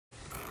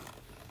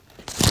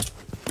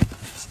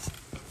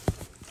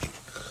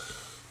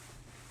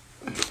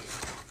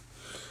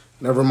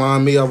Never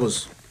mind me, I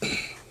was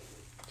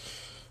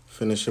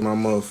finishing my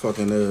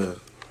motherfucking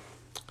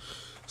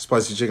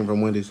spicy chicken from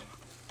Wendy's.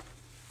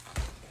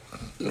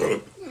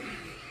 Hey,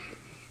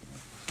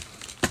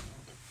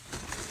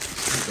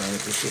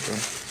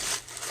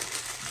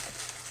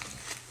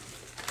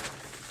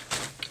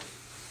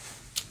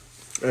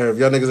 if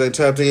y'all niggas ain't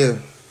tapped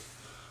in,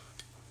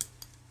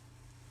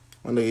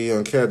 my nigga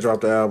Young Cat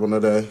dropped the album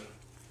today.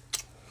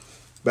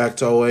 Back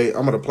to 08.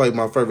 I'm gonna play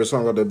my favorite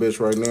song of that bitch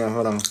right now.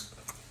 Hold on.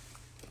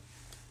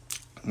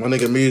 My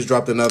nigga Muse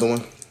dropped another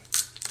one.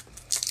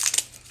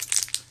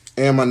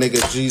 And my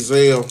nigga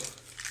Giselle,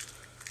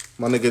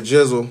 my nigga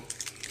Jizzle,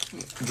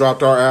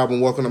 dropped our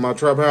album, Welcome to My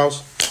Trap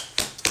House.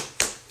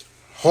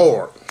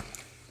 Hard.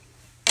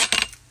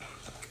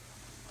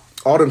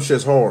 All them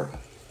shit's hard.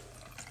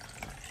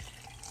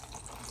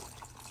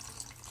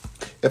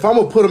 If I'm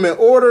gonna put them in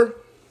order,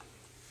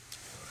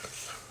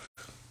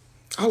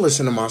 I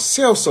listen to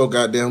myself so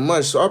goddamn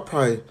much, so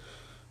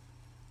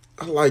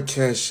I like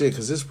Cat shit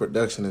because this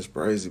production is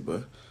crazy,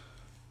 but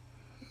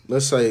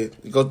let's say,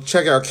 go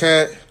check out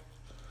Cat,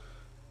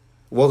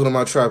 Welcome to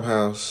My Trap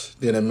House,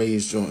 then a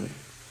Me's joint.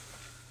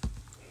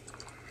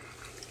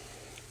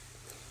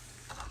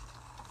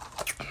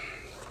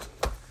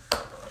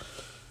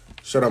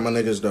 Shout out my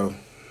niggas though.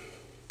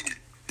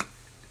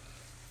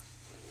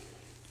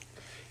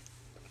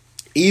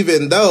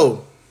 Even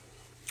though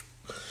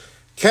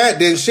Cat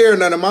didn't share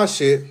none of my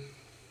shit,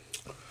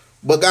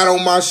 but got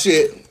on my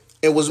shit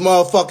and was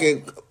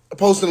motherfucking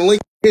posting a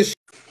link to his shit.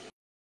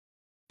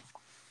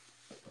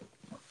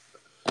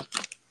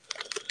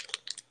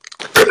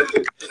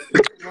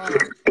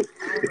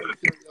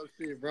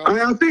 Bro. I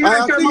don't think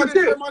I share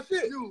my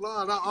shit. You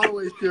lying. I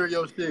always share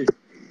your shit.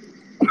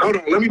 Hold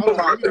on. Let me put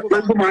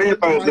my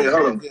headphones in.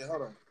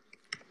 Hold on.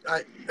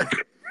 I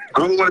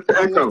don't want it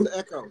to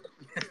echo.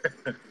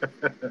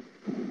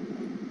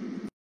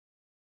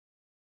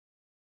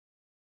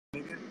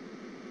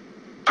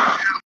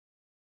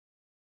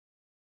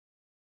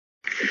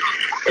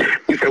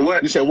 You said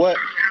what? You said what?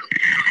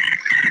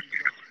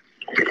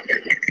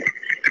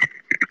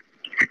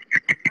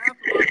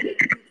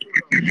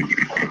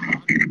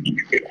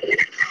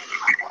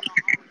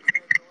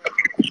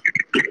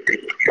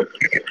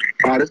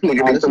 This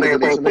nigga This nigga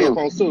needs some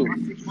headphones too.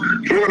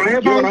 You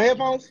want You want my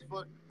headphones?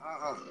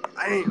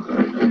 I ain't.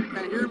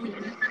 Can't hear me?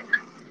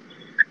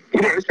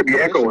 Yeah, it should be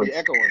echoing.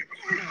 That's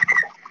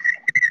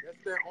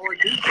that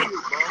RD shit,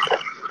 bro.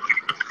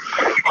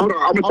 Hold on,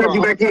 I'm gonna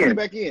take you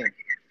back in.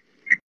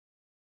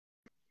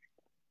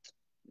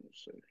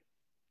 Let's see.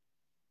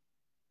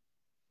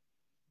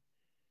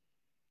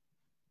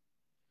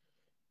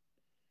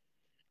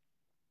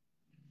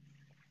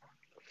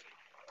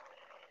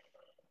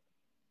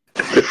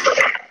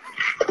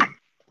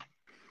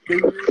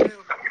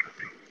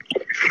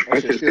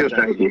 That shit still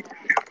shaky.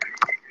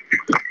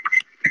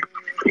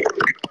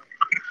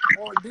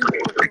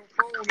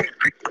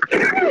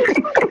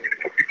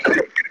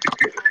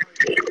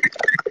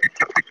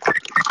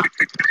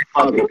 I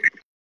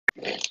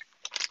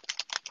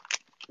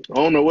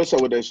don't know what's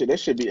up with that shit. That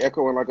shit be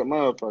echoing like a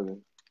motherfucker.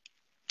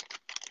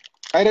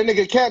 Hey, that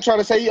nigga Cat trying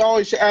to say he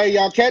always. Hey,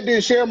 y'all, Cat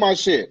didn't share my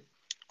shit.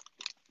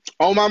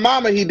 On my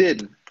mama, he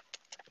didn't.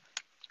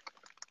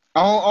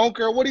 I don't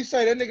care what he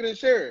say. That nigga didn't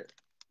share it.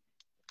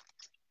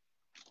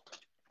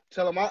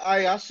 Tell him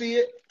I see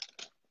it.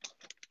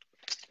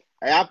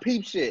 Hey, I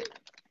peep shit.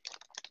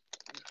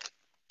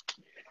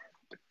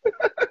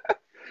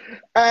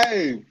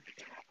 Hey,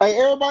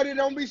 everybody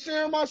don't be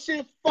sharing my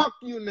shit. Fuck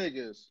you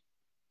niggas.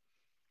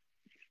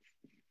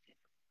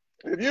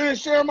 If you didn't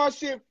share my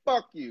shit,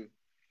 fuck you.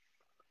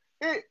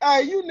 Hey,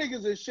 you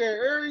niggas that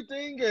share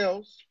everything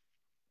else.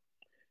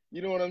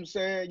 You know what I'm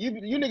saying? You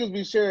niggas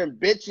be sharing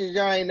bitches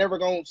y'all ain't never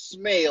gonna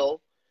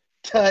smell,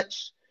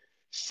 touch,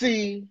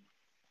 see,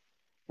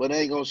 but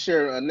ain't gonna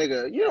share a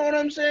nigga. You know what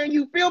I'm saying?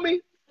 You feel me?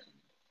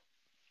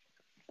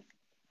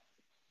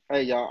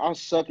 Hey, y'all, I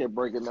suck at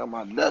breaking down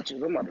my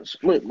Dutches. I'm about to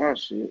split my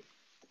shit.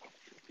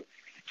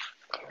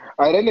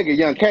 All right, that nigga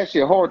Young Cat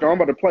shit hard, though. I'm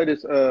about to play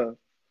this, I'm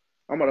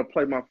going to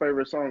play my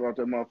favorite song off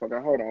that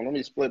motherfucker. Hold on, let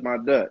me split my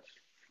Dutch.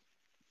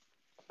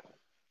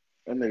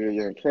 That nigga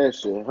Young Cat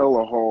shit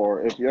hella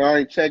hard. If y'all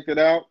ain't checked it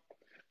out,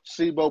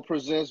 SIBO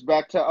presents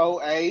Back to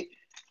 08.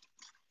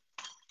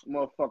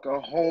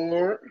 Motherfucker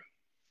hard.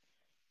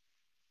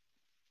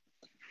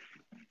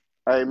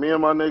 Hey, me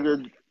and my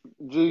nigga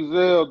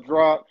Giselle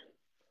dropped,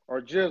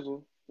 or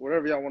Jizzle,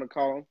 whatever y'all want to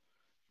call him.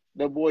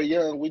 That boy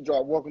Young, we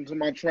dropped Welcome to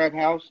My Trap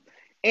House.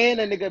 And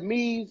that nigga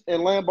Mees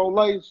and Lambo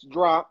Lace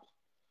dropped,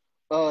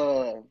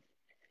 what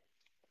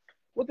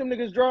them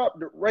niggas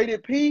dropped?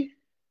 Rated P?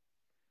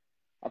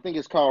 I think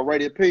it's called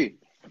Rated P.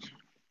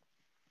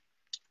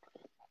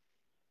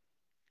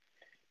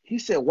 He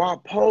said, why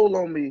pole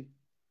on me?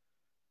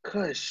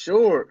 Cut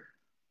short.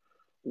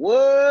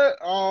 What?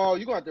 Oh,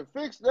 you gonna have to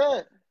fix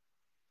that.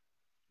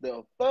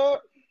 The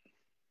fuck?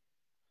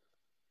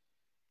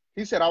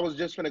 He said, I was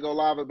just finna go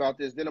live about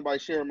this. Then nobody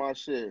sharing my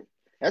shit.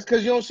 That's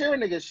because you don't share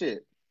nigga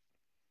shit.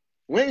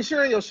 We ain't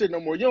sharing your shit no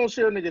more. You don't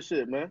share nigga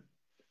shit, man.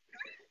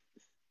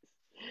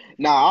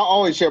 Nah, I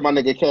always share my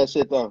nigga Cat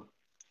shit though.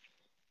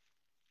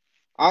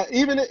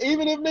 Even if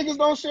niggas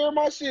don't share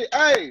my shit,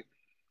 hey,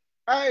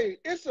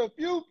 it's a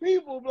few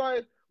people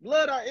like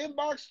Blood. I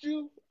inboxed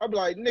you. I be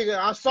like, nigga,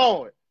 I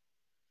saw it.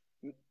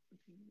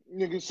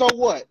 Nigga, so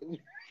what?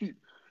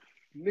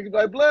 Nigga,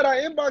 like Blood.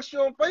 I inboxed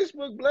you on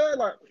Facebook, Blood.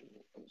 Like,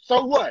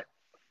 so what?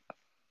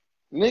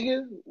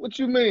 Nigga, what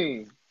you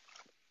mean?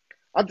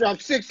 I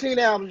dropped 16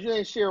 albums. You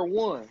ain't share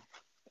one.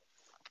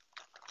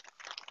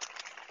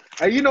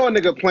 Hey, you know a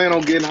nigga plan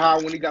on getting high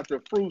when he got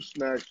the fruit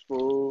snacks,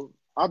 fool.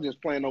 I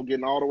just plan on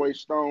getting all the way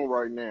stoned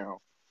right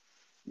now.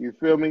 You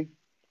feel me?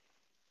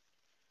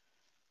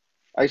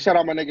 Hey, shout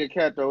out my nigga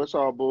Cat though. It's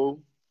all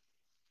boo.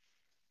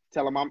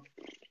 Tell him I'm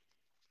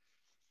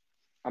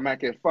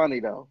acting funny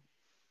though.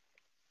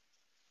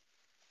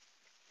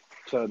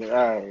 So,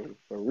 hey,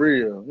 for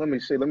real. Let me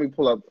see. Let me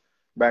pull up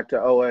back to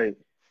 '08.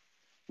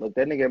 Look,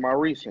 that nigga in my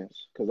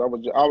recents. Because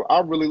I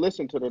really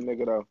listened to the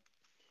nigga though.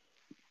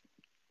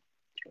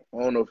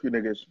 I don't know if you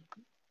niggas.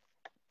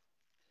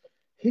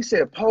 He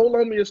said pole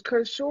on me is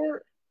cut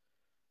short.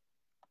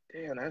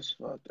 Damn, that's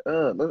fucked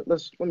up.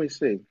 Let me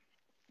see.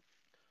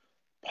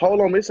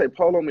 Pole on me. Say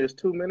pole on me is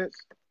 2 minutes.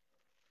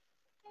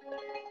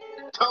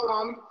 Pole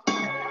on me.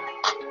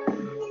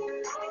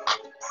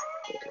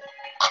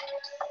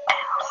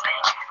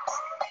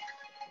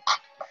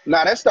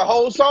 Nah, that's the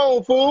whole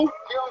song, fool. You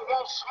don't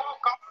want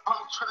smoke,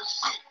 I'm trying to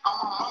shit.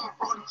 I'm on.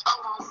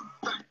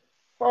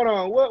 Hold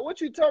on,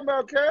 what you talking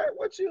about, Cat?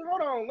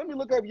 Hold on, let me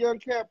look up Young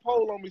Cat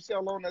Pole on me, see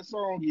how long that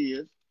song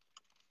is.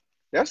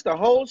 That's the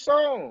whole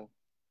song.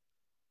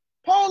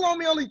 Pole on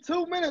me only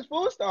 2 minutes,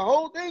 fool. It's the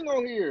whole thing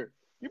on here.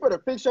 You better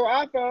fix your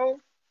iPhone.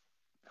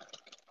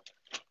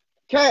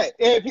 Cat,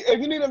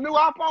 if you need a new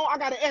iPhone, I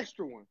got an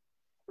extra one.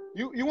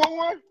 You want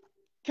one?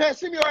 Cat,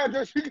 send me your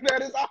address. You can have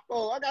this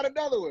iPhone. I got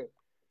another one.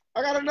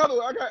 I got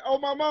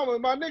my mama,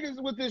 my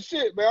niggas with this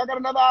shit, man. I got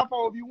another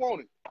iPhone if you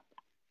want it.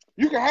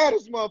 You can have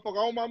this motherfucker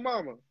on my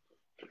mama.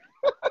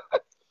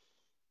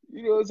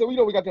 You know, so we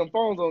got them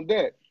phones on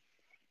deck.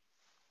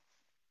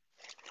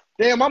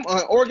 Damn, I'm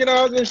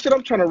unorganized and shit.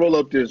 I'm trying to roll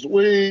up this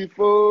weed,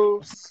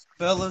 fool.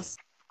 Fellas.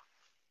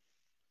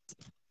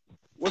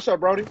 What's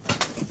up, Brody?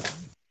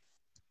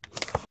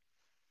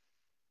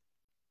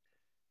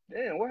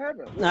 Damn, what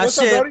happened? What's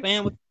up, Brody?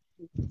 Man.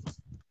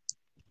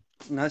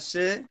 Not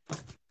shit.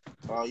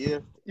 Oh, yeah.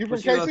 You from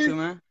what KC? You up to,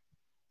 man?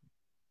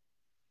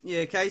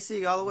 Yeah,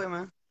 KC all the way,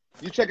 man.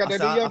 You check out that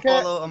new Young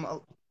Cat?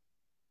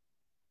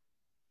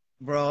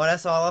 Bro,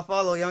 that's all I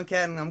follow, Young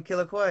Cat, and I'm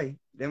Killer Quay.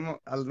 Them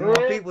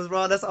my peoples,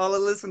 bro. That's all I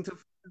listen to.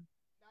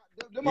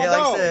 Yeah,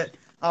 like I said,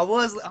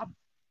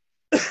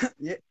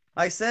 yeah,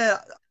 like I said,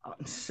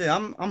 shit,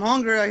 I'm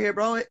hungry out here,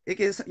 bro. It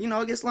gets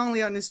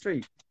lonely out in the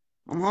street.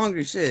 I'm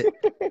hungry, shit.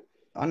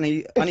 I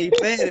need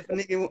fed. If a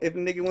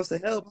nigga wants to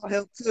help, I'll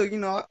help too. You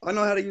know, I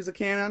know how to use a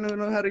can. I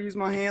know how to use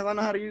my hands. I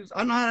know how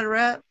to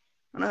rap.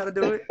 I know how to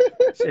do it.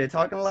 Shit,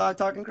 talking loud,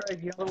 talking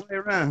crazy all the way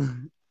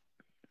around.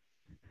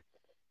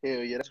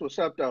 Hell yeah, that's what's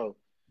up though.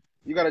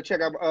 You gotta check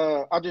out.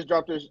 I just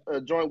dropped this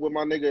joint with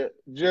my nigga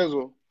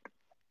Jizzle,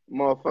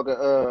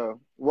 motherfucker.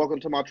 Welcome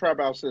to my trap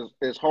house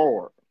is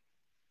hard.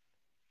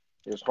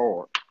 It's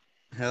hard.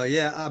 Hell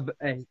yeah!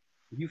 Hey,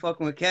 you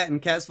fucking with Cat and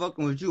Cat's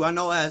fucking with you. I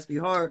know it has to be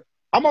hard.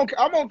 I'm on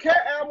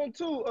Cat album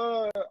too.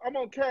 I'm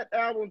on Cat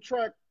album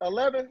track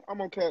 11.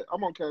 I'm on Cat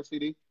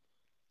CD.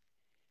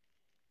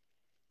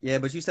 Yeah,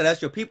 but you said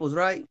that's your people's,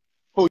 right?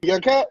 Who,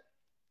 Young Cat?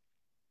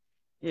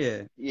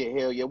 Yeah. Yeah,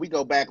 hell yeah. We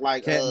go back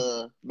like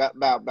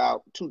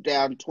about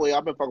 2012.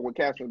 I've been fucking with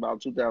Cat since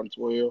about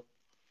 2012.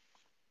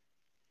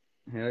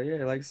 Hell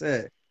yeah, like I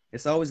said,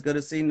 it's always good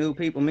to see new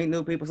people, meet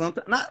new people.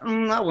 Something.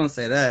 I wouldn't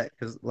say that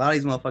because a lot of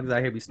these motherfuckers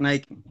out here be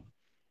snaking.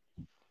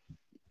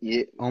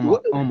 Yeah. On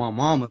my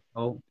mama,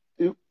 though.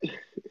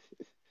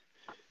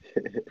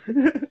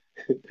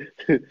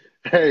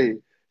 Hey,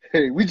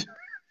 we.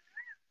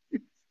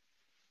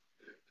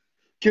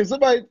 Can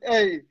somebody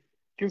help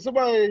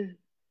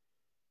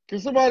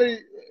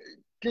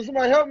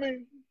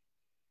me?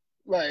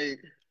 Like,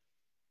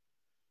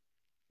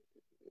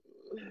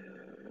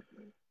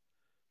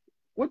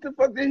 what the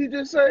fuck did he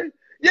just say?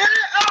 Yeah.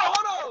 Oh,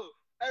 hold on.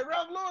 Hey,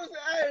 Ralph Lewis.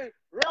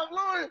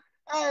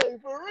 Hey,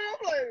 for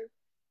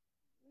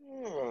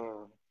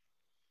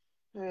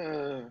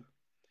real,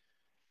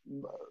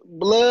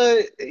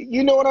 Blood,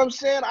 you know what I'm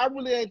saying? I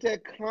really ain't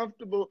that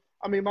comfortable.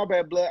 I mean, my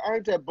bad, Blood. I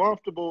ain't that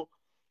comfortable.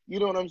 You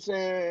know what I'm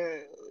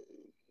saying?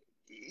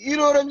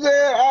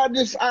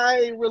 I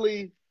ain't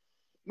really.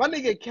 My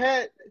nigga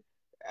Cat,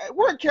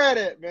 where Cat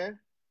at, man?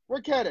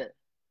 Where Cat at?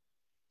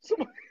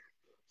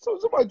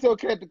 Somebody tell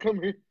Cat to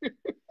come here.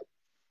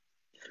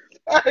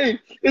 Hey,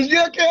 is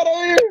Young Cat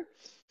on here?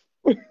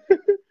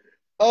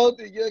 Oh,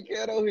 the Young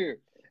Cat on here.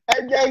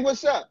 Hey, gang,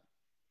 what's up?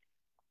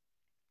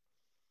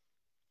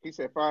 He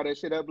said, fire that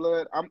shit up,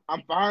 Blood. I'm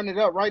firing it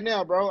up right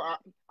now, bro.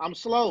 I'm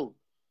slow.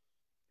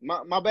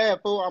 My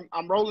bad, fool.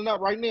 I'm rolling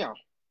up right now.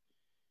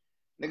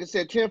 Nigga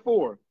said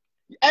 10-4.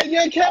 Hey,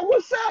 Young Cat,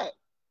 what's up?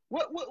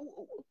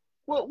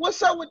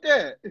 What's up with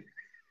that?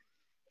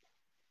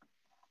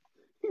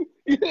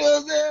 You know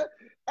what I'm saying?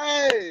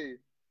 Hey,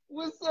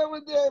 what's up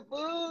with that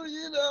fool?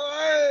 You know,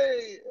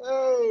 hey,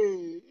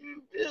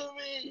 you feel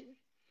me?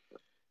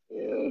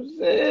 You know what I'm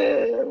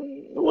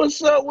saying?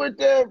 What's up with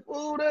that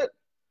fool?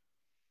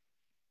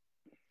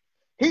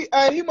 He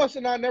must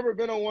have not never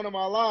been on one of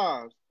my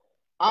lives.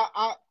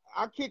 I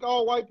kick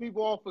all white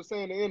people off for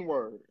saying the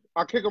N-word.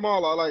 I kick them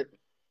all out. Like,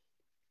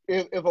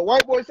 if a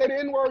white boy say the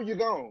N-word, you're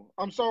gone.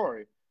 I'm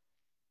sorry.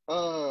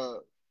 I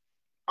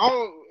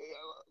don't,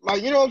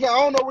 like, you know what I'm saying?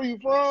 I don't know where you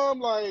from,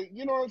 like,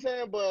 you know what I'm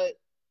saying? But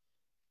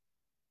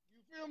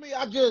you feel me?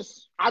 I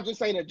just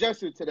ain't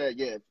adjusted to that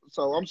yet.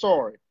 So I'm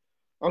sorry.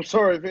 I'm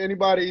sorry if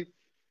anybody,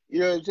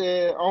 you know what I'm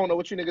saying? I don't know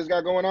what you niggas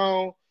got going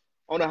on.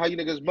 I don't know how you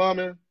niggas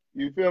bumming.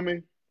 You feel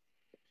me?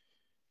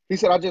 He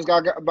said I just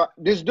got but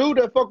this dude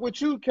that fuck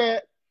with you,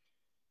 Cat.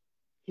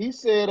 He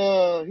said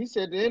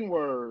the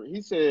N-word.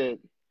 He said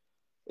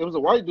it was a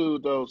white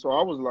dude though, so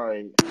I was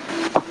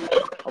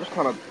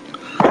kind of.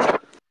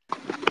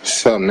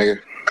 What's up, nigga?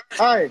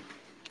 Hey,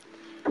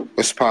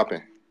 What's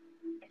popping?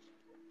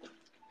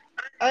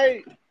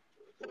 hey.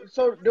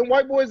 So the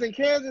white boys in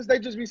Kansas, they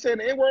just be saying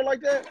the N-word like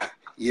that?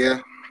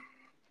 Yeah.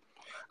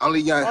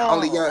 Only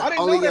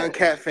young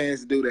Cat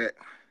fans do that.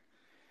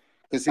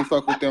 Cause he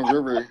fuck with them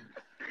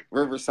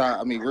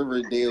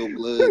Riverdale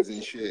Bloods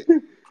and shit.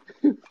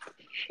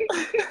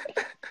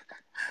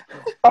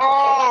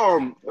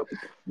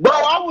 Bro,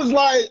 I was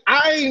like,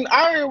 I ain't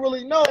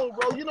really know,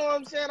 bro. You know what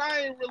I'm saying?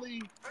 I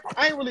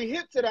ain't really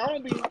hip to that. I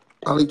don't be.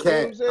 Only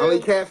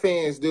Cat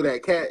fans do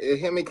that.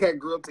 Him and Cat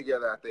grew up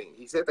together, I think.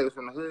 He said they was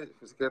from the hood.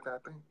 Was together,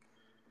 I think.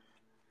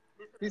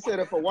 He said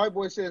if a white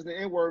boy says the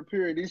N-word,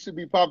 period, he should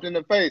be popped in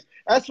the face.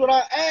 That's what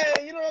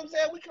you know what I'm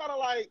saying? We kind of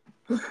like,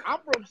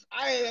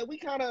 we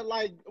kind of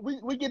like,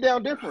 we get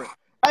down different.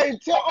 Hey,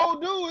 tell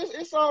old dude,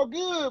 it's all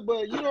good,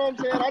 but you know what I'm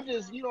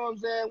saying? You know what I'm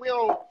saying?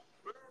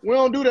 We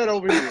don't do that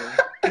over here.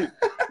 You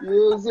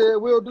know what I'm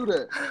saying? We don't do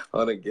that.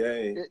 On the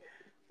game.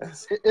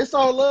 It's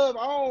all love.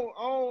 I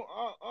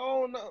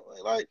don't know.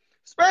 Like,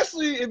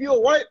 especially if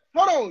you're white.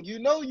 Hold on. You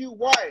know you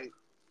white.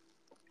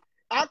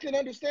 I can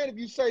understand if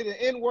you say the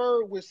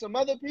N-word with some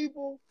other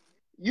people.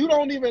 You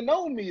don't even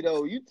know me,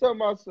 though. You talking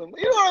about some,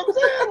 you know what I'm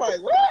saying?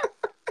 Like, what?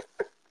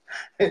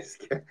 It's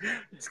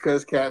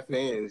because Cat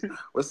fans.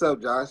 What's up,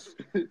 Josh?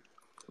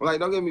 Like,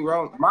 don't get me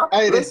wrong.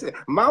 Listen,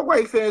 my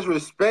white fans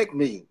respect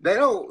me. They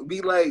don't be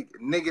like,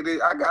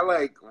 nigga, I got,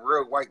 like,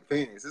 real white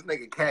fans. This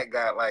nigga Cat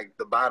got, like,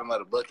 the bottom of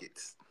the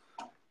buckets.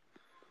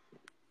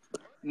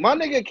 My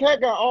nigga Cat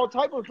got all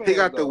type of fans, He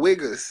got the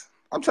wiggers.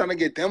 I'm trying to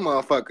get them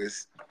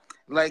motherfuckers.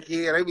 Like,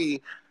 yeah, they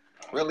be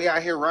really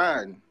out here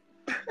riding.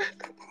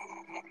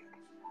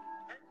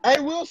 Hey,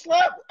 Will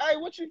Slap. Hey,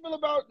 what you feel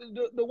about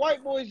the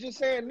white boys just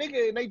saying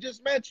nigga and they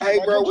just met you? Hey,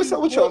 like, bro, what's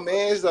up with your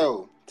mans,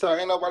 though? So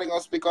ain't nobody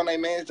gonna speak on their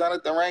mans.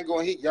 Jonathan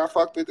Rango, y'all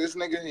fucked with this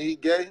nigga and he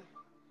gay?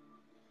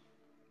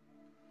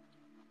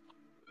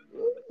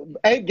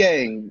 Hey,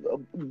 gang.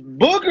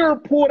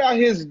 Booger pulled out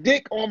his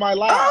dick on my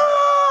live.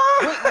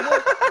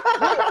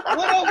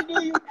 What else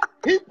do you?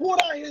 He pulled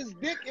out his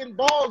dick and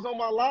balls on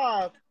my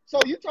live. So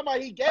you talking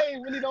about he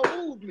gay really don't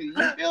move me.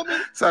 You feel me?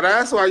 So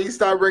that's why you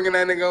start bringing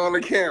that nigga on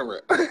the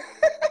camera.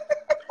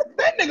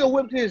 That nigga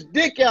whipped his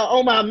dick out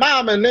on my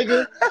mama,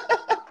 nigga.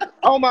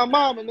 On my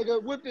mama,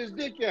 nigga, whipped his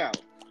dick out.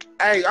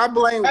 Hey, I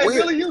blame Hey,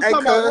 Will. Billy Hughes talking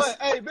about what?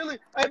 Hey, Billy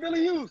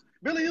Hughes.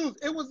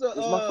 It was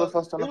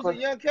a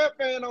young Cat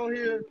fan on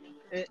here,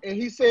 and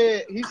he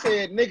said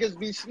niggas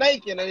be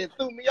snaking, and it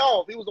threw me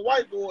off. He was a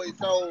white boy,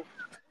 so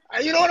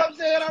you know what I'm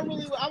saying?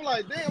 I'm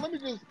like, damn, let me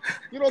just,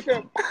 you know what I'm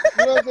saying?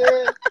 You know what I'm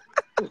saying?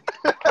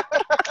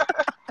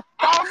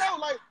 I don't know,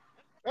 like,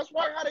 that's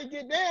probably how they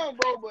get down,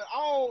 bro, but I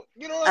don't,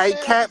 you know what I'm saying?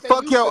 Hey, Cat,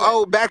 fuck your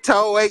old back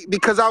to 08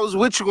 because I was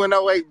with you in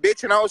 08,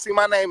 bitch, and I don't see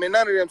my name in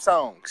none of them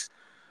songs.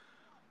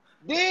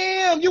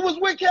 Damn, you was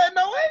with Cat in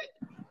 08?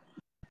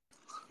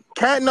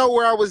 Cat know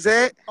where I was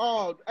at.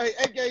 Oh, hey,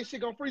 gang,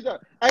 shit gonna freeze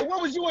up. Hey,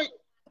 what was you in?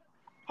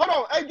 Hold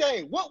on, hey,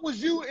 gang, what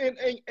was you and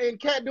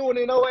Cat doing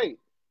in 08?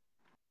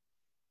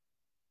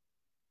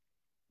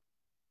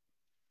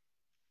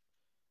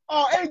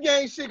 Oh, hey,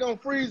 gang, shit gonna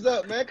freeze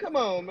up, man. Come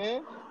on,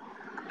 man.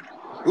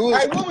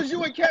 Hey, what was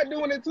you and Cat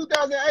doing in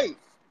 2008?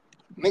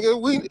 Nigga,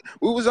 we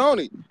was on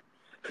it.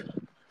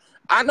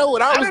 I know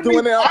what I was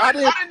doing there. I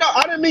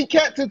didn't meet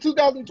Cat till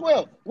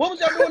 2012. What was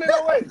y'all doing in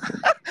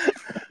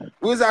 08?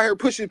 We was out here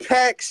pushing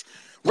packs,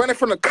 running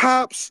from the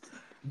cops,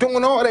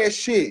 doing all that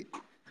shit.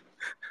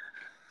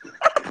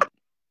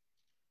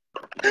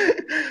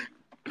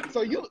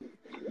 So you,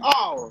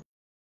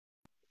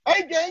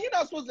 hey, gang, you're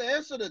not supposed to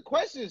answer the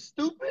question,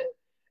 stupid.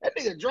 That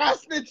nigga dry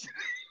snitch.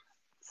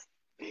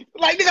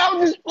 Like, nigga, I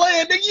was just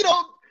playing. Nigga, you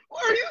don't,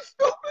 are you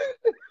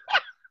stupid?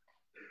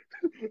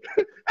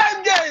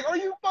 Hey, gang, are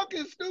you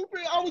fucking stupid?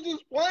 I was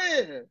just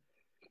playing.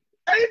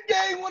 Hey,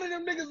 gang, one of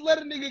them niggas let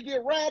a nigga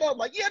get riled up.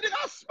 Like, yeah, nigga,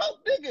 I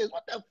smoke niggas.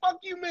 What the fuck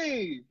you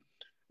mean?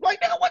 Like,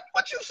 nigga,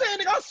 what you saying,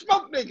 nigga? I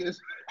smoke niggas.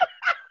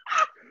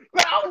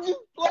 Like, I was just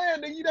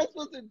playing, nigga. You not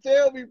supposed to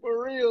tell me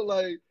for real.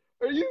 Like,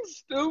 are you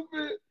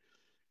stupid?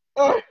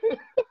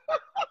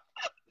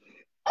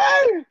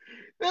 Hey,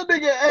 that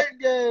nigga ain't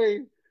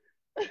gay.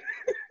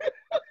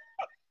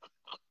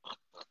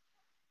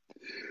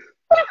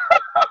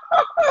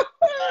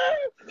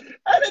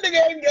 That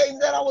nigga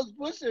ain't said I was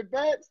pushing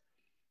backs.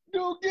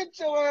 Dude, get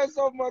your ass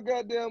off my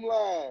goddamn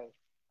line.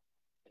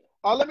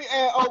 Let me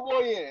add oh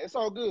boy in. It's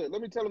all good.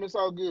 Let me tell him it's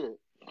all good.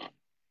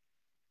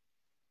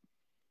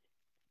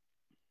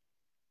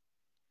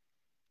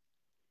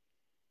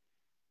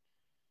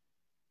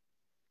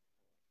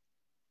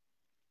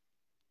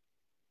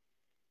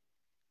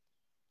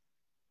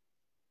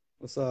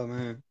 What's up,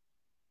 man?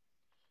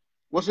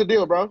 What's the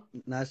deal, bro?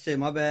 Nah, shit,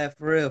 my bad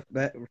for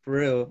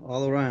real,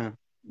 all around.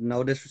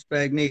 No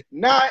disrespect, neither.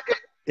 Nah,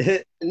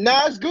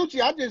 nah, it's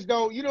Gucci. I just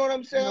don't. You know what I'm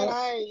You saying? know,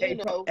 I ain't.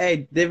 hey,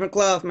 hey, different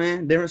cloth,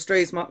 man, different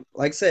streets. Like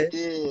I said,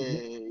 Yeah,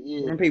 yeah.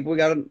 different people. We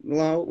gotta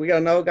learn. We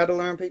gotta know. Gotta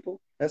learn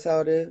people. That's how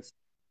it is.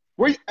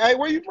 Where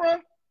you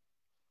from?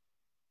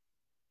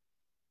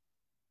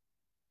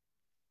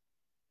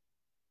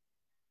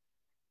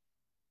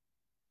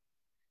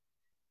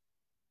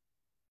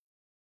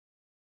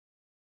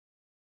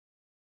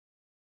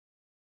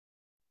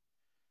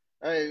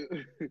 Hey,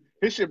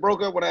 his shit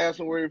broke up when I asked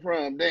him where he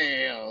from.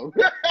 Damn.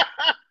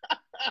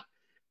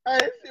 Hey,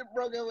 his shit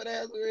broke up when I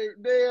asked him where he.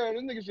 Damn,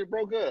 this nigga shit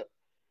broke up.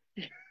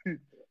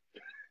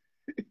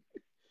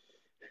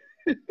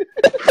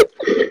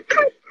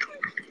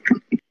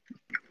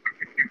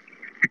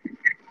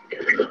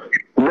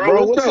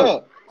 Bro, what's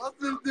up? What's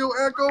this still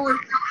echoing?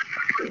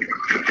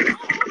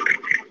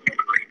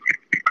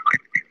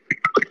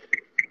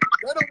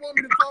 They don't want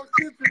me to talk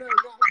shit today,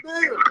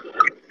 goddamn.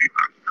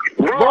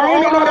 Bro, I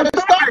don't know how to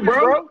stop it,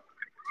 bro.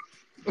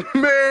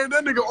 Man,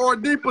 that nigga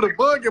RD put a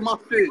bug in my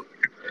shit.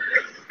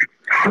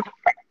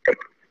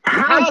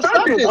 How I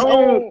stop this?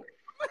 Oh,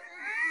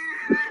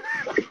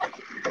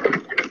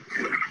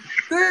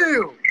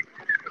 Damn.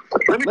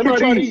 let me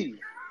try these.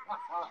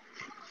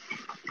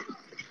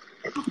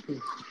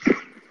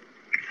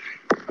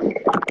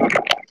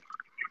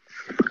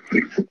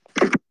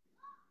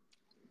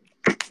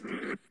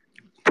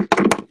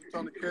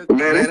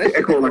 Man, that's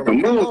echoing like a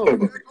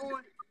motherfucker.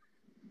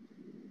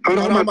 Hold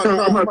on, I'm about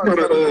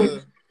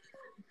to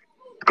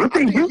I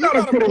think you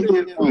gotta put it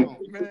in.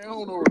 Man, I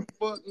don't know where the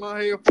fuck my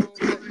headphones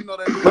at. You know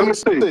that. Let me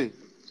see.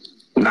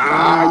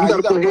 Nah, you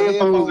gotta put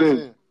headphones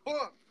in.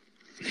 Fuck.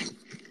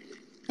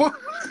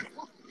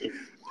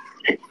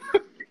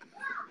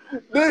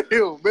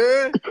 Damn,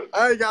 man.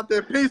 I ain't got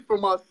that piece for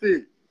my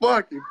shit.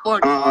 Fuck it.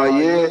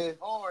 Yeah.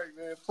 All right,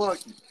 man. Fuck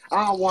it.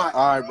 I'll watch.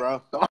 All right,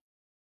 bro.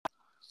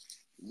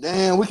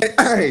 Damn, we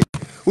can't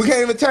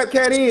even tap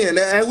Cat in,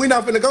 and we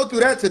not finna go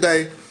through that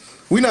today.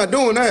 We not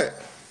doing that.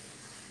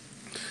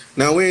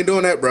 No, we ain't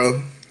doing that,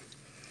 bro.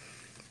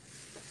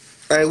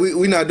 Hey,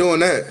 we not doing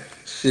that.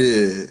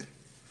 Shit.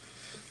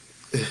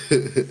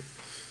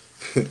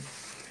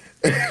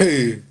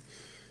 Hey.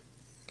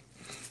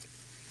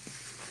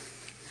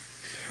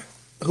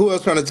 Who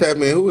else trying to tap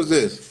me in? Who is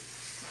this?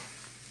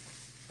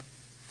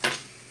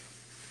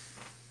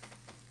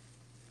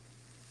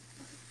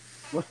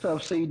 What's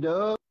up,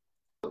 C-Dub?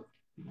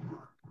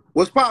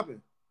 What's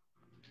popping?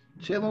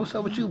 Tell me what's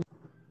up with you.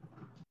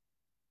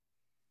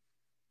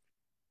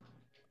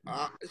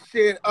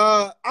 Shit,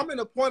 I'm in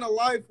a point of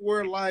life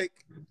where, like,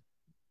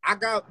 I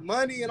got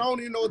money and I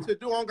don't even know what to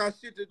do. I don't got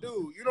shit to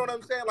do. You know what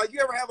I'm saying? Like, you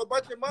ever have a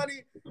bunch of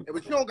money,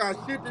 but you don't got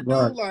shit to do?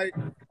 Right. Like,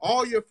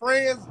 all your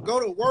friends go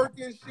to work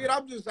and shit.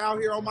 I'm just out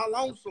here on my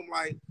lonesome.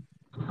 Like,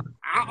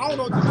 I don't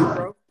know what to do,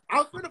 bro. I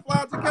was finna fly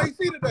out to KC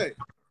today.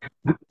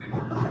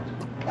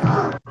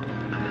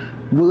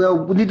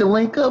 Well, we need to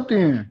link up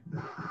then.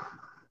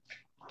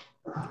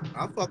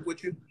 I'll fuck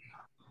with you.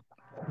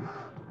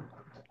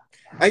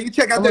 Hey, you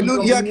check out that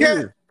new Young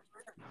Cat?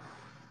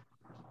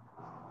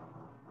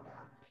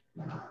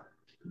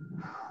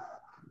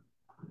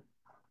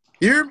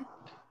 You hear me?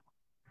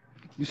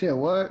 You said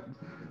what?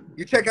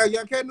 You check out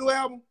Young Cat new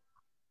album?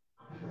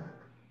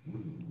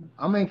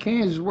 I'm in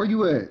Kansas. Where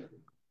you at?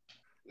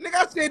 Nigga,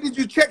 I said, did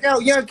you check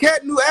out Young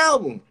Cat new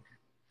album?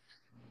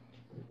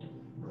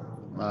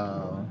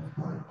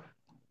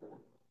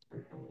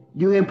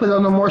 You ain't put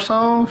on no more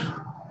songs?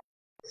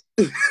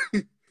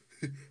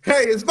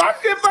 Hey, is my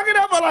shit fucking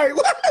up? I'm like,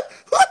 what the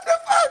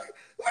fuck?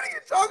 What are you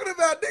talking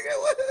about, nigga?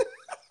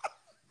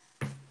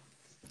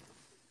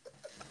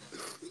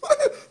 What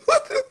the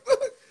fuck?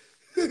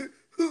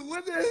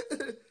 What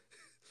the?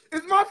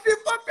 Is my shit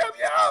fucked up,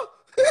 y'all?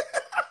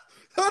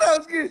 Hold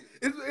on, skid.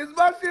 Is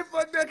my shit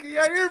fucked up? Can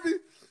y'all hear me?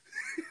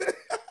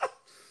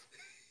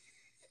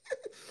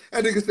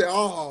 That nigga said,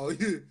 oh,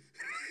 yeah.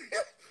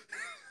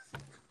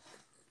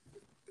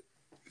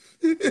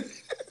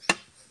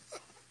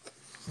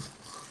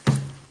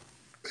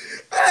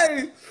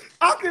 Hey,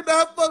 I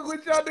cannot fuck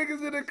with y'all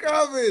niggas in the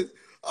comments.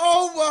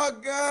 Oh my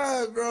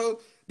God, bro.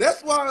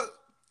 That's why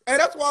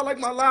I like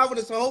my live when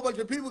it's a whole bunch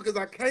of people, because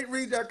I can't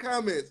read your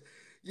comments.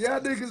 Y'all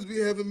niggas be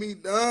having me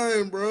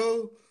dying,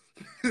 bro.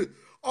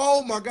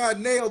 Oh my God,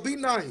 Nail, be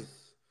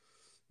nice.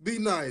 Be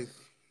nice.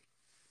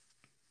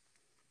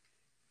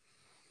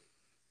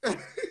 Oh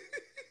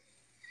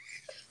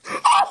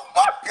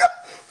my God.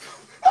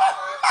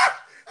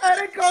 Hey,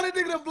 they call that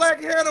nigga the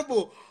Black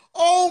Hannibal.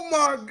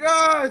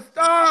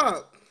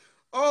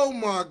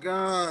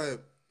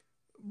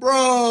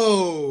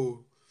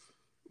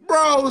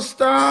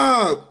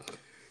 stop.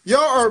 Y'all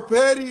are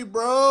petty,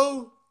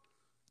 bro.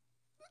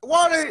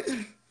 Why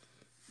they?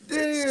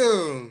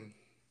 Damn.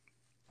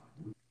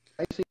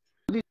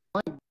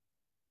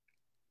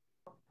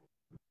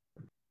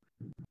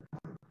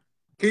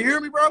 Can you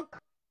hear me, bro?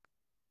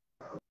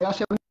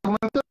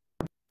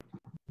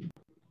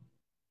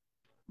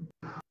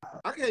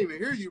 I can't even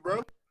hear you,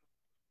 bro.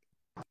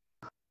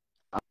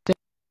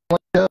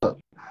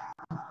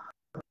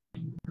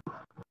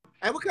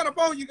 Hey, what kind of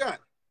phone you got?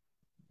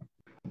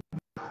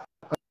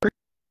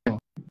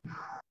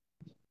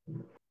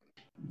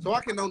 So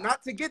I can know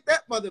not to get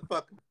that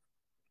motherfucker.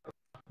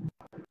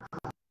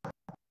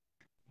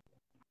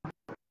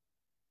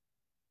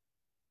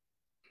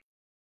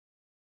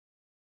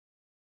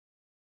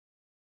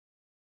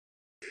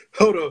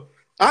 Hold on.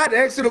 I had to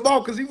exit him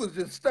off because he was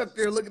just stuck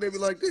there looking at me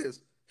like this.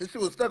 His shit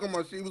was stuck on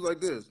my shit. He was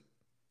like this.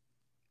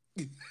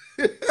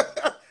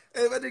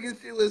 Hey, my nigga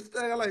shit was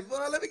stuck. I'm like,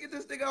 boy, let me get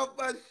this nigga off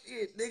my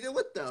shit, nigga.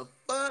 What the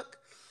fuck?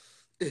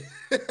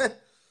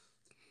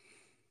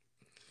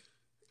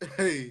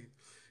 Hey,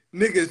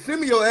 nigga,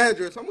 send me your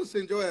address. I'm gonna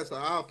send your ass an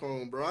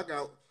iPhone, bro.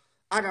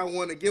 I got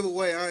one to give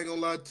away. I ain't gonna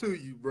lie to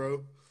you,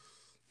 bro.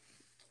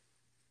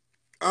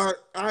 I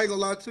ain't gonna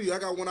lie to you. I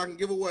got one I can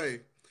give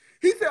away.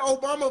 He said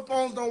Obama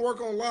phones don't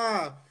work on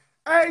live.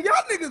 Hey,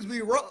 y'all niggas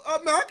be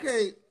I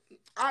can't.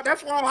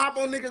 That's why I'll hop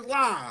on niggas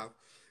live.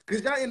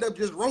 Cause y'all end up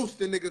just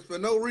roasting niggas for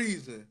no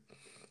reason.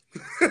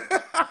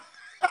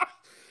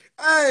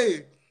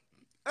 Hey,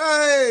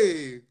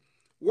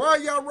 why are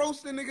y'all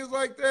roasting niggas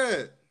like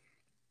that?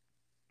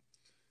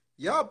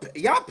 Y'all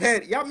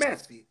petty, y'all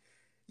messy.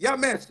 Y'all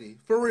messy.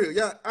 For real.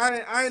 Y'all,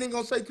 I ain't even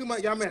gonna say too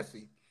much. Y'all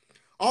messy.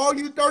 All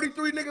you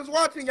 33 niggas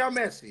watching, y'all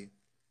messy.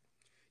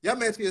 Y'all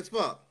messy as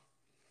fuck.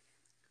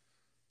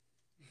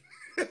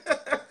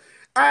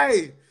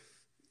 Hey,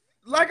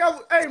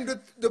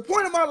 the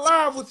point of my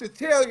live was to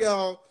tell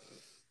y'all,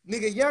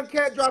 nigga, Young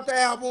Cat dropped the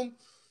album.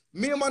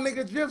 Me and my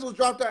nigga Jizzle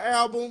dropped the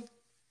album.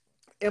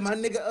 And my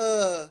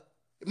nigga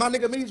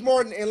Mees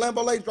Morton and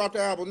Lambo Lace dropped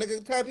the album.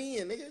 Nigga, tap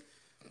in, nigga.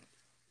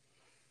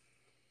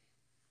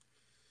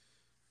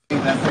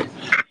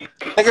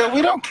 Nigga,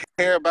 we don't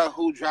care about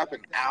who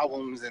dropping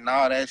albums and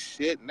all that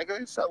shit.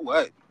 Nigga, so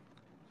what?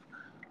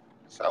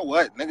 So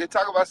what? Nigga,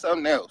 talk about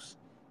something else.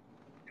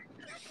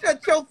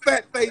 Shut your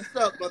fat face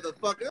up,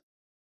 motherfucker.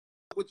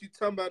 What you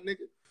talking about,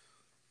 nigga?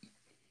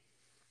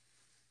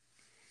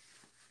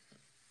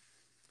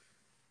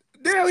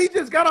 Damn, he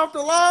just got off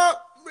the live.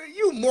 Man,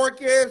 you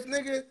mork ass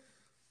nigga.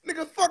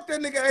 Nigga, fuck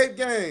that nigga Ape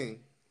Gang.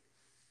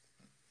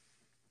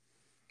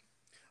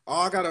 Oh,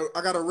 I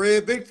got a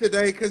red big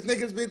today because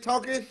niggas been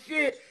talking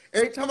shit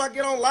every time I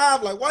get on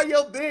live. Like, why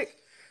your big?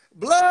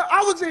 Blood,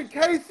 I was in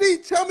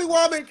KC. Tell me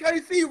why I'm in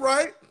KC,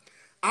 right?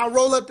 I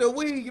roll up the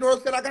weed. You know what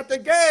I'm saying? I got the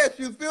gas.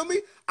 You feel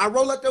me? I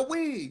roll up the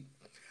weed.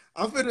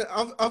 I'm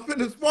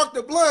finna spark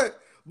the blood.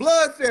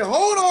 Blood said,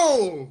 hold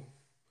on.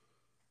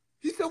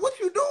 He said, what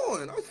you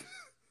doing?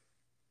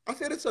 I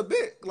said, it's a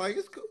big. Like,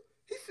 it's cool.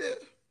 He said,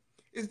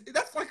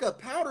 that's like a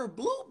powder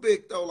blue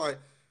big, though. Like,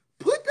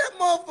 put that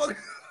motherfucker.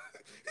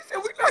 He said,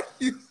 we not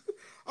you.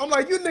 I'm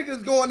like, you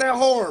niggas going that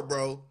hard,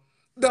 bro.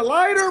 The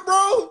lighter,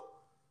 bro.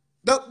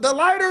 The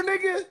lighter,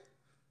 nigga.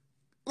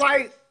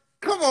 Like,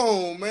 come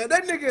on, man.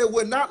 That nigga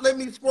would not let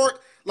me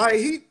spark. Like,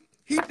 he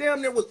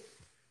damn near was,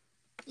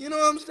 you know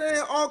what I'm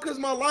saying? All because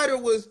my lighter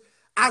was,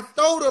 I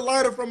stole the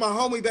lighter from my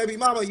homie baby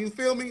mama, you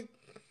feel me?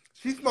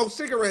 She smoked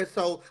cigarettes,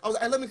 so I was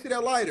like, hey, let me see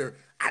that lighter.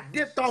 I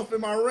dipped off in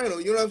my rental,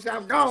 you know what I'm saying?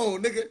 I'm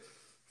gone, nigga.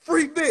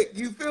 Free Vic,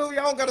 you feel me?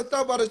 I don't got to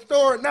stop by the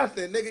store or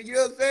nothing, nigga, you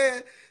know what I'm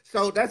saying?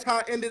 So that's how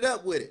I ended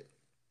up with it.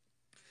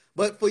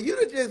 But for you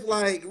to just,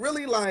 like,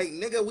 really, like,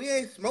 nigga, we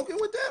ain't smoking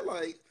with that?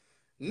 Like,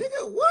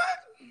 nigga, what?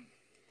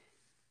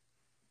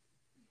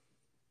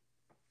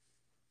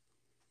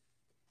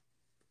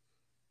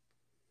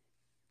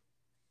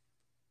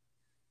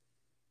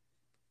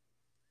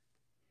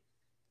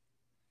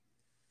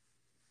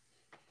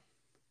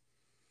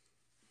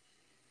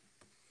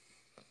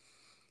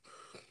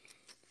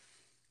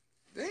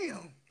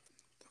 Damn.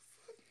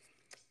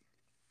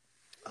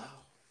 Oh.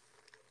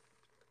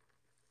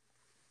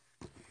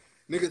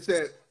 Nigga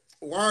said,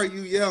 why are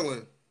you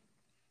yelling?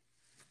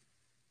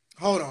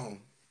 Hold on.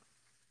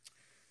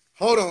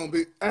 Hold on,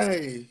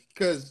 hey,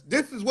 because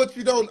this is what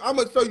you don't, I'm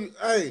going to show you,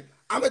 hey,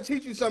 I'm going to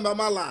teach you something about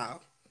my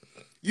life.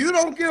 You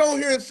don't get on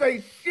here and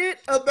say shit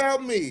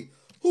about me.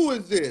 Who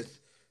is this?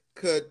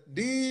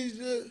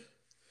 Khadijah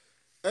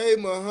A.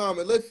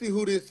 Muhammad. Let's see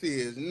who this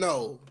is.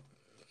 No.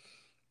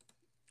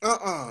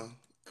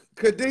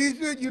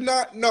 Khadijah, you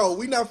not, no,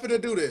 we not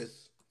finna do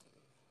this.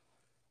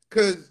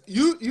 Because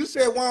you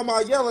said, why am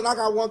I yelling? I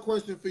got one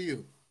question for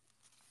you.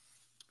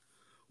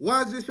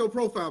 Why is this your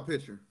profile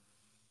picture?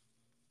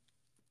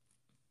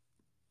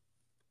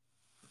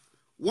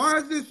 Why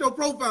is this your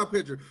profile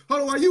picture?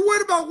 Hold on, are you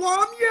worried about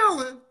why I'm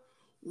yelling?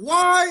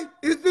 Why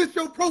is this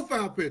your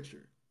profile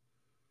picture?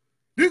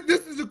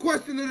 This is the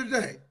question of the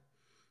day.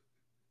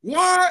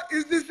 Why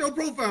is this your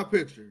profile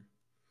picture?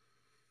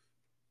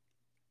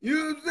 You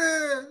know what I'm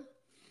saying?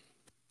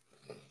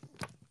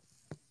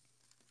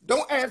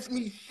 Don't ask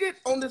me shit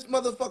on this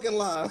motherfucking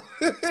live.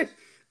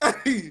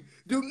 Hey,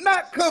 do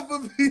not come for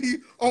me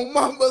on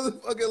my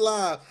motherfucking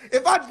live.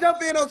 If I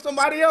jump in on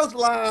somebody else's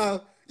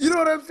live, you know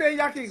what I'm saying?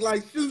 Y'all can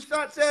like shoot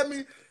shots at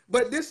me.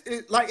 But this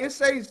is like it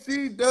says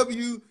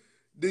CW,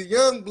 the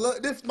young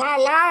blood. This my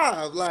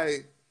live.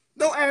 Like,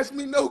 don't ask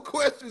me no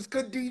questions,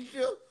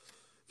 Khadijah.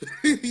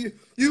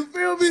 You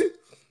feel me?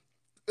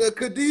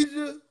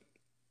 Khadijah,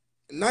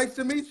 nice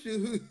to meet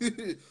you.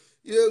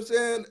 You know what I'm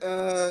saying?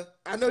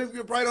 I know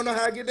you probably don't know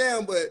how I get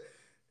down, but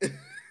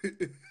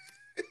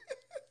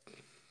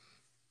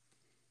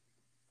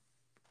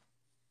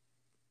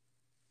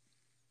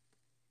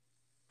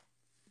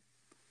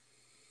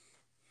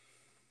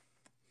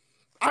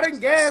I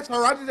didn't gas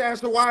her. I just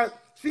asked her why.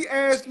 She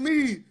asked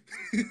me.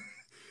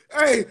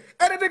 Hey,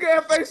 and the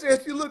nigga FA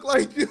said she looked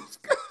like you.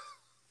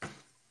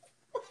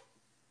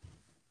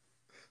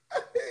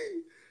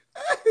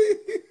 Hey,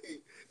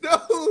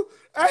 no,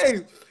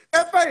 hey,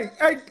 FA,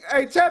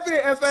 hey, tap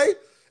in, FA.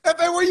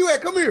 FA, where you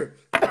at? Come here.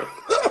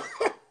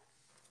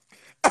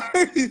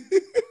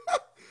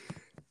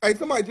 Hey,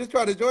 somebody just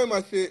tried to join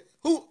my shit.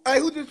 Who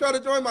just tried to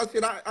join my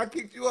shit? I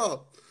kicked you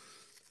off.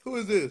 Who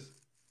is this?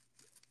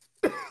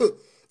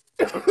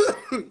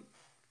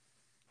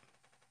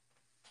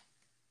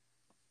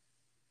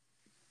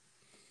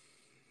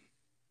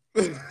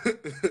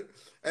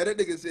 And that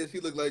nigga said she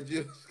looked like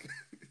Jill.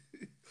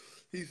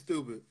 He's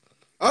stupid.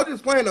 I was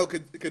just playing though,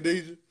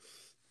 Khadijah.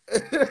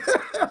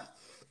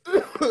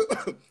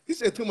 He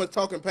said too much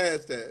talking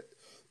past that.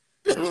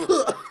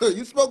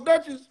 You smoke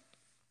Dutchess?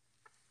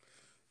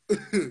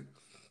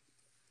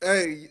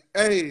 Hey,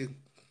 that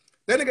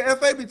nigga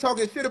FA be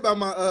talking shit about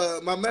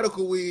my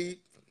medical weed.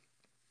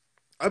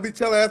 I be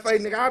telling FA,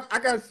 nigga, I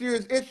got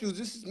serious issues.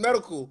 This is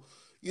medical.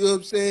 You know what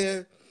I'm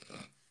saying?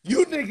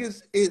 You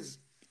niggas is,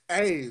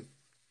 hey,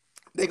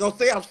 they gonna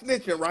say I'm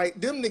snitching, right?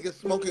 Them niggas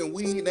smoking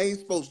weed they ain't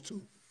supposed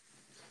to.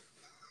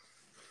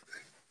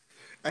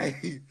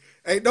 Hey,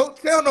 don't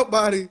tell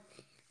nobody.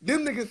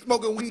 Them niggas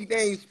smoking weed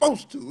they ain't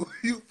supposed to.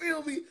 You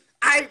feel me?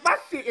 My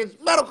shit is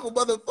medical,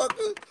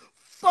 motherfucker.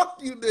 Fuck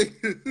you,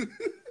 nigga.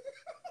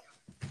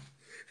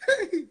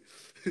 Hey,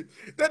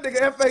 that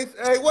nigga FA,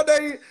 hey, one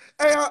day,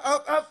 hey,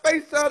 I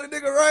FaceTimed the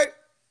nigga, right?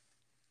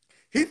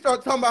 He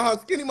started talking about how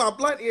skinny my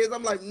blunt is.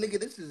 I'm like, nigga,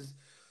 this is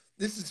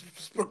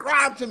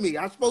prescribed to me.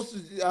 I'm supposed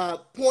to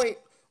point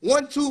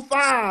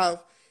 125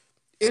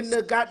 in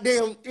the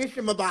goddamn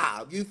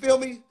Ishmael. You feel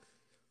me?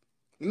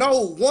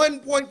 No,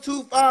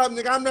 1.25,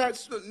 nigga. I'm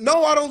not.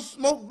 No, I don't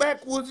smoke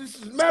backwoods. This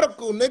is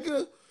medical,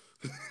 nigga.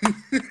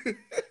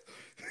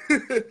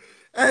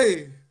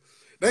 Hey,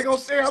 they gonna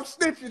say I'm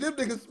snitching. Them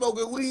niggas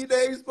smoking weed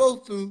they ain't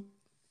supposed to.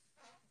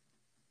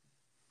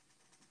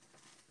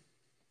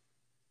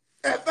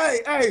 FA,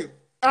 hey,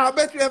 I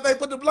bet you FA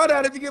put the blood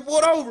out if you get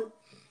pulled over.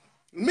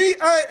 Me,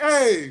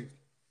 hey,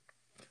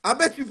 I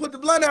bet you put the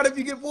blunt out if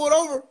you get pulled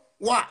over.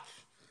 Watch.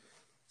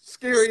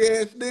 Scary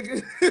ass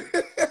nigga.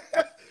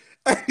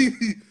 Hey.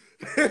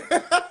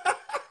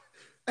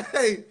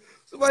 Hey,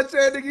 somebody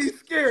said nigga he's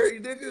scary,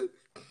 nigga.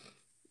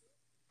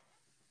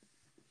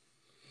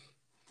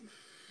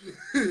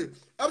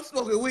 I'm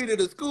smoking weed in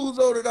the school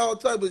zone and all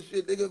type of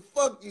shit, nigga.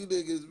 Fuck you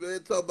niggas,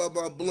 man. Talk about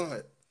my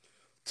blunt.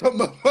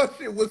 Talking about my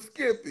shit was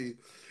Skippy.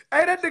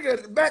 Hey, that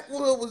nigga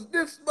backwood was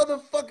this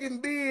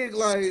motherfucking big,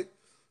 like,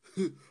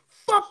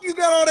 fuck you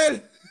got all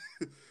that.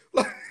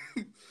 Like,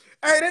 hey,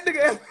 that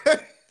nigga,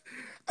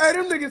 hey,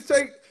 them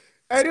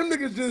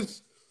niggas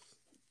just,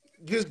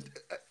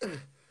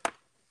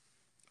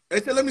 they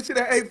said, let me see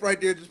that eighth right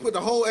there. Just put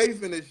the whole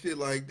eighth in this shit.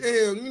 Like,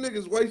 damn, you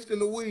niggas wasting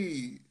the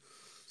weed.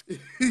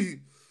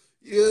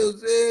 You know what I'm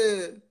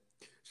saying?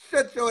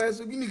 Shut your ass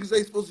up. You niggas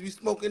ain't supposed to be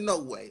smoking no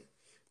way.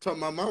 Talking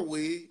about my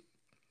weed.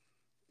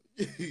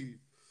 And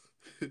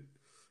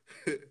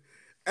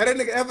that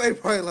nigga FA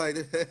probably like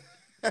that.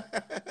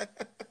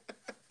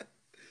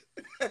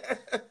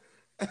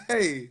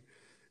 Hey,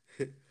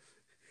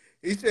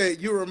 he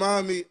said, you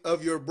remind me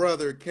of your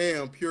brother,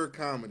 Cam, pure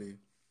comedy.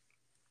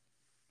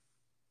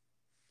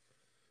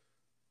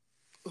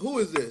 Who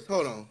is this?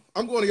 Hold on.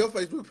 I'm going to your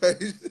Facebook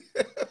page.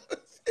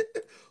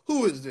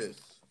 Who is this?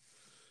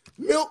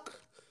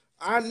 Milk.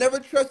 I never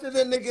trusted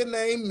a nigga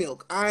named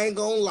Milk. I ain't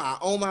gonna lie.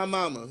 On my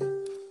mama.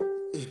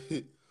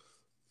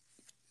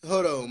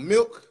 Hold on.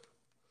 Milk.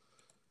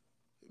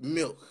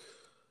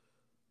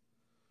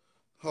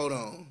 Hold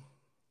on.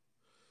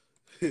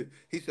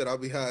 He said, I'll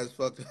be high as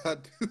fuck. I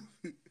do.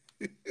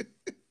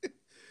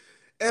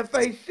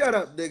 F.A. shut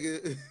up,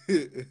 nigga.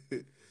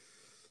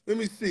 Let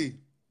me see.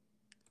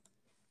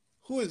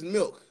 Who is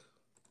Milk?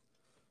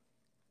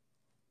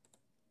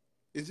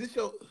 Is this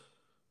your...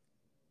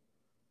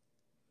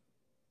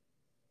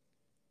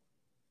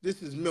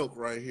 This is Milk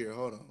right here.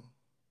 Hold on.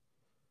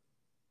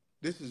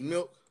 This is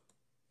Milk.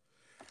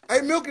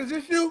 Hey, Milk, is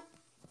this you?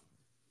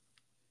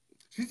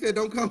 She said,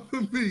 don't come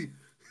for me.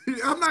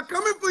 I'm not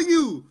coming for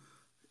you.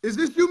 Is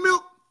this you,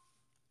 Milk?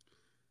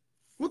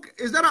 What,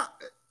 is that a...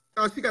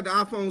 Oh, she got the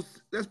iPhone.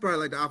 That's probably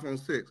like the iPhone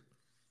 6.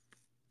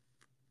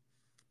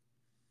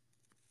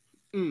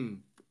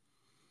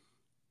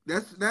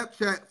 That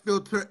Snapchat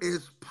filter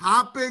is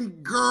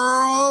popping,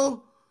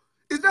 girl.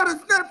 Is that a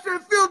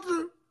Snapchat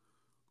filter?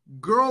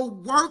 Girl,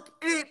 work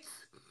it.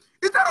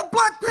 Is that a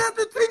Black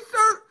Panther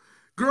t-shirt?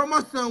 Girl,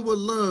 my son would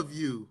love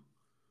you.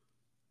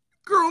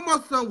 Girl, my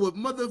son would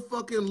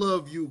motherfucking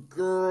love you,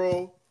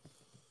 girl.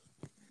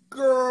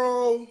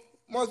 Girl,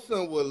 my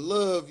son would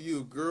love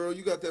you, girl.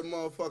 You got that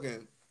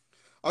motherfucking...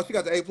 Oh, she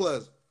got the A+.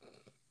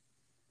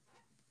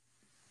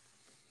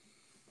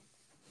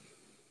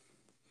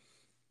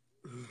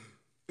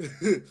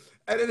 Hey,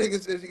 that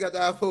nigga said she got the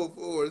iPhone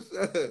 4.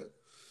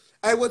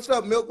 Hey, what's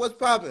up, Milk? What's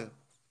popping?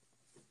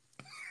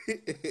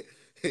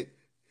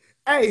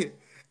 Hey,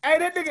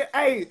 that nigga,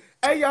 hey,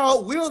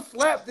 y'all, Will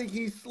Slap think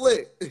he's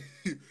slick.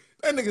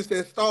 That nigga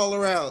said stall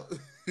around.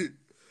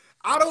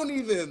 I don't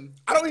even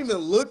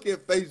look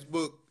at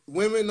Facebook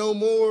women no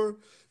more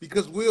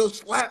because Will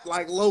Slap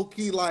like low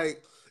key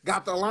like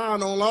got the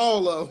line on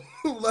all of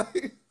them.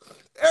 Like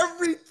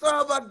every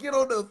time I get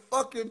on the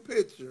fucking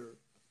picture,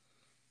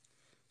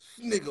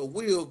 this nigga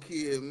Will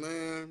kid,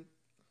 man.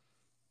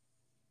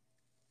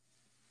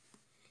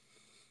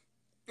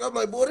 I'm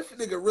like, boy, this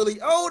nigga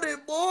really owned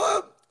it,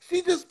 boy.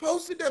 She just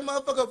posted that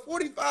motherfucker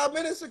 45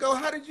 minutes ago.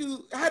 How did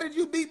you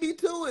beat me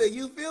to it?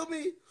 You feel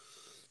me?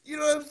 You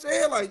know what I'm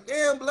saying? Like,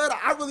 damn, blood,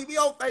 I really be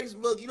on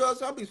Facebook. You know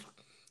what I'm saying? I be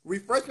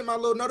refreshing my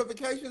little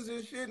notifications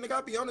and shit. Nigga,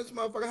 I be on this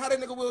motherfucker. How that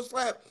nigga Will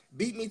Slap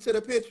beat me to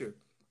the picture?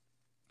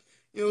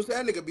 You know what I'm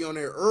saying? That nigga be on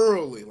there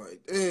early.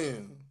 Like,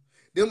 damn.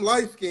 Them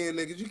light-skinned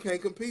niggas, you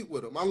can't compete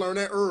with them. I learned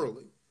that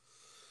early.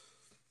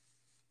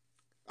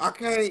 I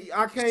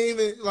can't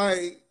even,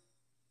 like...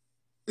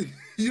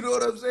 You know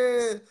what I'm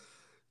saying?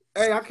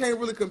 Hey, I can't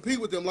really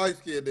compete with them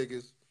light-skinned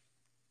niggas.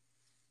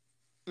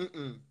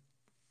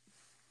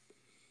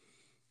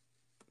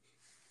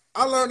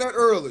 I learned that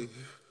early.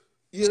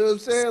 You know what I'm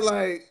saying?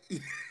 Like,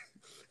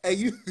 hey,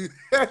 you,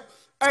 hey,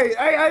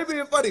 I ain't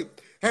being funny.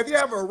 Have you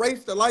ever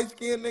raced a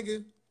light-skinned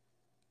nigga?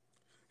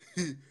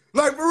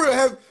 Like, for real,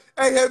 have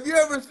you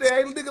ever said,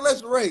 hey, nigga,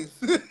 let's race?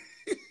 Them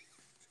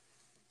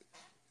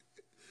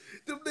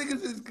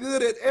niggas is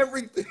good at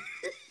everything.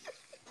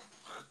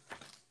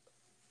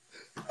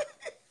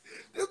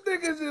 Them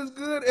niggas is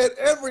good at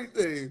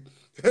everything.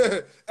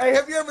 Hey,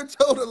 have you ever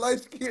told a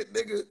light-skinned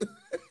nigga,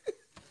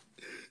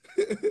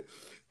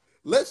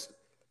 let's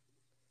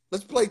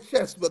play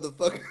chess,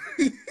 motherfucker.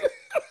 He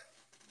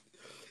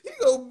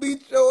gonna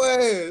beat your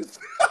ass.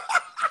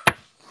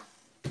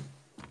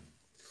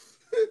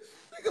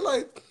 Nigga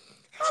like,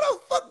 how the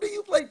fuck do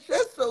you play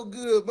chess so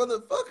good,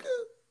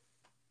 motherfucker?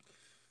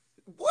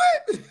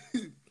 What?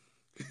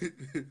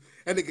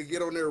 That nigga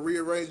get on there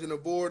rearranging the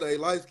board. Hey,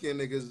 light-skinned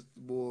niggas,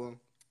 boy.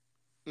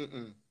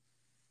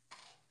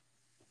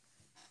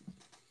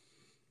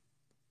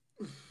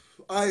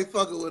 I ain't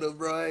fucking with him,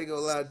 bro. I ain't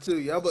gonna lie to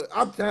you.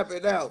 I'm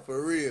tapping out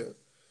for real.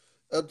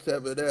 I'm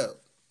tapping out.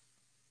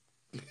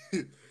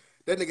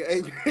 That nigga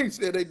A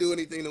said they do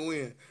anything to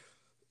win.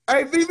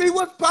 Hey, VV,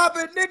 what's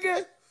poppin',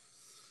 nigga?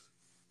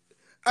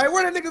 Hey,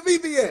 where that nigga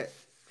VV at?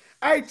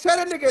 Hey, tell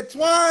that nigga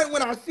Twine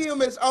when I see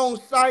him his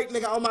own site,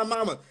 nigga, on my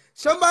mama.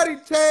 Somebody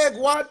tag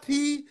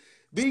YT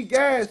be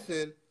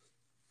gassing.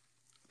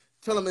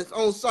 Tell him his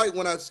own site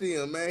when I see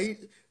him, man.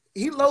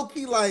 He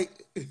low-key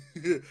like,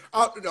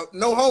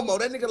 no homo.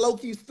 That nigga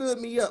low-key stood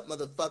me up,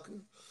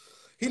 motherfucker.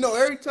 He know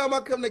every time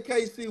I come to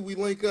KC, we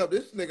link up.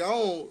 This nigga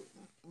on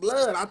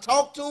blood. I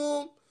talk to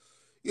him.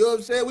 You know what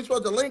I'm saying? We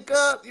supposed to link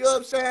up. You know what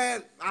I'm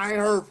saying? I ain't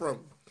heard from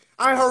him.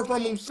 I ain't heard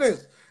from him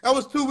since. That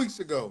was 2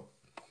 weeks ago.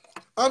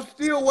 I'm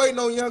still waiting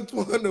on Young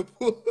Twin to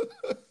pull.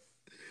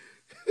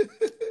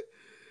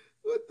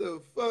 What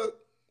the fuck?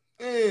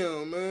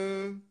 Damn,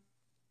 man.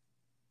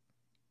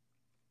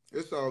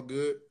 It's all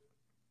good.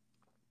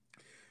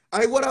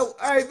 Hey, hey,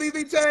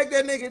 VV, tag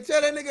that nigga. Tell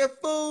that nigga,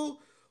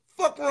 fool,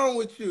 fuck wrong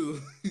with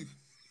you?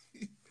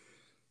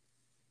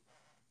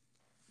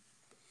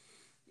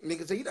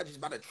 Nigga say, you not just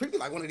about to treat me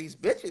like one of these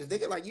bitches,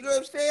 nigga. Like, you know what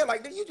I'm saying?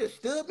 Like, nigga, you just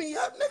stood me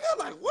up, nigga.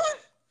 Like, what?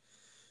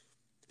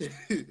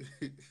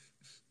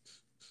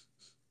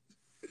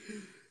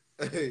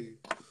 Hey.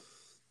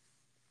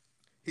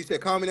 He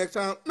said, call me next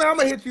time. Man, I'm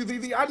going to hit you,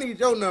 VV. I need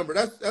your number.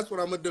 That's what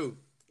I'm going to do.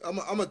 I'm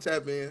going to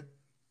tap in.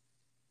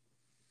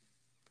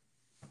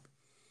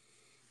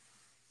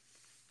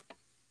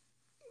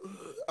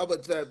 I'm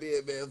going to tap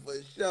in, man, for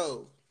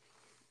sure.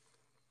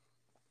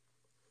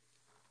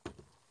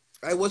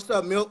 Hey, what's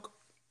up, Milk?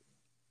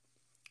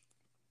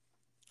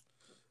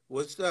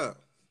 What's up?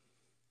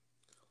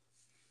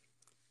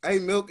 Hey,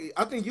 Milk,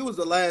 I think you was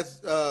the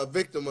last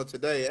victim of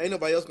today. Ain't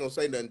nobody else going to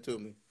say nothing to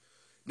me.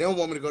 They don't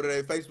want me to go to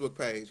their Facebook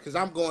page because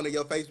I'm going to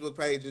your Facebook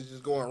page and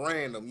just going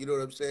random. You know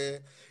what I'm saying?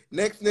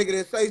 Next nigga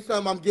that say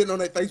something, I'm getting on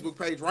their Facebook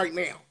page right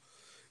now.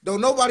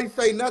 Don't nobody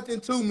say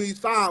nothing to me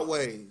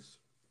sideways.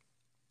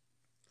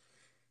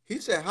 He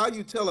said, how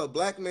you tell a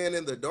black man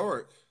in the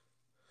dark?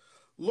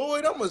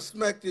 Lloyd, I'm going to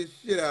smack this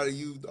shit out of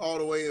you all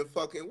the way in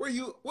fucking...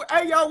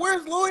 Hey, y'all,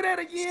 where's Lloyd at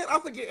again? I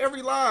forget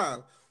every line.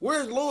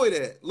 Where's Lloyd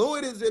at?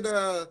 Lloyd is in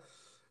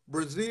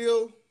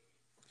Brazil.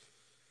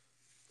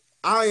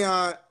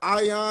 Ion,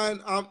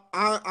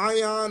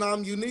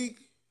 I'm unique.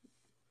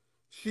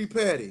 She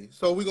petty.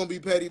 So we're gonna be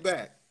petty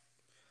back.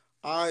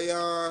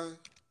 Ion,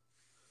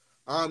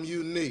 I'm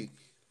unique.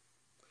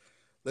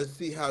 Let's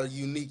see how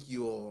unique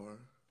you are.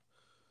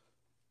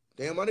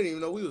 Damn, I didn't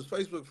even know we was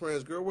Facebook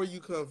friends, girl. Where you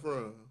come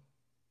from?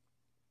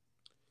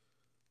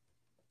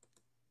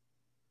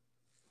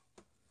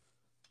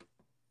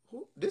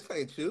 Who? This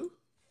ain't you.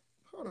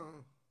 Hold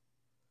on.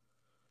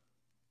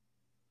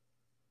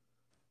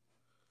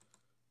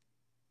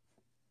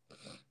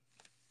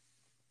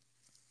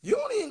 You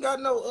don't even got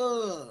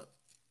no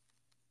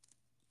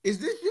is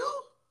this you?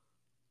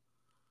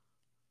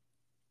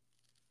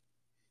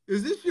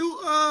 Is this you?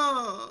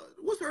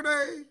 What's her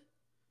name?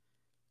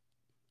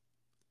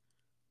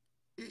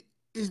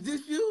 Is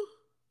this you?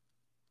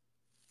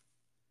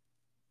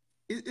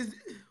 Is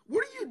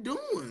what are you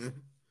doing?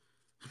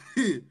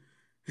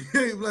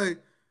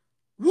 Like,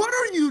 what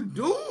are you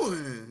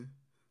doing?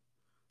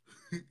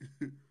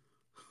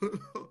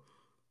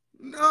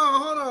 No,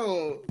 hold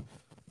on.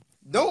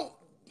 Don't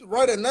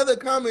write another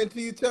comment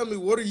till you tell me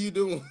what are you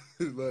doing.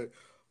 Like,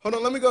 hold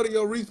on, let me go to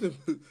your recent.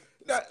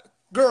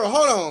 Girl,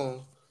 hold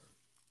on.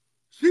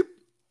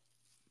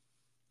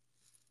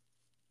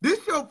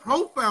 This your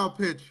profile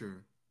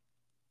picture.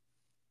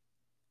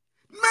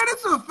 Man,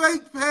 it's a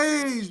fake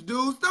page,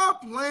 dude.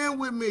 Stop playing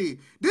with me.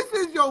 This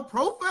is your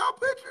profile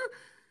picture?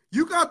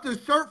 You got the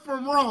shirt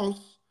from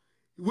Ross.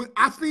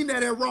 I seen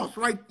that at Ross,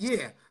 right?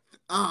 Yeah.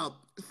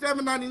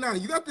 $7.99.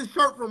 You got the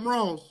shirt from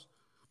Ross.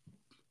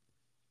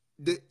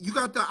 You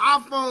got the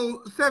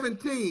iPhone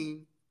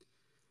 17,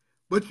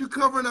 but you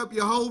covering up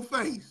your whole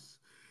face.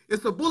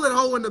 It's a bullet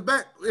hole in the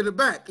back.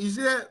 You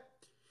see that?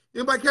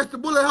 Anybody catch the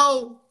bullet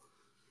hole?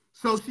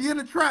 So she in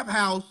the trap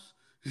house.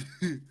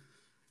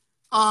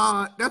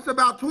 That's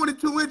about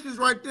 22 inches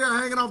right there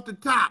hanging off the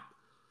top.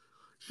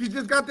 She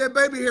just got that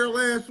baby hair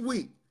last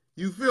week.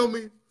 You feel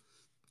me?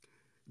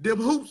 Them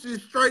hoops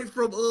is straight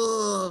from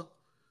you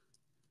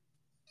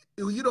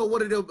know,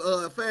 one of them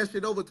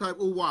Fashion Nova type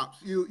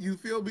wops. You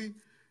feel me?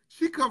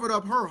 She covered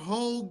up her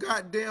whole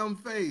goddamn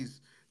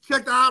face.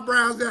 Check the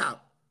eyebrows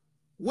out.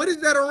 What is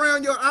that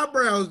around your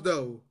eyebrows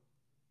though?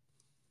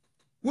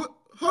 What?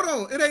 Hold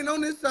on, it ain't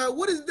on this side.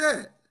 What is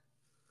that?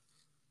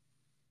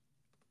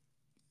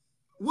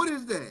 What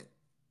is that?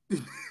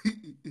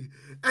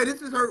 Hey,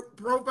 this is her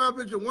profile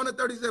picture, 1 of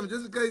 37.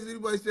 Just in case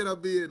anybody said I'm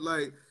being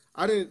like,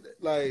 I didn't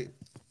like.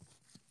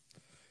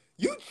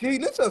 You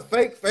cheating? It's a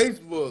fake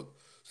Facebook.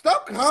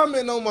 Stop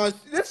commenting on my.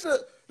 This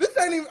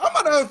ain't even. I'm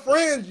about to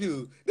unfriend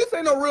you. This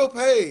ain't no real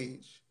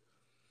page.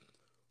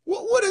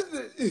 What is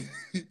it?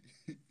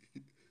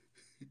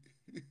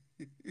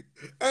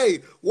 Hey,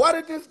 why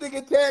did this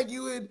nigga tag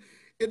you in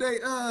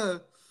a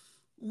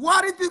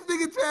Why did this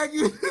nigga tag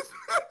you in this picture?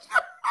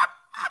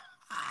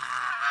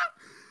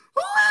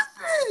 Who is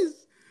this?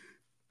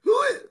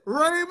 Who is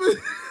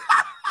Raymond?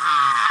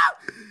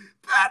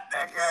 That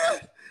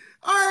nigga.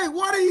 All right,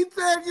 why did he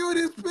tag you in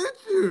this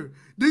picture?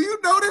 Do you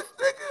know this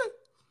nigga?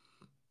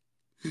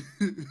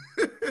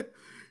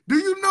 Do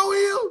you know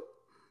him?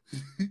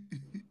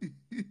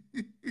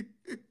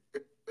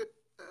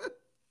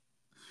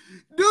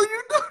 Do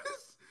you know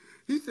this?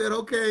 He said,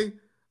 okay,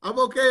 I'm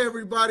okay,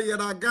 everybody,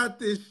 and I got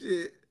this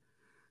shit.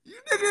 You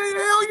nigga,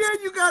 hell yeah,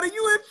 you got it.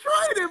 You in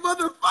training,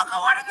 motherfucker.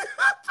 What are you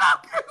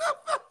talking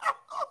about?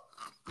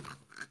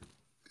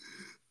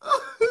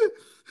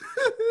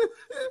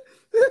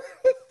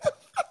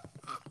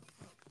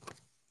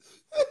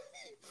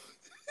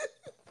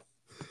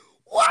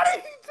 Why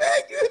did he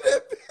take you in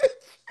that picture?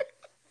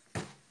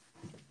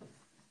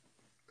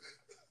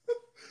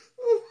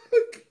 Oh my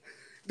God.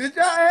 Did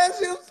y'all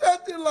ask him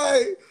something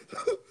like?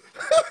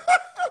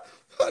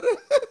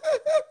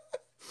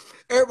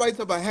 Everybody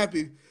talking about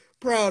happy,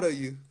 proud of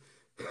you.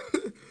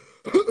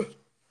 Oh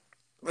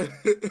my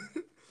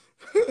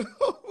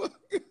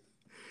God.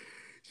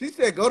 She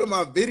said, go to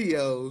my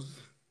videos.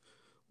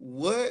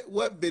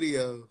 What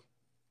video?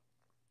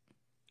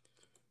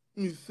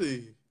 Let me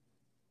see.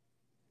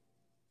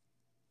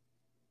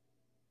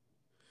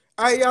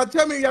 All right, y'all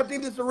tell me if y'all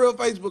think this is a real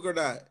Facebook or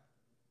not.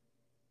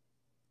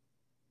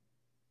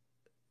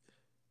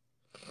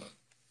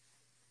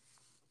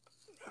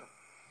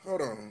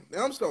 Hold on.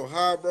 I'm so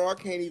high, bro. I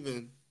can't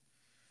even.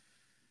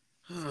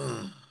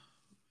 Man.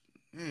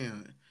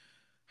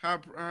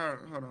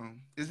 Hold on.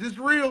 Is this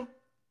real?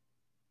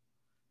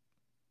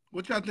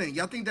 What y'all think?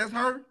 Y'all think that's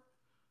her?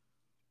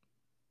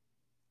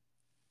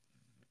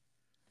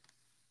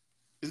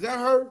 Is that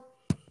her?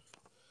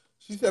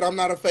 She said, I'm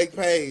not a fake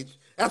page.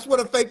 That's what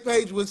a fake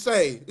page would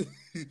say.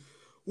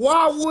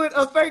 Why would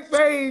a fake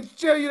page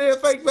tell you they're a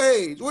fake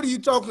page? What are you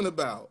talking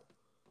about?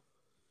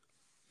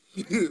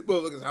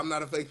 Motherfuckers, I'm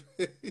not a fake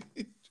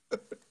page.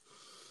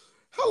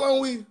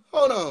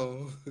 Hold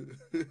on.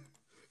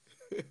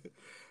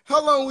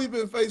 How long we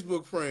been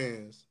Facebook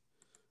friends?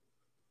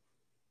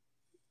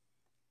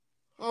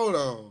 Hold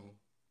on.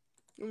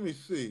 Let me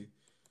see.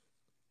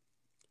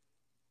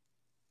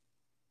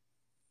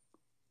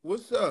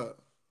 What's up?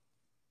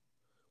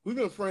 We've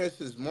been friends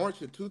since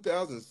March of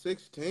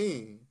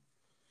 2016.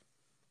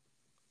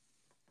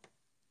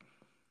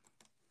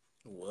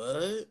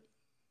 What?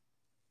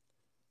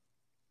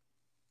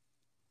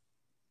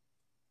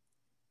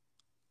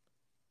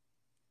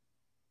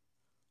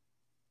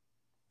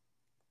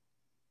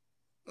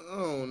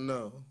 Oh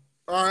no.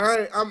 All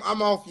right,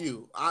 I'm off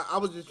you. I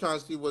was just trying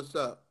to see what's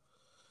up.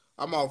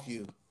 I'm off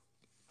you.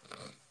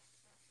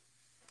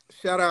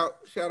 Shout out.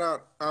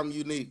 I'm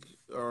unique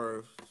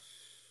or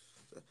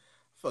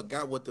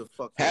forgot what the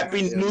fuck his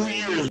Happy damn New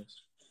name Year's,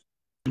 is.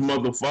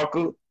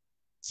 motherfucker.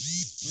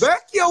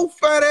 Back your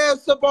fat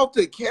ass up off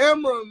the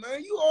camera,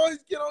 man. You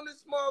always get on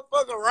this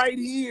motherfucker right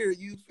here.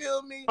 You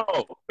feel me?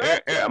 Oh,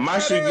 Back your my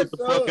fat shit get ass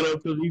the fucking up.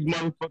 up because these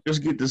motherfuckers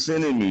get to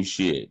sending me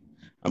shit.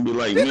 I'll be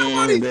like, Did man,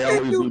 nobody they send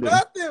always you do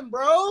that. nothing,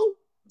 bro?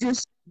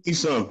 Just send me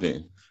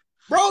something.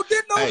 Bro,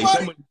 did Hey,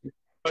 nobody?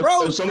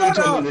 Bro, somebody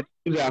shut told me up. that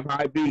you was at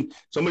High V.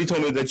 Somebody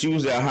told me that you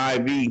was at High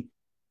V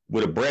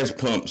with a breast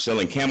pump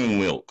selling camel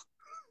milk.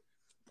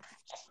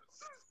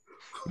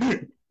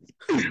 Would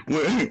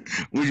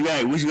you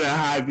at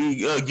High V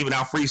giving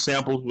out free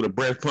samples with a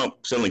breast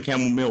pump selling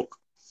camel milk?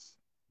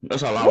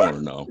 That's all I What? want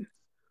to know.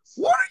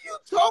 What are you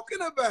talking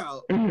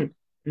about?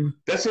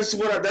 That's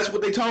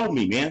what they told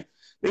me, man.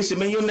 They said,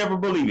 man, you'll never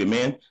believe it,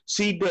 man.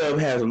 C Dub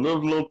has a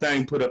little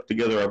thing put up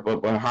together up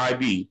a High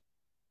V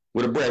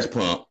with a breast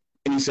pump,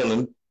 and he's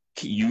selling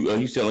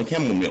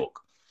camel milk.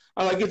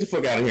 I like, get the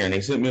fuck out of here, and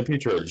they sent me a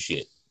picture of the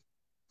shit.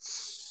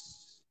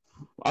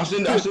 I'll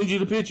send you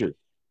the picture.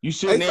 You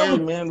sitting there,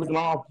 man, looking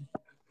all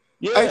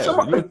Hey,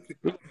 somebody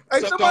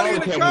somebody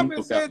in the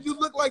comments said you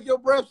look like your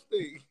breast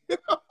stink.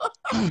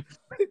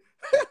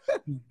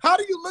 How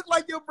do you look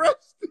like your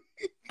breast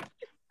stink?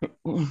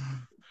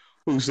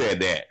 Who said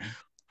that?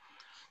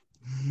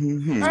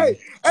 Hey,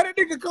 that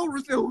nigga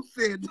Cobra said, who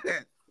said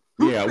that?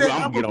 I'm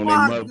gonna get on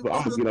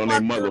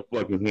their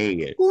motherfucking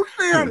head. Who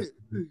said it?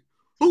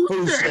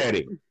 Who said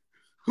it?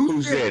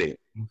 Who said it?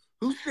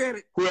 Who said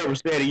it? Whoever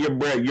said it, your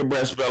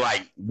breath smell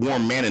like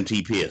warm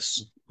manatee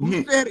piss.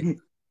 Who said it?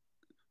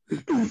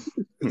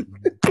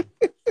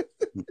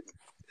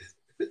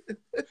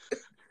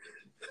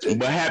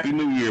 But Happy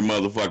New Year,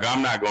 motherfucker.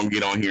 I'm not gonna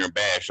get on here and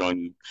bash on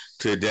you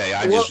today.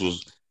 I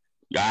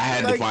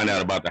had to find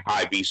out about the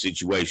High V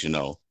situation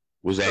though.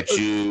 Was that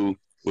you?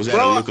 Was that a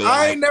lookalike?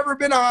 I ain't never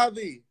been a High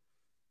V.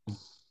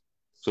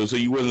 So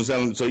you wasn't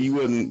selling. So you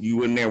wasn't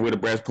there with a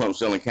breast pump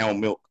selling camel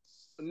milk.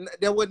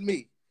 That wasn't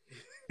me.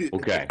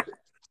 Okay,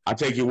 I'll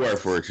take your word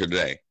for it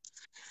today.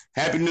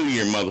 Happy New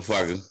Year,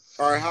 motherfucker.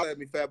 All right, holler at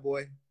me, fat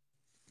boy.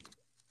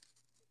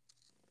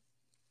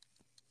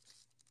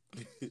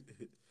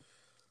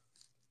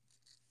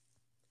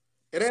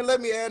 It ain't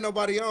let me add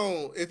nobody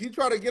on. If you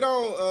try to get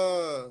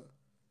on,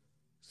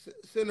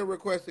 send a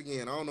request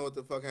again. I don't know what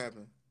the fuck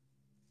happened.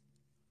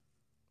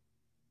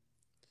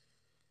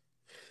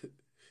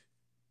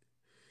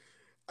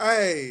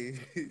 Hey.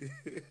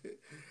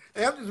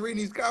 Hey, I'm just reading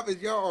these comments.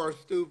 Y'all are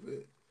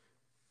stupid.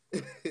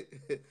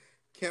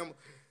 Camel.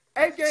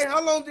 Hey, Jay,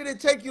 how long did it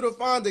take you to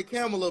find the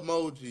camel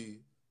emoji?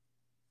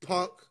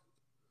 Punk.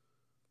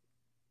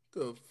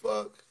 The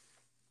fuck?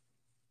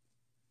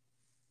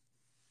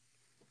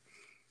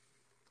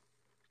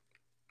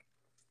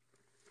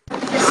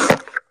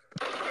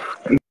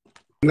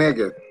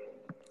 Nigga.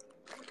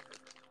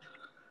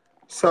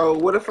 So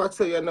what if I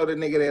tell you I know the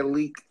nigga that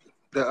leaked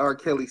the R.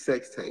 Kelly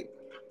sex tape?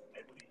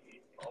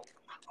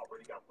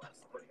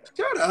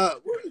 Shut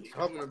up. What are you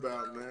talking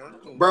about,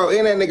 man? Bro,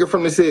 ain't that nigga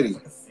from the city?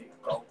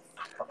 What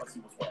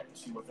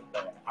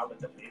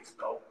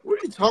are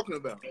you talking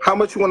about? How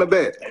much you want to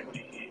bet?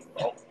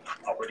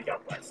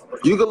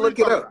 You can look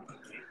it up.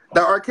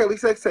 The R. Kelly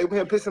sex tape,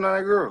 him pissing on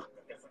that girl.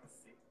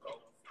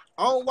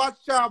 I don't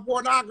watch child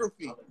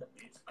pornography.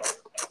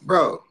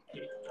 Bro,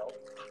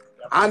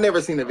 I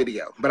never seen the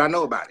video, but I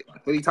know about it.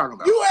 What are you talking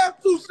about? You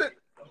have to sit.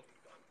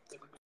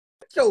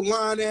 Get your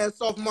lying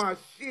ass off my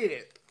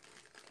shit.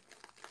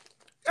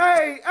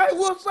 Hey,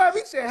 what's up?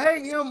 He said,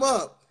 hang him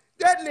up.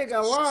 That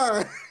nigga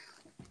lying.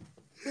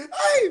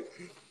 Hey,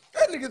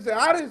 that nigga said,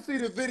 I didn't see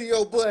the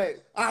video,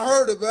 but I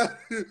heard about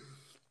it.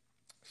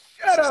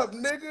 Shut up,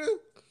 nigga.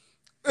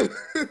 That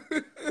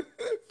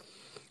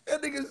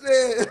nigga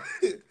said,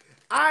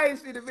 I ain't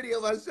see the video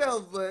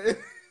myself, but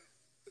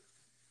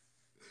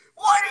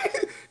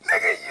what?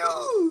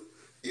 Nigga,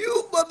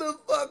 you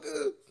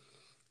motherfucker.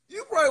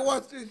 You probably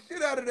watched the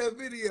shit out of that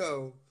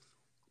video.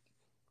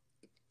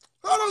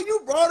 Hold on, you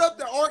brought up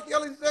the R.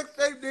 Kelly sex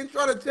tape, then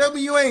try to tell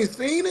me you ain't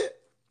seen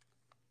it?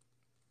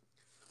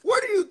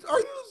 What are you,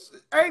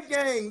 hey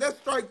gang, that's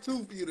strike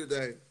 2 for you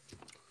today.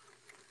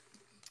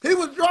 He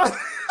was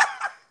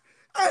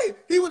hey,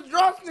 he was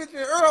drop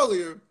snitching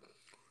earlier.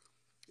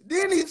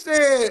 Then he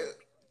said,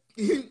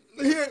 he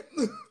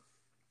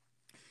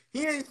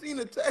ain't seen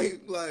the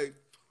tape, like,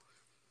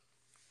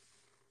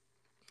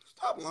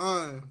 stop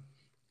lying.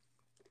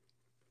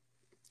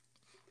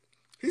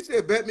 He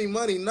said, bet me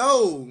money.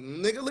 No,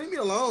 nigga, leave me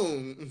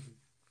alone.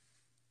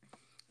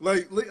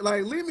 Like,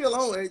 leave me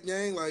alone, hey,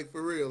 gang. Like,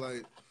 for real.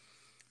 Like,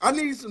 I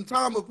need some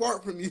time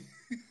apart from you.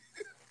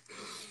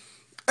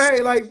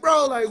 Hey, like,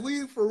 bro, like,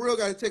 we for real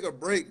got to take a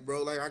break,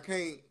 bro. Like, I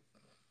can't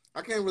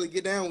really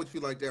get down with you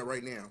like that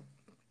right now.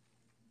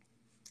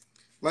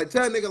 Like,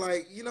 tell a nigga,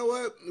 like, you know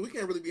what? We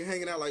can't really be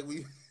hanging out like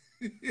we.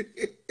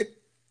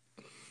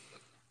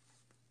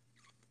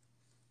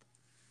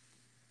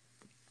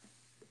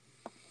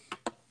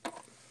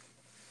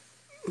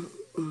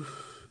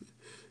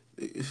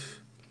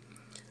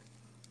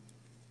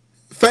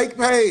 Fake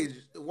page.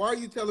 Why are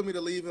you telling me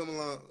to leave him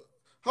alone?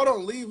 Hold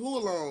on, leave who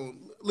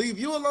alone? Leave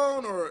you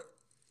alone, or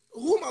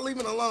who am I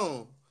leaving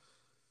alone?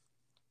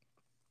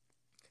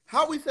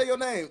 How we say your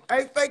name?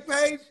 Hey, fake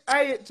page.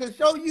 Hey, to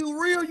show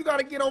you real, you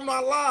gotta get on my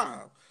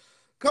live.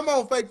 Come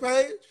on, fake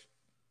page.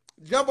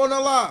 Jump on the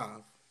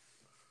live.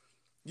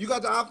 You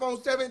got the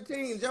iPhone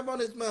 17. Jump on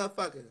this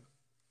motherfucker.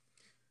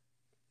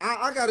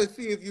 I gotta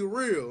see if you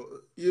real.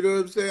 You know what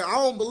I'm saying? I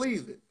don't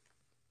believe it.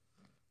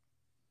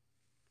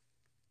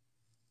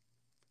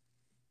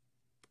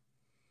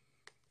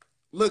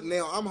 Look,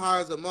 now I'm high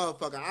as a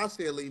motherfucker. I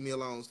said leave me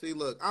alone. See,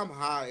 look, I'm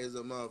high as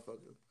a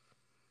motherfucker.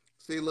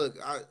 See, look,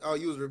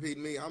 you was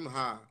repeating me. I'm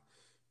high.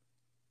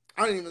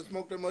 I didn't even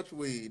smoke that much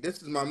weed.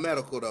 This is my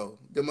medical, though.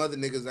 Them other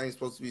niggas ain't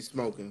supposed to be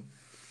smoking.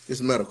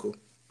 It's medical.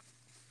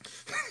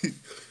 Them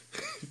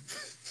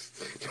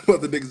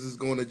other niggas is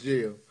going to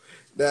jail.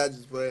 That's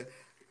just play.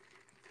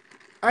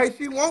 Hey,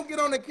 she won't get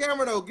on the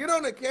camera, though. Get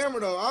on the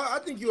camera, though. I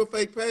think you a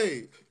fake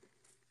page.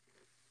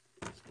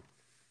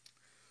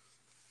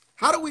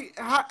 How do we,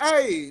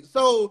 hey,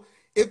 so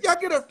if y'all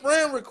get a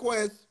friend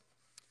request,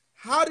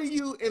 how do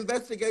you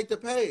investigate the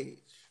page?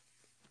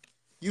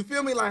 You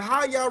feel me? Like,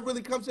 how y'all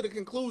really come to the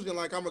conclusion,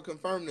 like, I'm going to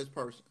confirm this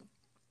person?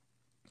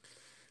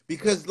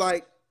 Because,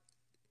 like,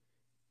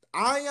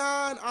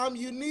 Ion, I'm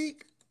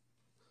unique.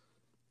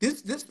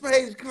 This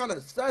page kind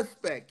of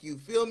suspect, you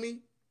feel me?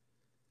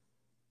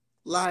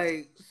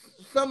 Like,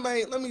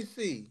 somebody, let me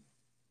see.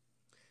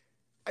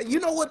 You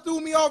know what threw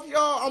me off,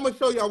 y'all? I'm going to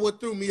show y'all what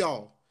threw me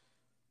off.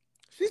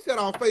 She said,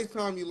 I'll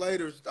FaceTime you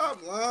later.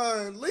 Stop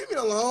lying. Leave me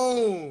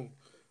alone.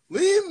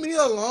 Leave me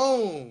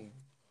alone.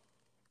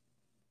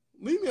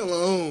 Leave me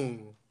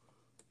alone.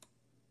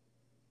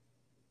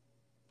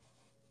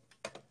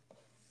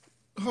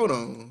 Hold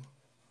on.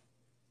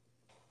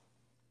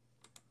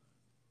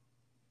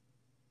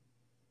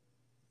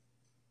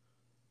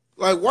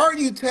 Like, why are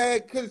you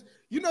tagged? Because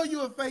you know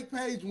you're a fake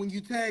page when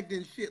you tagged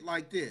in shit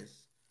like this.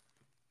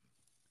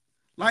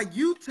 Like,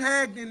 you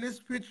tagged in this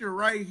picture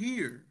right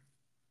here.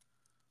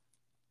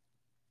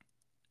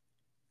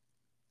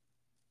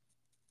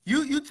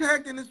 You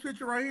tagged in this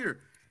picture right here.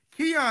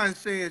 Keon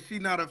says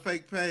she's not a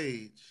fake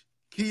page.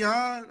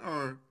 Keon,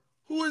 or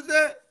who is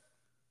that?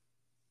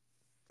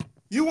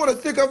 You want to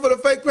stick up for the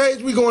fake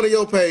page? We going to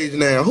your page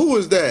now. Who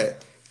is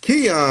that?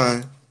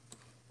 Keon.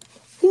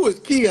 Who is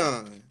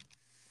Keon?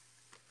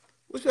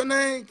 What's your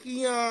name?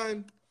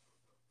 Keon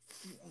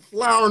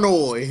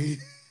Flournoy.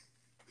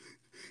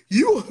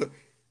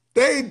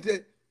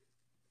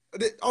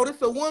 Oh,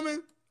 this a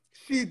woman?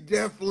 She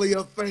definitely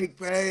a fake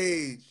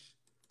page.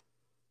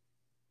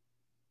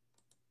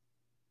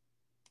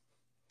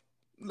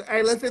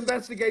 Hey, let's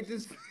investigate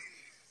this.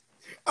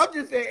 I'm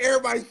just saying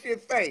everybody's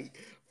shit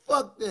fake.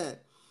 Fuck that.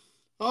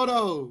 Hold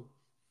on.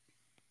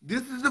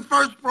 This is the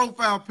first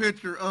profile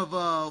picture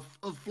of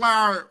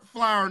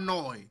Flower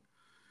Noy.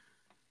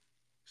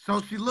 So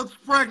she looks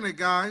pregnant,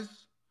 guys.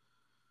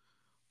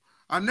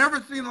 I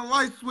never seen a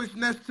light switch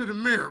next to the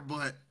mirror,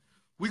 but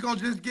we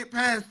gonna just get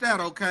past that,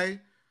 okay?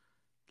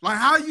 Like,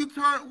 how you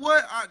turn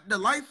what? The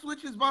light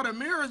switch is by the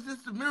mirror. Is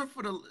this the mirror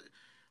for the?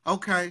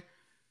 Okay.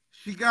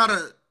 She got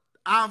a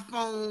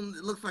iPhone.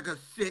 It looks like a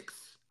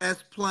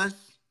 6S Plus.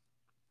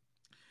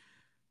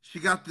 She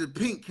got the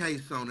pink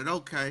case on it.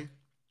 Okay.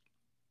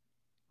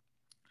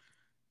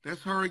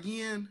 That's her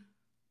again?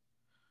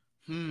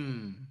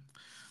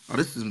 Oh,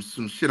 this is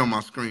some shit on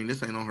my screen.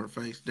 This ain't on her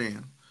face.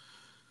 Damn.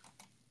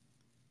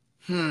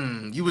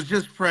 You was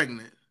just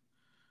pregnant.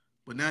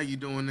 But now you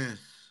doing this.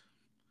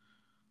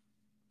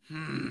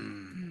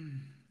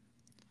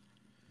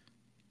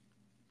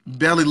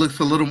 Belly looks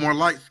a little more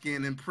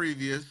light-skinned than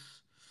previous.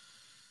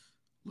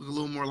 Look a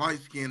little more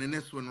light-skinned than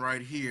this one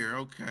right here.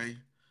 Okay.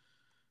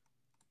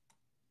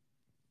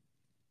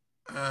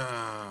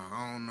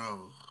 I don't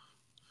know.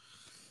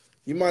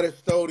 You might have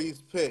stole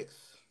these pics.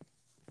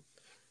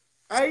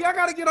 Hey, y'all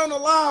gotta get on the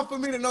live for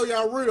me to know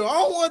y'all real. I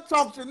don't want to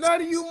talk to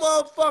none of you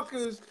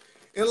motherfuckers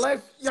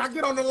unless y'all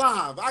get on the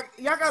live.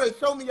 Y'all gotta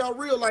show me y'all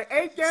real. Like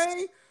 8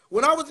 Gang,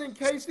 when I was in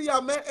KC,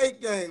 I met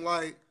 8 Gang.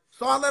 Like,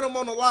 so I let them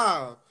on the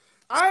live.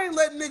 I ain't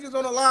letting niggas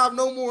on the live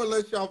no more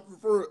unless y'all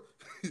prefer.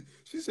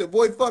 She said,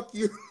 boy, fuck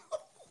you.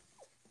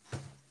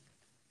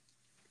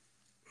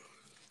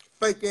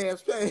 Fake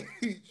ass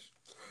page.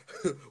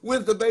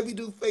 When's the baby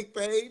do fake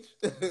page?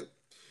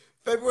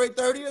 February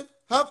 30th?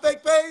 Huh,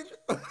 fake page?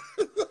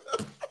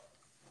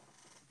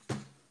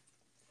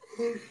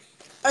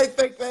 Hey,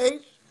 fake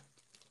page.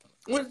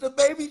 When's the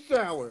baby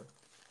shower?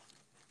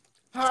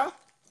 Huh?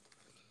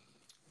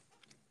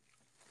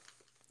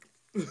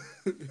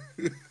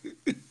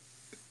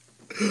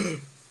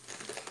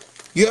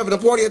 You having a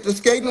party at the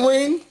skating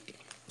ring?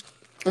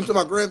 I'm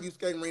talking about Grandview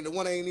skating ring. The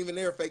one ain't even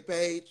there, fake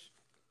page.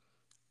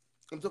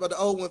 I'm talking about the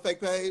old one,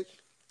 fake page.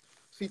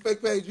 See,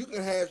 fake page, you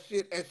can have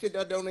shit and shit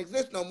that don't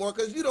exist no more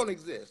because you don't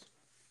exist.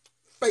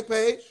 Fake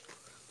page.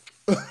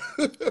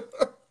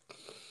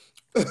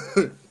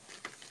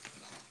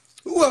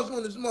 Who else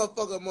on this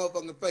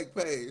motherfucking fake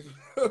page?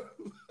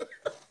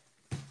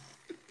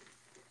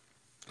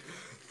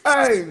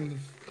 Hey,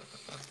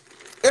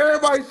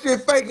 everybody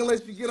shit fake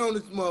unless you get on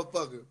this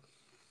motherfucker.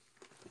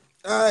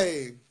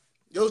 Hey,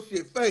 your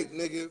shit fake,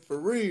 nigga,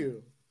 for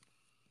real.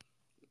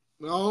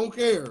 I don't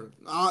care.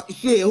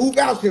 Shit, who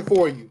vouching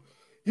for you?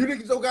 You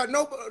niggas don't got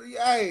nobody.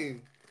 Hey,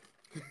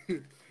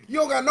 you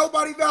don't got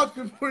nobody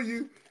vouching for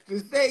you to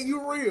say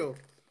you real.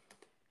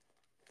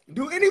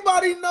 Do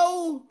anybody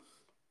know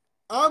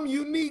I'm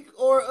unique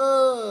or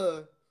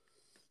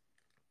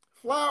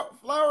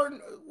Flower?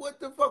 What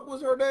the fuck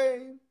was her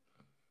name?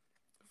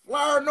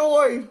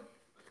 Flowernoid.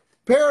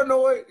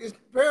 Paranoid. It's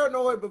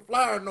paranoid, but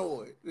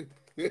Flowernoid.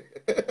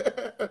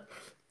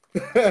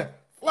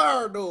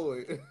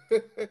 Flowernoid.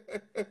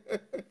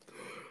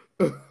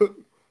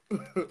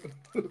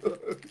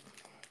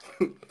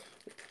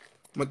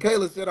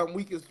 Michaela said I'm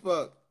weak as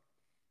fuck.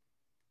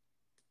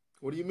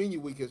 What do you mean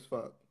you weak as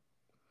fuck?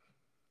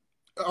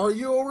 Are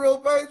you a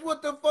real face?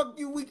 What the fuck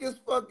you weak as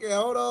fuck at?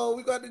 Hold on,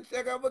 we got to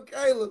check out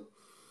Michaela.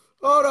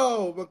 Hold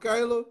on,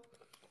 Michaela.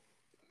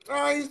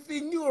 I ain't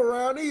seen you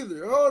around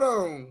either. Hold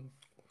on.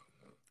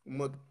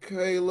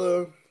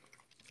 Michaela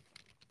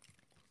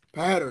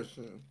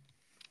Patterson.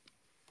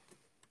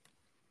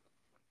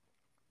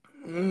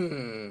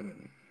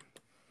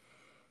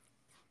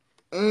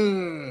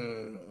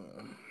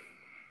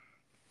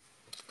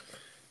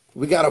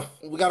 We got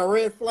a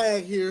red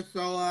flag here,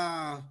 so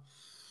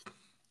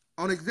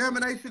on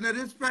examination of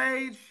this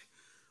page,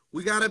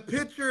 we got a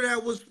picture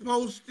that was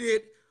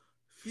posted a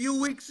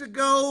few weeks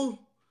ago,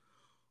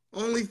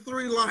 only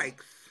 3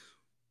 likes.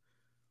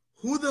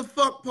 Who the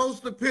fuck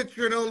posts a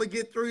picture and only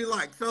get 3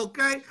 likes,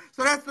 okay?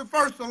 So that's the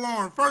first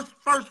alarm,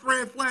 first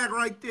red flag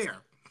right there.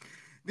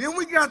 Then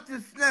we got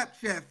this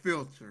Snapchat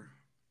filter.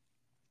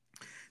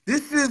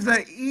 This is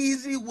an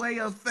easy way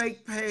a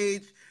fake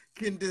page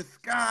can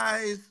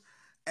disguise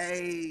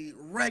a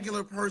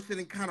regular person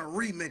and kind of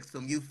remix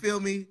them. You feel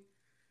me?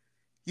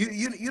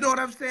 You know what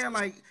I'm saying?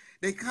 Like,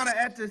 they kind of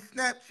add the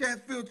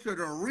Snapchat filter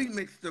to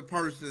remix the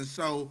person.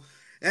 So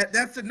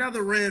that's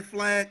another red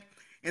flag.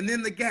 And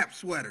then the Gap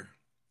sweater.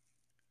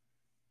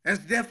 That's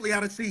definitely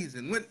out of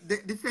season. When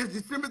it says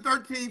December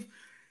 13th,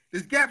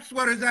 this Gap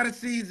sweater is out of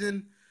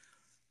season.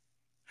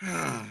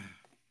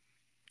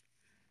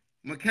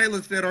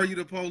 Michaela said, "Are you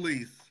the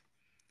police?"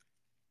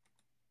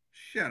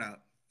 Shut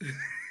up.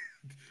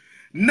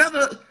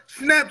 Another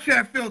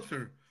Snapchat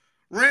filter.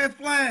 Red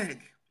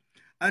flag.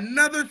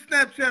 Another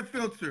Snapchat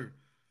filter.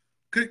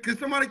 Could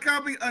somebody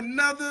copy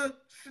another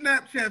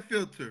Snapchat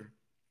filter?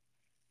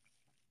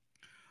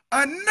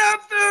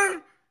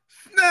 Another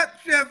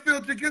Snapchat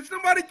filter. Can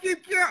somebody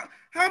keep count?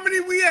 How many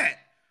we at?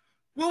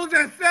 What was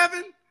that,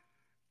 7?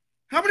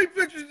 How many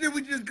pictures did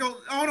we just go?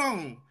 Hold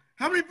on.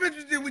 How many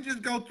pictures did we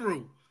just go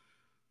through?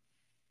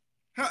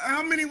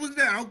 How many was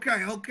that?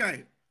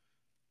 Okay.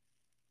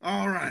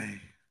 All right.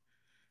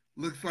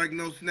 Looks like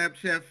no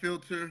Snapchat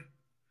filter,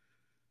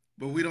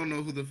 but we don't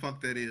know who the fuck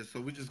that is, so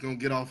we're just gonna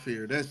get off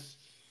here. That's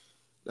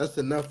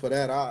enough of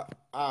that.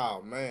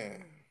 Oh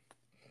man.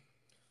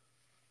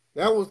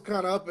 That was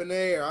kind of up in the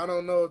air. I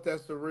don't know if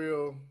that's the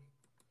real.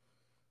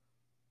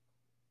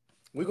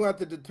 We're going to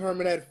have to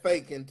determine that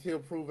fake until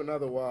proven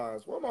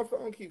otherwise. Why my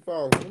phone keep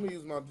falling? Let me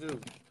use my juice.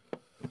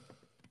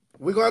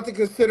 We're going to have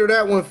to consider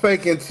that one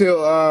fake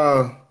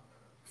until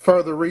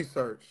further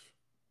research.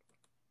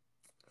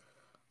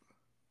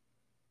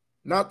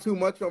 Not too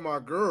much on my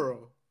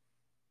girl.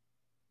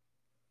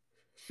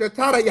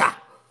 Shataraya.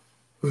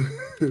 What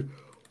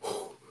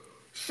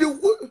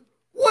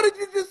did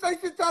you just say,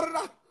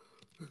 Shataraya?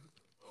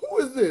 Who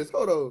is this?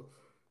 Hold on.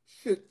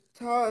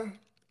 Shatar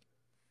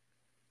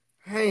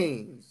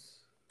Haynes.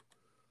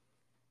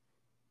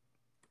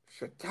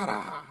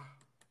 Shatara.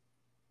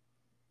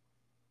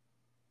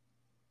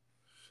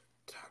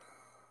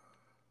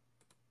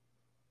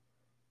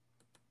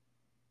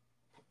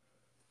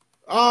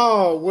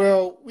 Oh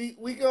well,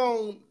 we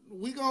gon'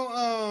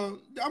 I'm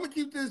gonna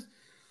keep this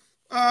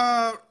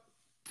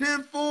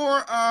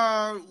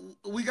 10-4.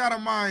 We got a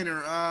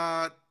minor.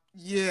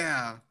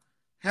 Yeah,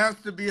 has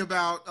to be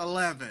about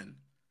 11.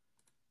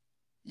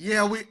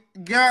 Yeah, we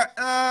got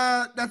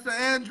that's an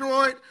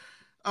Android.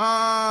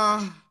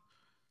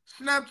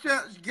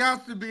 Snapchat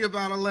got to be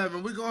about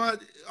 11. We're gonna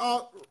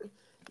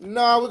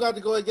no, we got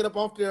to go ahead and get up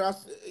off there.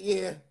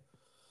 Yeah.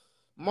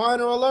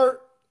 Minor alert.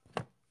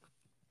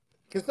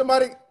 Can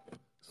somebody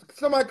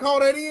call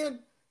that in?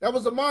 That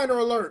was a minor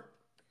alert.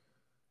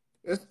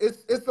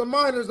 It's the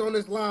minors on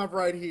this live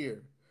right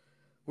here.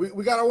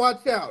 We gotta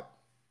watch out.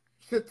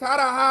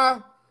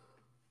 Shataraha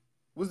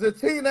was a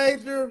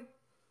teenager.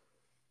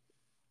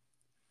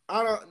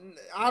 I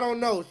don't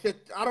know.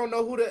 I don't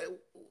know who that.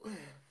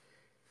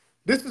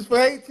 This is for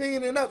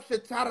 18 and up.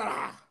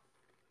 Shataraha.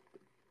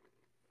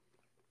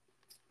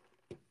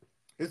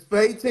 It's for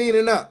 18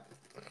 and up.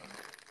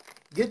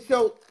 Get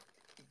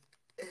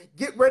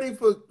Get ready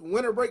for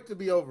winter break to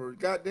be over.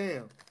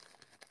 Goddamn.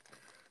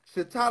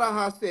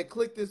 Shatadaha said,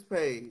 click this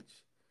page.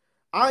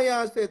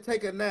 Ayan said,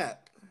 take a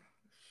nap.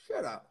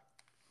 Shut up.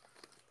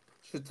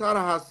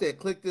 Shatadaha said,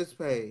 click this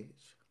page.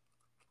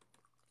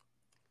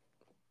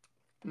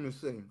 Let me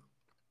see.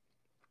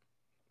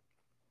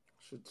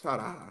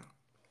 Shatadaha.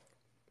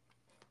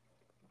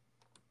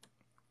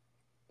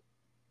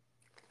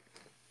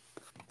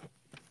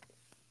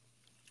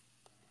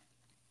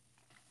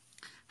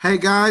 Hey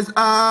guys,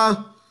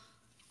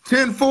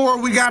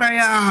 10-4, we got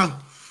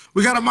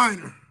a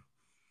minor.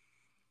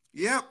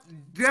 Yep,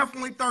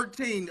 definitely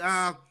 13.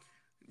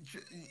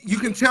 You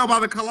can tell by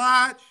the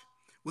collage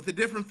with the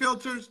different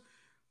filters.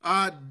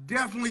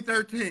 Definitely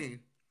 13.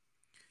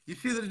 You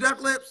see the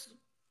duck lips?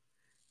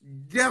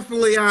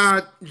 Definitely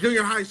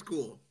junior high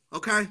school.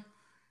 Okay.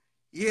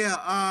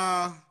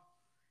 Yeah.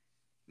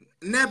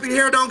 Nappy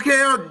hair don't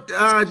care.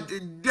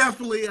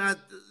 Definitely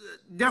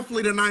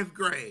the ninth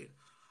grade.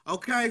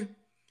 Okay.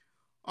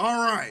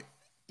 All right.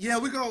 Yeah,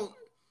 we're gonna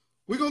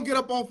get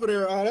up off of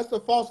there. That's a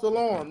false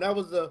alarm. That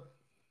was a.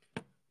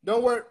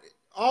 Don't worry.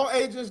 All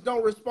agents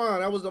don't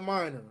respond. That was a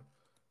minor.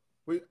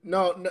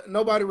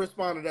 Nobody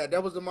responded to that.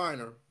 That was a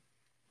minor.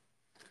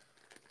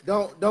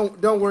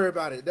 Don't worry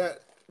about it.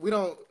 That we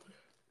don't.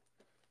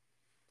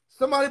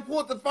 Somebody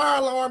pulled the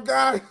fire alarm,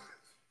 guys.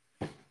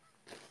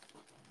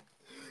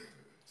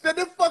 Said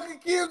them fucking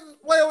kids was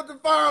playing with the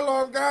fire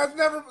alarm, guys.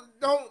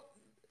 Don't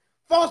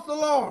false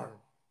alarm.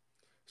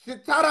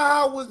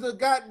 Shatadaha was a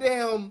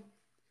goddamn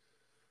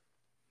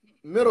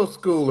middle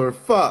schooler.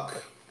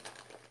 Fuck.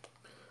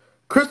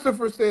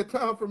 Christopher said,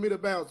 time for me to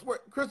bounce.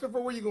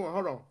 Christopher, where you going?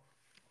 Hold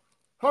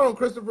on,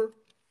 Christopher.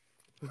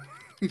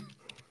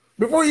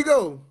 Before you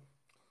go.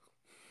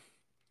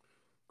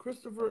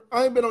 Christopher,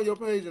 I ain't been on your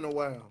page in a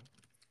while.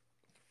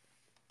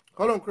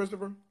 Hold on,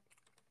 Christopher.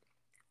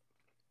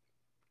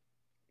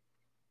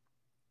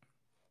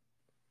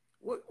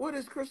 What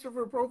is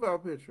Christopher's profile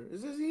picture?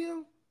 Is this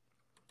him?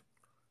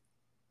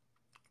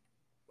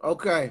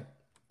 Okay.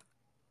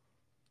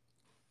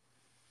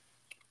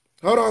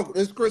 Hold on.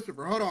 It's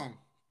Christopher. Hold on.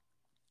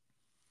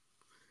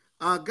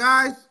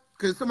 Guys,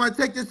 can somebody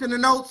take this in the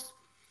notes?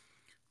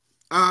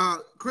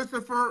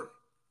 Christopher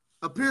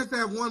appears to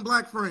have one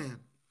black friend.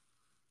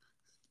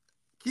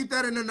 Keep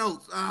that in the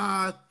notes.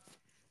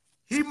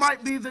 He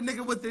might be the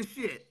nigga with this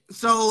shit.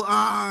 So,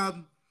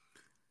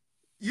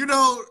 you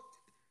know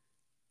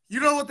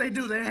what they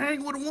do? They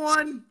hang with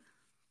one,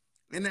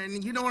 and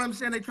then you know what I'm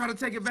saying? They try to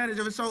take advantage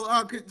of it. So,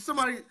 could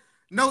somebody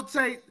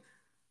notate?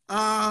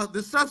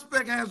 The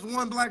suspect has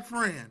one black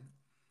friend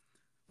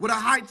with a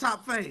high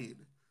top fade.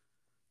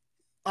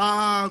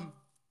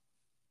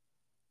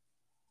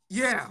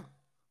 Yeah,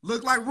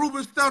 looked like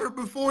Ruben Studdard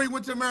before he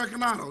went to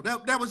American Idol.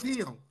 That was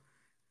him.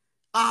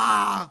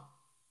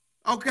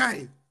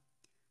 Okay.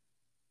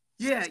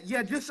 Yeah,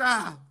 just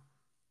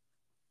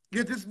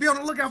be on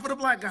the lookout for the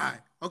black guy.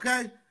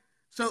 Okay.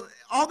 So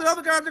all the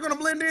other guys are gonna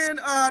blend in.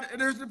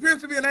 There appears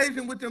to be an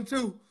Asian with them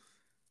too.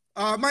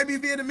 Might be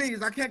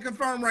Vietnamese. I can't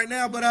confirm right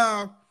now, but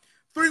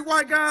 3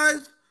 white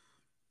guys.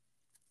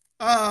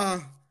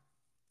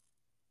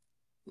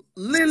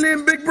 Lin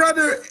Lin Big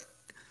Brother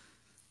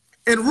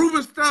and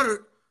Ruben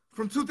Studdard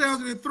from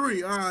 2003.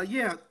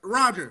 Yeah,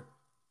 Roger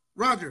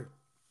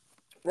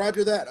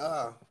that.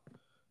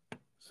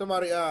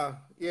 Somebody,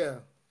 yeah.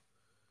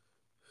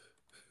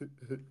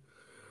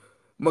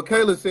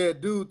 Michaela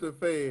said, dude, the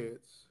feds.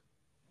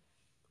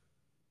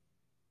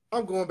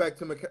 I'm going back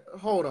to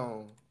hold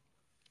on.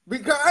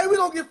 Because, hey, we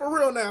gonna get for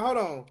real now.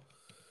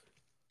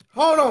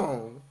 Hold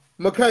on.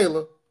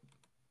 Michaela.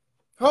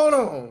 Hold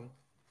on.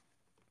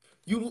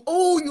 You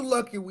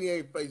lucky we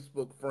ain't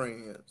Facebook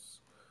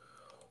friends.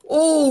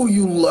 Oh,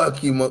 you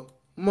lucky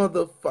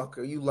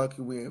motherfucker. You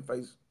lucky we ain't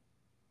Facebook.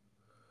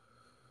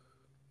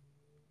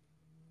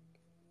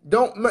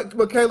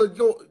 Michaela,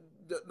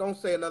 don't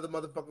say another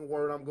motherfucking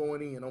word. I'm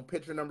going in on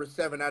picture number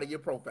 7 out of your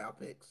profile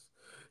pics.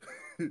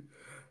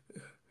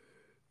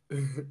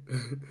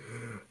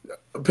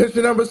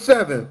 Picture number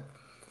 7.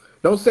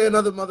 Don't say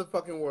another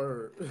motherfucking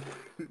word.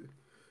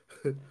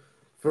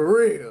 For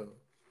real.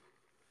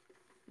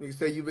 Nigga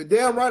say, you been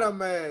damn right I'm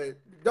mad.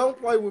 Don't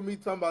play with me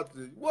talking about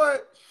this.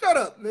 What? Shut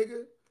up,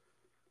 nigga.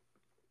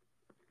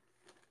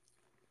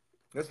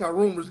 That's how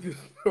rumors get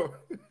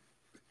started.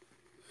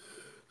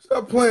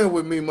 Stop playing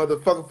with me,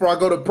 motherfucker, before I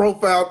go to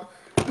profile.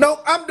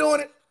 Nope, I'm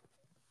doing it.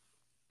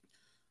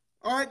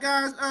 All right,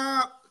 guys.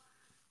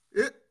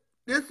 This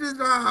is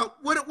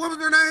what was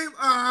her name?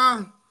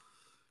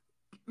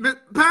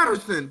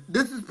 Patterson.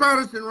 This is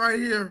Patterson right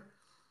here.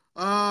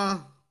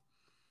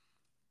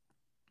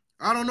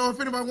 I don't know if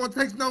anybody want to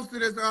take notes to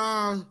this.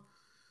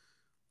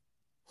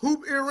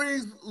 Hoop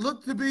earrings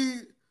look to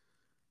be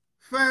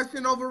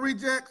fashion over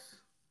rejects.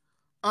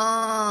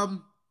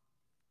 Let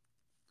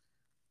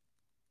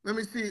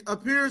me see.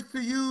 Appears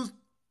to use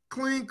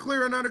clean,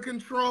 clear, and under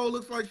control.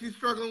 Looks like she's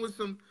struggling with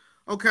some.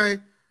 Okay.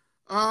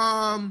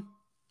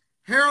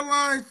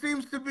 Hairline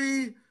seems to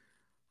be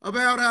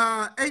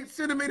about 8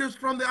 centimeters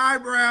from the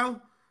eyebrow.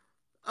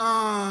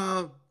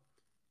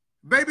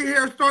 Baby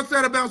hair starts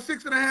at about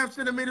 6.5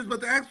 centimeters,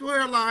 but the actual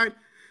hairline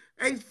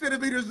 8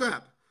 centimeters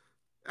up.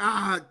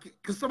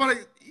 Cause somebody,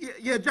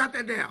 yeah, jot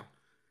that down.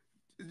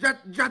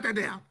 Jot that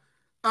down.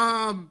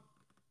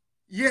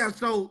 Yeah,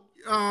 so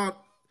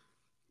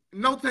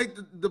take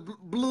the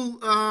blue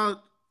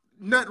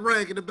nut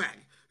rag in the back.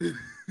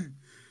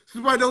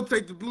 Somebody don't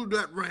take the blue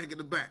nut rag in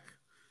the back.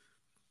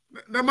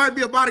 That might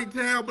be a body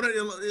towel, but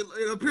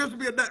it appears to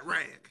be a nut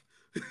rag.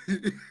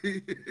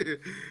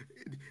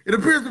 It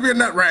appears to be a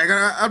nut rag.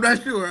 I'm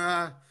not sure.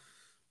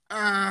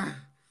 Kind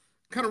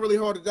of really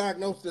hard to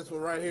diagnose this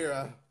one right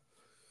here.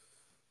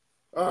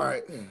 All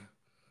right.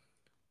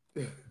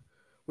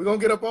 We're going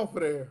to get up off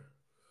of there.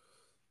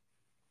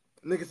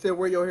 Nigga said,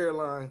 where your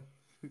hairline?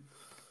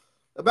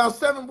 About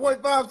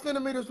 7.5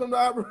 centimeters from the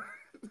eyebrow.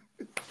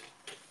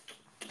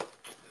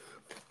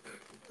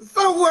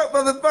 So what,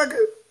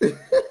 motherfucker?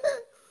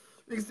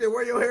 Nigga said,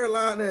 where your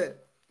hairline at?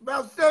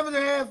 About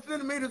 7.5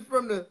 centimeters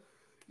from the,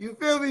 you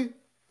feel me?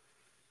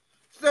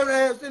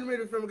 7.5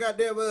 centimeters from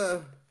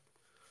goddamn,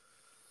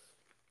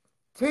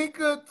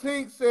 Tinka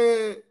Tink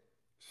said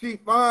she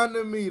fond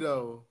of me,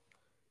 though.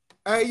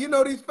 Hey, you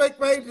know these fake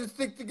pages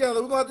stick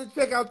together. We're going to have to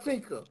check out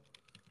Tinka.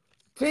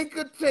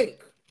 Tinka Tink.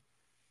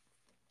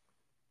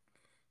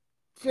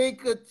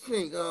 Tinka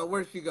Tink.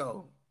 Where'd she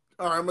go?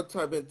 All right, I'm going to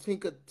type in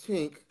Tinka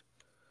Tink.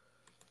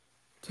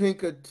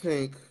 Tinka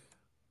Tink.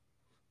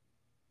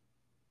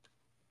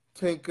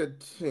 Tinka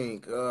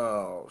Tink.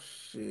 Oh,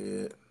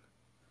 shit.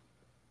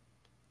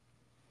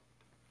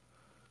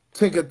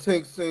 Tinka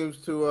Tink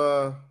seems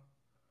to,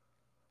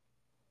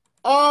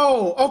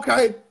 Oh,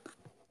 okay.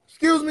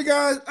 Excuse me,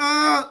 guys.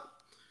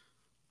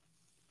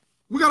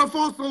 We got a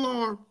false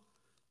alarm.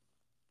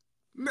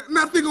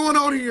 Nothing going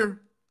on here.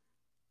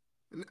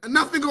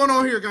 Nothing going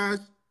on here, guys.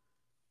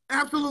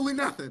 Absolutely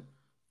nothing.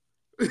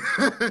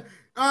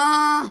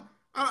 I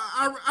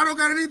don't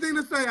got anything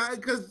to say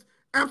because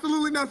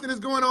absolutely nothing is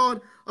going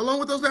on. Along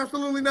with those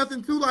absolutely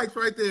nothing 2 likes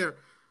right there.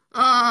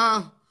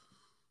 Yeah,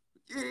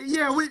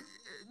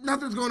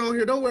 nothing's going on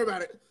here. Don't worry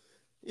about it.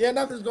 Yeah,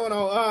 nothing's going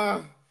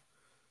on.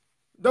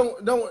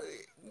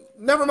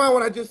 Never mind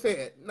what I just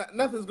said.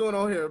 Nothing's going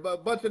on here. But a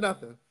bunch of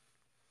nothing.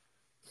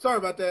 Sorry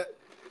about that.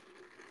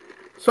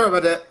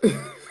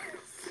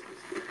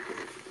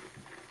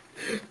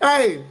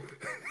 Hey,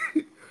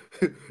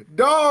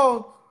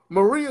 Doll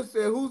Maria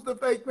said, who's the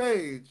fake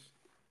page?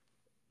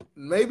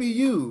 Maybe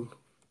you.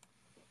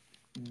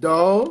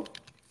 Doll.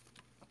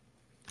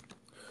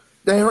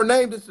 Then her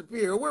name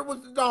disappeared. Where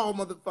was the doll,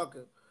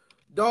 motherfucker?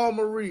 Doll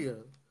Maria.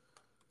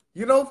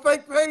 You know,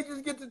 fake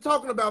pages get to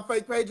talking about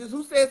fake pages.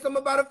 Who said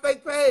something about a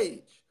fake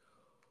page?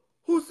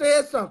 Who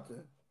said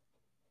something?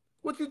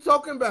 What you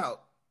talking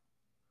about?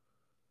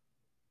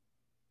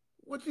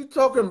 What you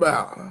talking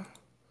about?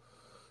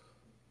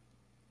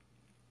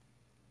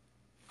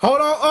 Hold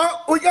on.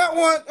 Oh, we got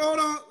one. Hold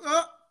on.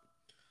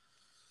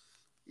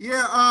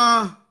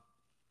 Yeah,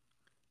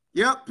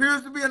 yep,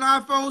 appears to be an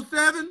iPhone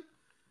 7.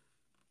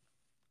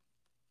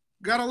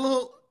 Got a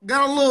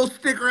little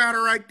sticker out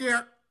of right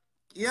there.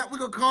 Yeah, we're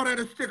gonna call that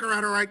a sticker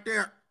out of right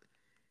there.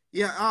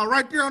 Yeah,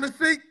 right there on the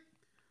seat.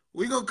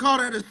 We're gonna call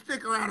that a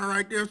sticker out of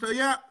right there. So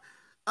yeah.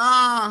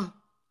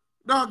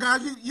 No,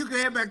 guys, you can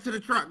head back to the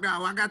truck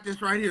now. I got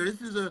this right here.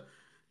 This is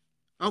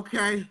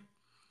okay.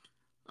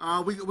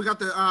 We got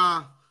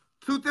the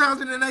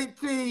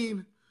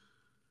 2018.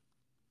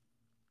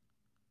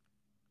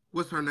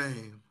 What's her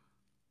name?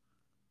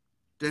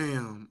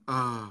 Damn.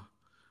 I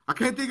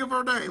can't think of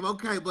her name.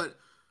 Okay, but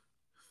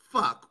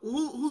fuck.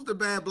 Who's the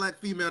bad black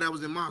female that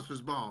was in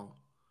Monsters Ball?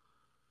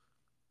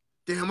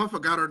 Damn, I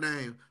forgot her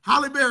name.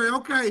 Holly Berry.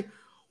 Okay,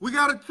 we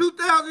got a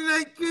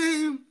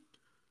 2018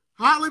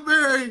 Holly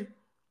Berry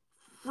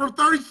from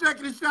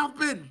 32nd and South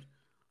Bend.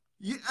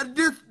 Yeah,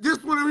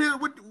 this one here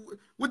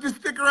with the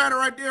sticker out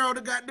right there on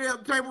the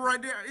goddamn table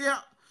right there. Yeah,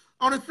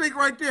 on the sink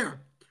right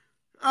there.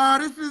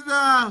 This is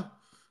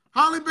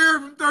Holly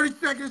Berry from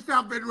 32nd and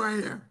South Bend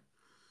right here.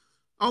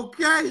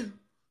 Okay.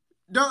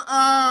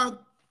 The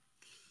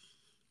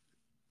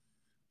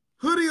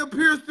hoodie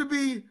appears to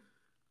be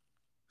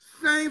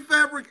same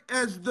fabric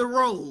as the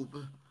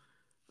robe.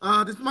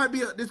 This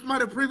might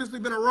have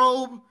previously been a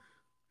robe,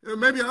 or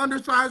maybe an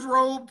undersized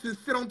robe to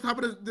sit on top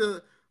of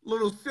the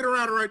little sitter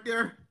outer right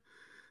there.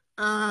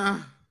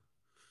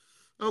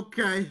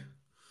 Okay.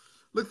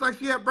 Looks like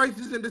she had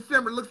braces in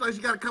December. Looks like she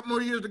got a couple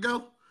more years to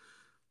go.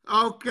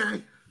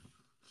 Okay.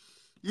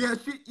 Yeah,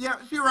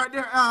 she right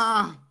there.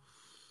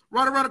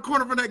 Right around the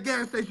corner from that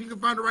gas station. You can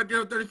find her right there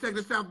on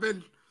 32nd South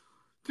Bend.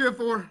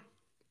 10-4.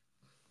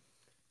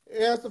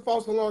 Yeah, it's a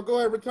false alarm. Go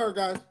ahead, return,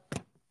 guys.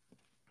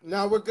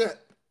 Now we're good.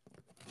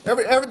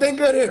 Everything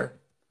good here.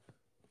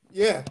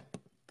 Yeah.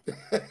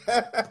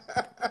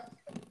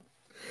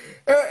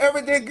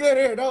 Everything good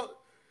here.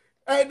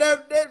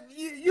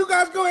 You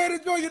guys go ahead and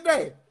enjoy your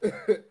day.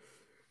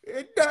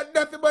 Ain't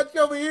nothing much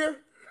over here.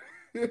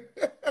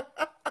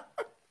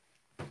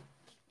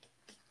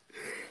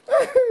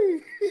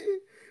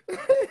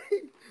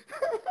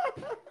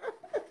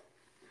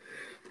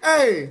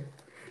 Hey,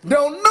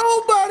 don't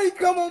nobody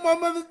come on my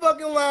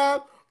motherfucking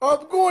live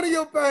I'm going to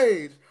your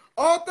page.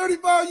 All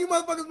 35 you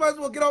motherfuckers might as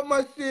well get off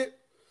my shit.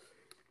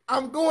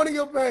 I'm going to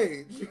your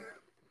page.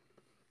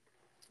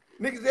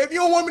 Niggas, if you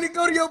don't want me to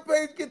go to your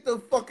page, get the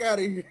fuck out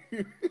of here.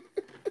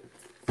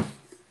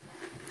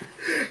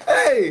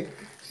 Hey,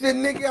 shit,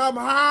 nigga, I'm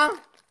high.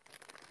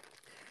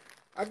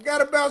 I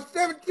got about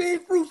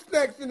 17 fruit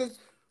snacks in this,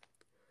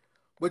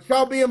 but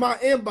y'all be in my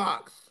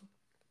inbox.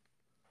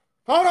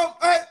 Hold on,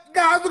 hey,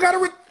 guys, we gotta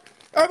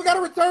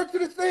return to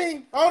the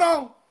scene. Hold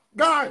on,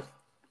 guys,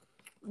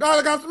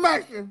 I got some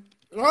action.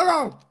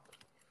 Hold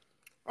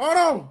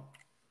on.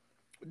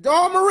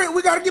 Dawn Maria,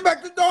 we gotta get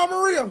back to Dawn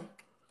Maria.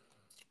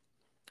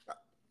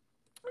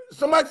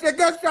 Somebody said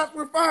gunshots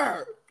were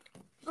fired.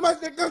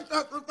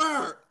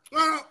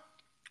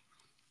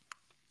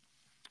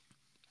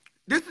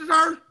 This is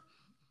her.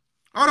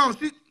 Hold on.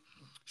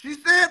 She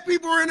said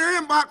people are in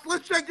her inbox.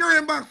 Let's check your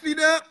inbox,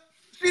 C-Dub.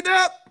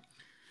 C-Dub,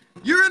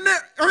 you're in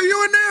there. Are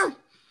you in there?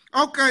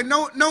 Okay,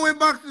 no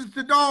inboxes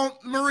to Dawn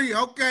Marie.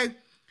 Okay.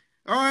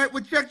 All right,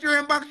 we checked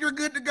your inbox. You're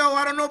good to go.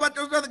 I don't know about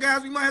those other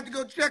guys. We might have to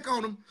go check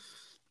on them.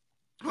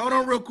 Hold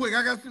on real quick.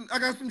 I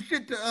got some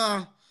shit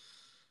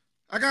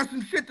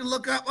to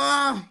look up.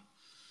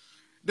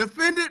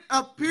 Defendant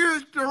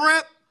appears to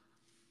rep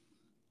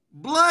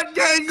blood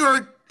gang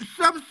or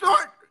some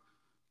sort.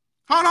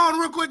 Hold on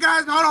real quick,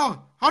 guys. Hold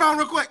on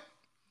real quick.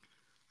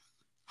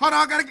 Hold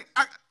on,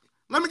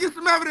 let me get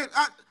some evidence.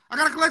 I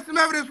gotta collect some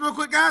evidence real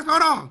quick, guys.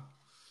 Hold on.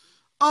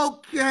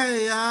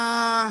 Okay,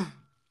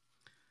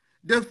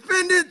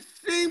 defendant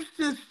seems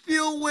to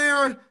still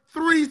wear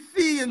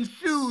 3C in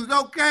shoes,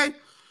 okay?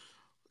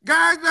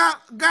 Guys,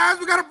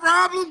 we got a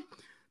problem.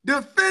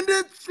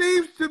 Defendant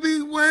seems to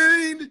be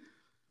wearing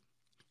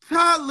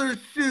toddler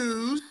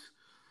shoes.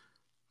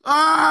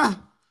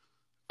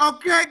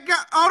 Okay,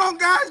 hold on,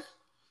 guys.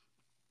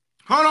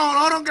 Hold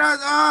on, guys.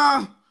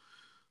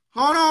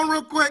 Hold on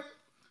real quick.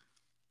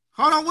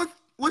 Hold on,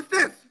 what's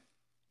this?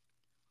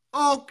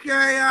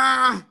 Okay,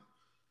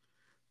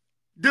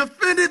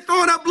 defendant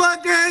throwing up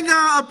blood gang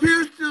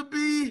appears to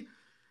be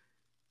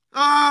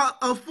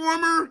a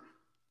former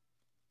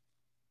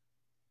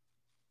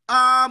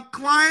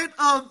client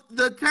of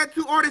the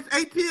tattoo artist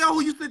ATL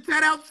who used to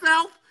tat out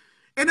south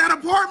in that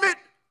apartment.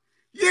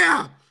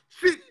 Yeah,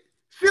 she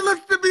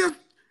looks to be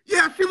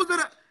she was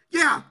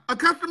a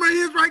customer of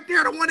his right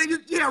there, the one that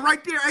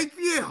right there,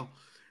 ATL.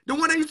 The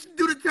one that used to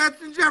do the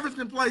tats in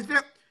Jefferson Place.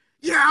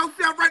 Yeah, I was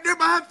out right there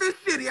behind Fish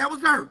City. That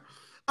was her.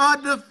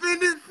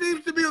 Defendant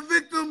seems to be a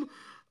victim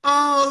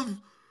of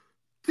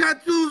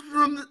tattoos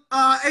from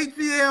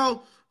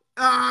ATL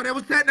that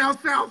was tatting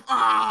out south.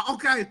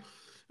 Okay.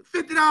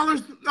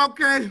 $50.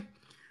 Okay.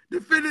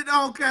 Defendant,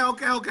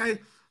 okay.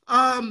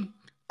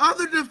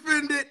 Other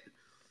defendant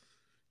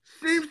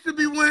seems to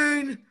be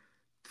wearing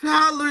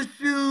toddler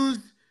shoes,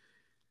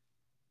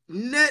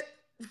 net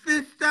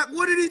fish stock.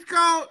 What are these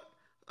called?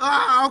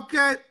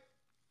 Okay.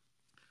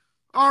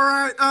 All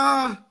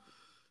right.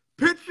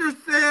 Picture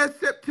says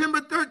September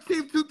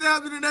 13th,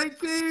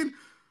 2018,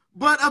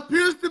 but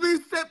appears to be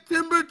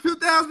September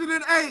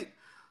 2008.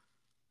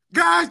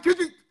 Guys, could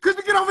you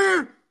get over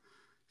here?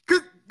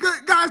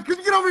 Guys, could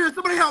you get over here?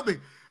 Somebody help me.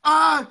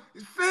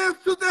 It says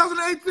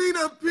 2018,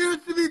 appears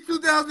to be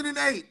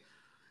 2008.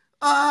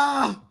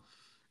 I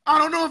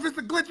don't know if it's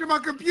a glitch in my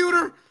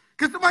computer.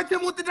 Can somebody tell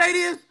me what the date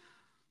is?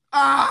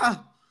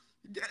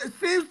 It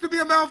seems to be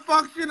a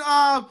malfunction.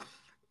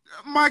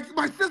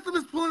 My system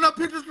is pulling up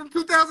pictures from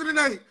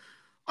 2008.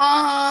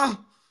 Hold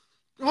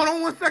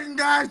on one second,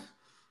 guys.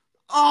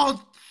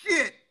 Oh,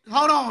 shit.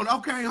 Hold on.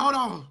 Okay, hold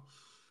on.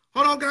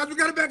 Hold on, guys. We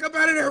got to back up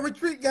out of there.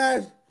 Retreat,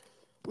 guys.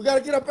 We got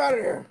to get up out of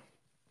there.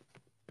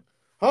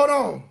 Hold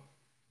on.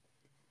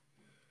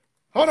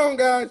 Hold on,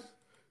 guys.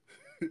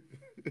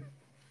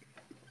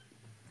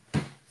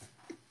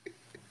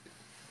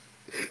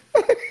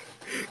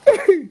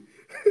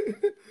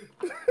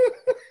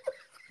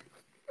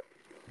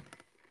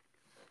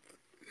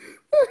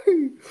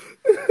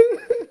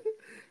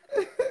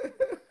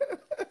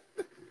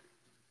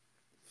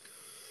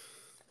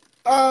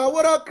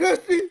 What up,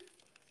 Cushy?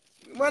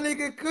 My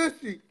nigga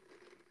Cushy.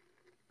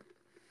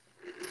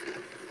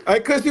 Hey,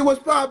 Cushy,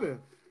 what's poppin'?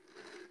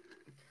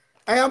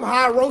 Hey, I'm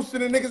high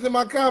roasting the niggas in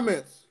my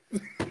comments.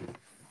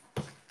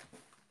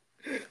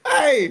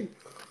 Hey,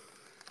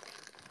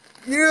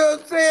 you know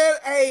what I'm saying?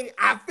 Hey,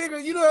 I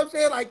figured, you know what I'm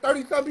saying? Like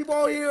 30-some people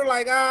on here,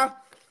 like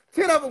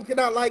 10 of them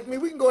cannot like me.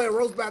 We can go ahead and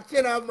roast about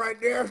 10 of them right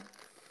there.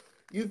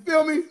 You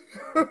feel me?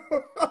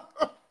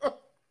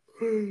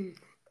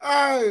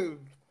 Hey,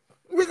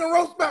 we can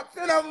roast about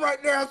 10 of them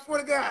right there, I swear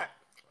to God.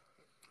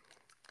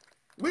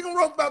 We can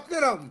roast about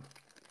 10 of them.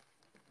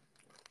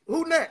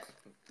 Who next?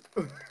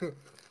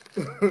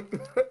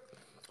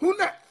 Who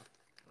next?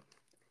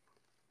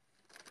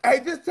 Hey,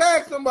 just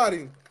tag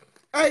somebody.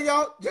 Hey,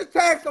 y'all, just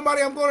tag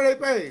somebody. I'm going to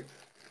their page.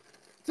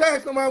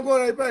 Tag somebody. I'm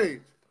going to their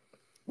page.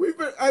 We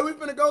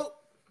finna go.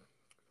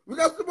 We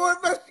got some more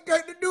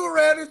investigating to do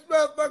around this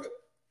motherfucker.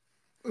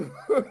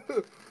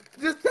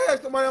 Just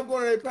tag somebody. I'm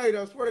going to their page.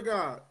 I swear to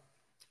God.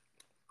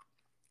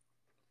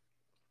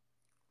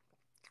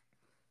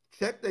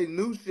 Check they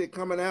new shit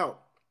coming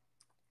out.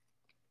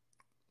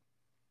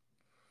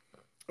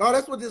 Oh,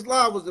 that's what this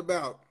live was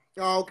about.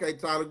 Oh, okay,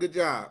 Tyler. Good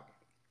job.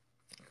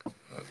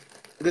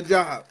 Good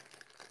job.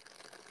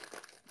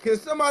 Can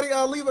somebody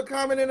leave a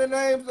comment in the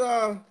names?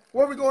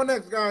 Where are we going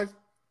next, guys?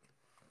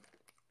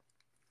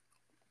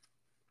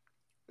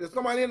 Is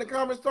somebody in the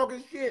comments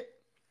talking shit?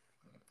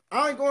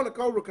 I ain't going to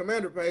Cobra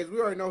Commander page. We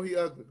already know he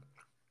ugly.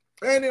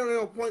 And there's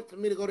no point for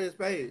me to go to his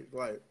page.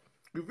 Like,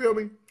 you feel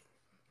me?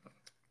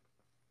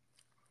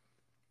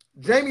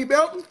 Jamie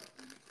Belton?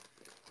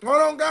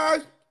 Hold on,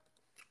 guys.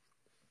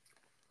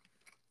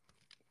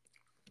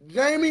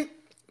 Jamie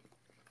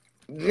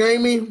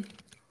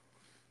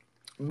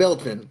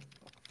Belton.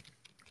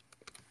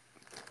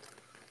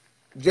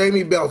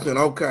 Jamie Belton,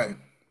 okay.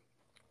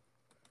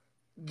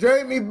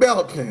 Jamie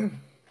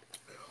Belton.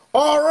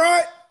 All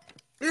right,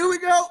 here we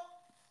go.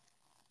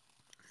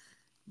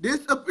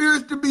 This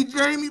appears to be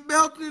Jamie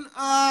Belton.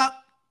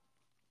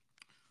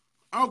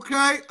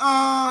 Okay,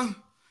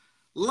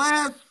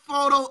 last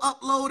photo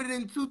uploaded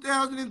in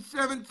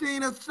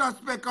 2017, a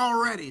suspect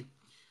already.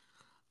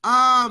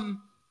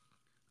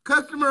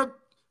 Customer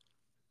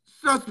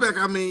suspect,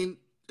 I mean,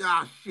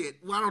 shit.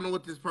 Well, I don't know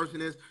what this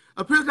person is.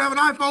 Appears to have an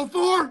iPhone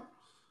 4.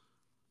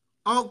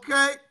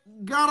 Okay,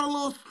 got a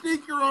little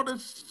stinker on the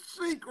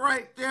sink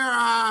right there.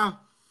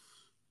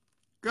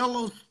 Got a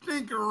little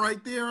stinker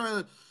right there.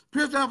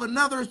 Appears to have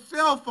another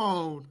cell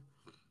phone.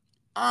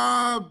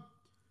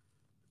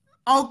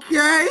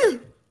 Okay.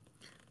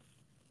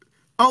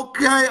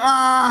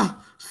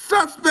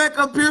 Suspect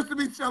appears to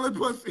be selling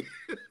pussy.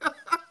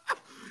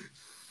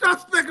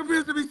 Suspect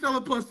appears to be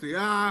selling pussy.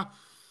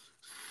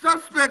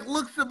 Suspect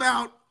looks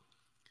about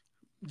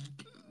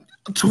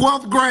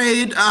 12th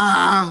grade,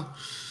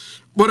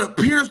 but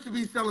appears to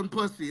be selling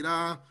pussy.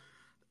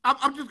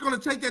 I'm just gonna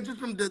take that just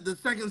from the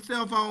second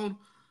cell phone,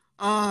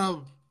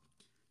 and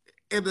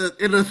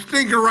the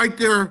stinker right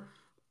there,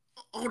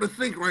 on the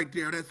sink right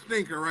there. That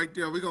stinker right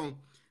there. We're gonna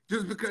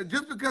just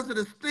because of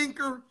the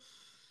stinker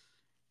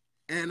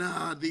and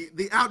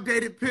the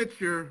outdated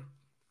picture,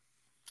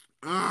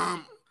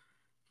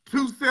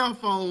 two cell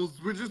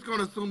phones. We're just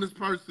gonna assume this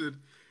person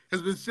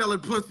has been selling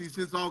pussy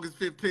since August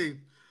 15th,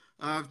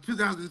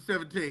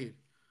 2017.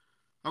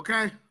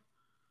 Okay?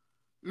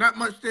 Not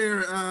much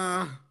there.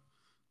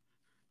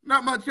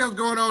 Not much else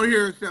going on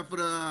here except for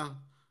the.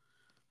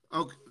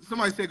 Okay,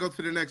 somebody said go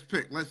to the next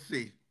pick. Let's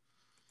see.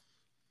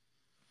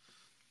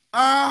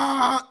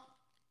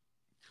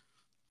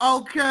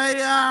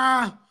 Okay.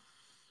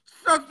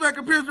 Suspect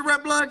appears to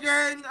Red Blood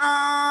Gang.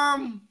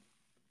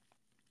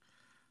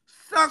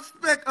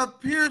 Suspect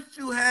appears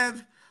to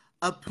have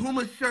a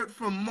Puma shirt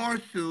from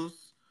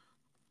Marshall's.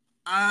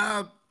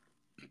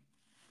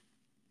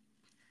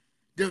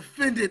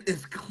 Defendant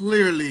is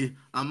clearly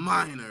a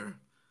minor.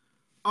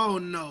 Oh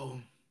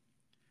no.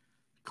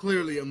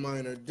 Clearly a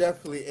minor.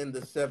 Definitely in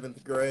the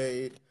 7th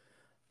grade.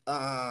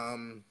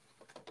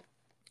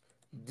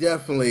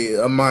 Definitely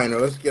a minor.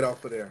 Let's get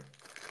off of there.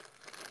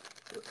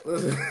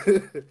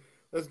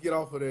 Let's get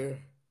off of there.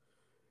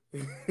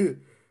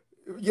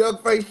 Young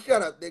face,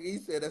 shut up, nigga. He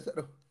said that's.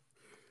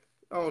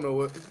 I don't know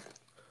what.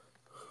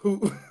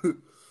 Who?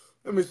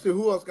 Let me see.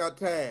 Who else got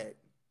tagged?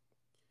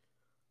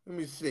 Let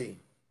me see.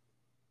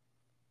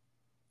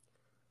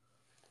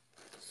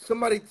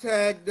 Somebody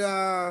tagged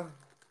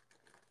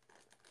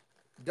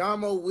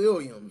Damo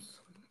Williams.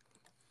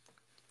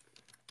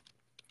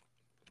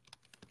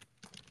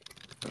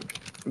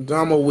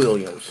 Damo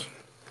Williams.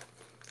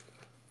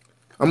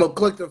 I'm going to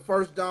click the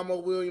first Damo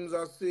Williams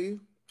I see.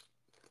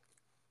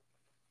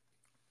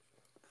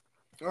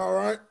 All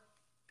right.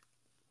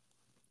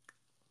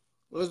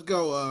 Let's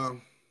go.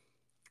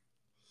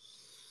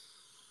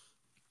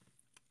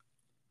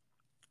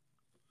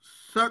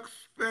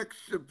 Suspects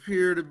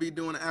appear to be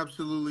doing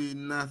absolutely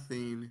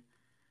nothing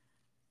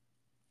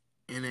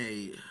in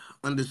a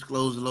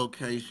undisclosed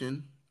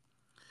location.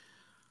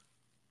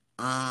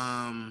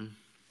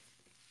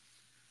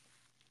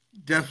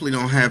 Definitely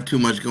don't have too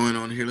much going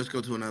on here. Let's go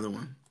to another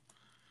one.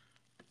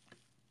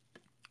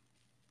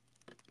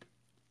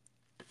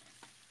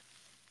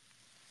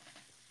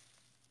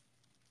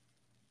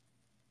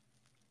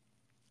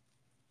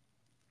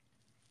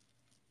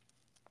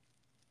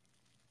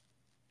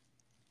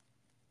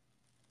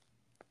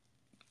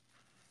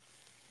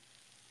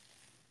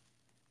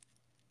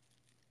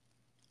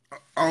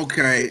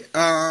 Okay.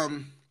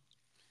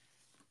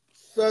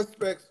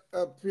 Suspects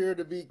appear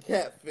to be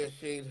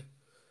catfishing.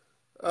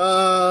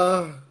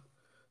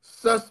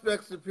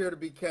 Suspects appear to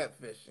be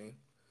catfishing.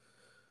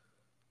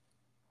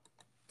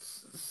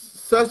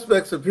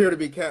 Suspects appear to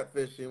be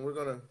catfishing. We're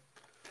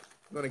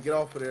gonna get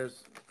off of there.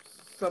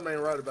 Something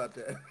ain't right about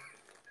that.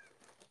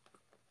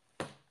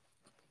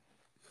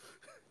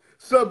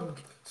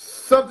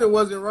 Something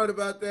wasn't right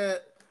about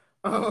that.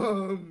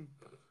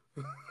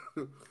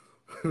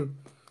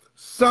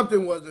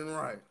 Something wasn't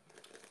right.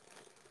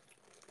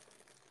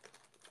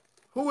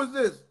 Who is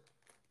this?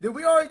 Did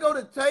we already go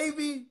to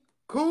Tavy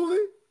Cooley?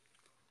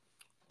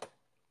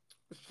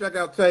 Let's check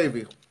out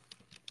Tavy.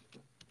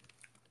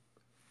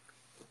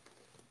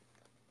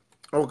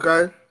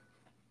 Okay.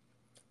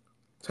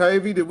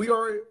 Tavy, did we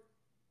already?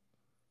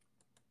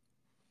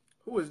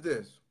 Who is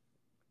this?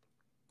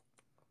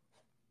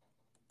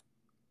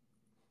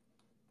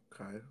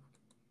 Okay.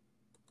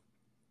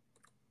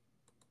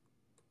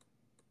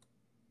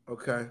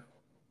 Okay.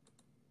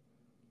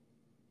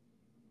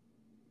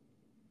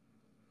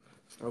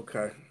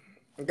 Okay.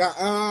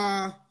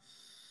 Got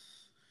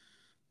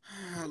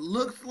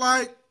looks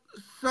like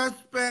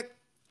suspect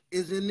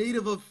is in need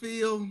of a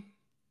field.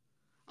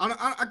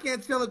 I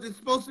can't tell if it's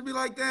supposed to be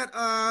like that.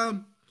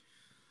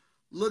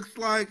 Looks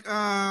like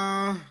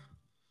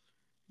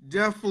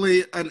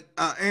definitely an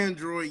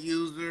Android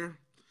user.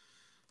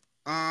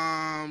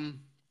 Let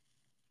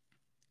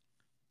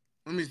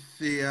me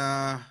see.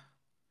 I'm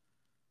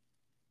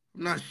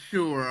not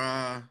sure.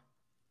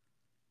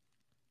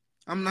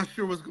 I'm not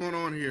sure what's going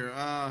on here.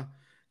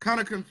 Kind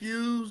of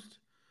confused.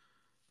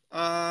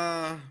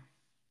 Let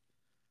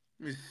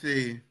me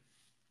see.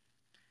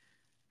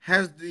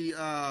 Has the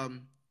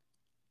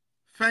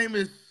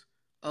famous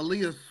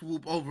Aaliyah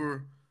swoop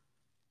over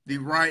the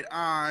right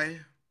eye.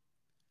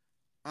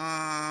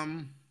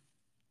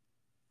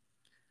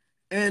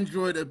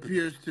 Android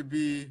appears to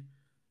be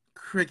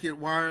Cricket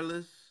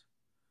Wireless.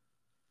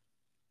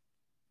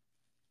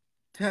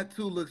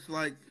 Tattoo looks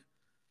like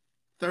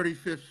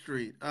 35th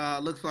Street.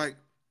 Looks like,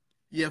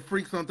 yeah,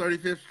 Freaks on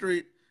 35th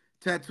Street.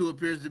 Tattoo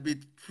appears to be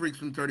Freaks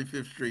from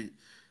 35th Street.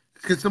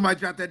 Could somebody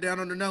jot that down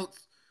on the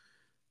notes?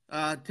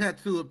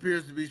 Tattoo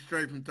appears to be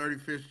straight from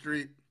 35th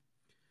Street.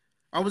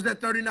 I was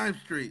at 39th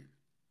Street.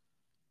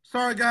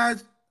 Sorry,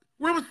 guys.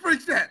 Where was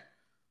Freaks at?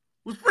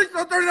 Was Freaks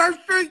on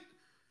 39th Street?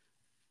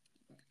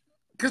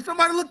 Can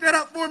somebody look that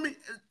up for me?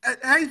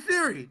 Hey,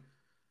 Siri.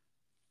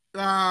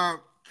 Trying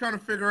to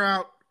figure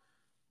out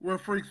where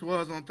Freaks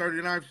was on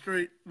 39th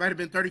Street. Might have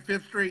been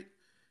 35th Street.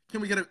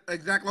 Can we get an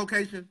exact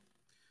location?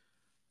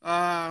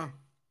 But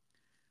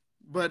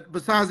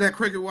besides that,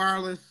 Cricket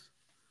Wireless,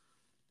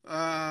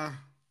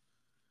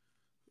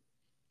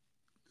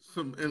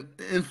 some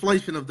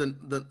inflation of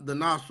the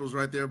nostrils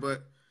right there,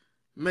 but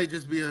may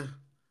just be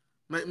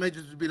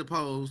the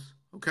pose.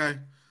 Okay.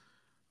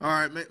 All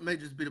right, may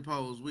just be the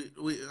pose.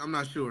 I'm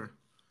not sure.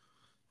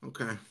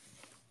 Okay.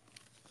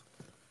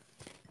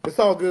 It's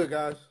all good,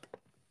 guys.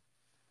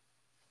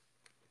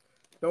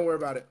 Don't worry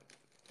about it.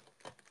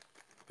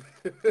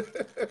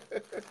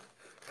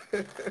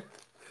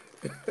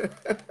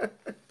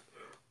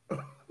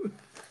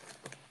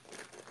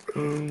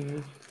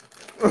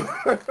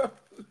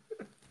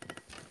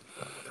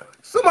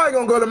 Somebody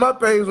gonna go to my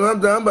page when I'm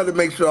done. I'm about to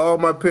make sure all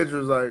my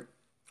pictures like,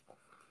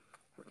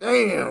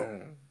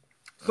 damn.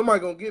 Somebody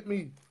gonna get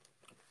me.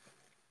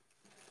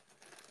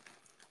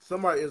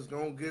 Somebody is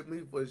gonna get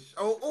me for sure.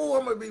 Oh,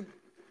 I'm gonna be,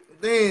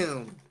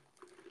 damn.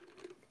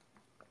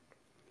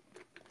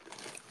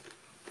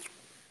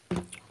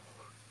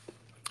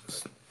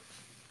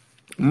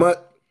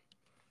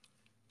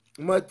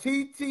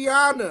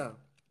 Matitiana.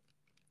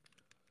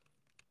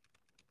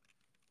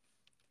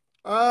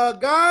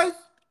 Guys,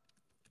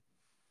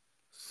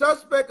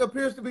 suspect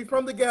appears to be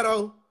from the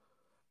ghetto.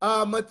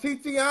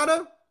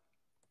 Matitiana.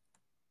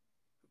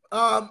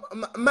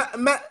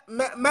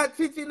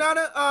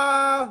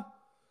 Matitiana.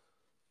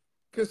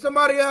 Can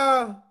somebody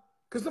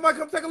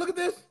come take a look at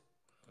this?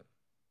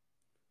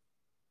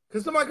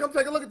 Can somebody come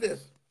take a look at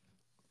this?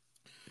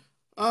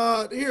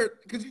 Here,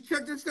 could you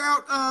check this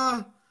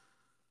out?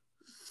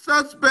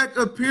 Suspect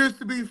appears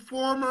to be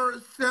former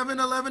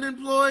 7-Eleven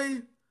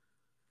employee.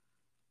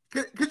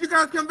 Could you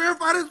guys come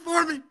verify this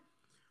for me?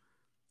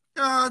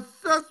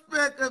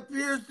 Suspect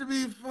appears to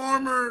be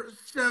former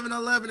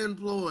 7-Eleven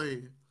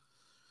employee.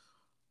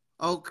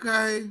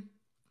 Okay.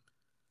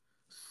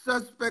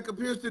 Suspect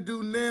appears to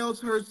do nails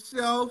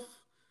herself.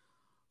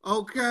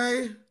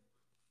 Okay.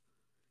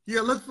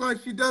 Yeah, looks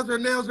like she does her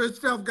nails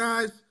herself,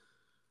 guys.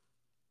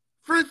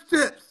 French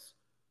tips.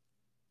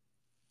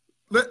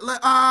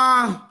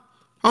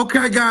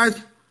 Okay,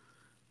 guys.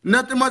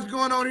 Nothing much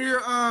going on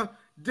here.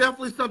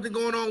 Definitely something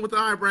going on with the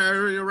eyebrow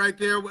area right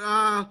there.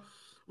 We're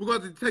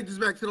going to take this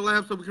back to the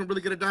lab so we can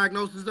really get a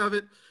diagnosis of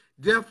it.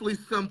 Definitely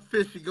some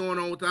fishy going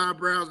on with the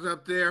eyebrows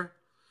up there.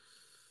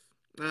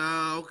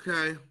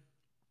 Okay.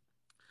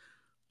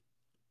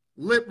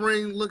 Lip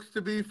ring looks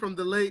to be from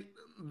the late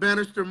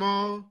Bannister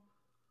Mall.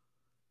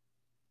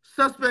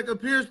 Suspect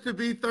appears to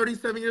be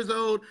 37 years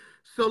old.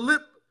 So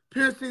lip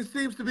piercing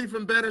seems to be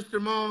from Bannister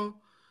Mall,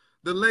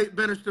 the late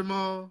Bannister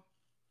Mall.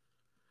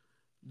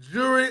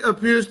 Jewelry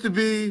appears to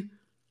be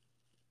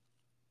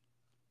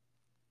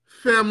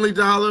Family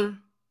Dollar.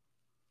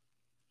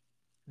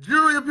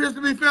 Jewelry appears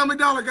to be Family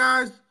Dollar,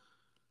 guys.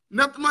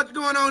 Nothing much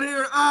going on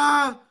here.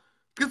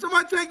 Can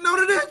somebody take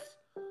note of this?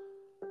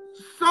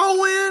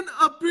 Sew-in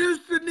appears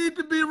to need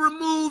to be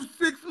removed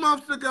 6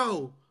 months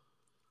ago.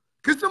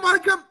 Can somebody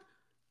come?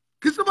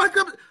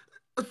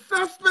 A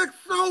suspect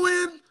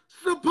sew-in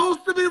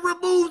supposed to be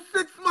removed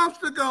 6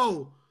 months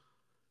ago.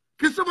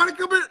 Can somebody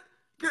come in?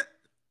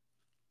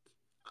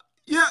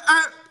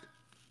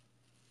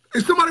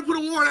 If somebody put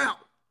a warrant out.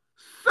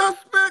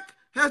 Suspect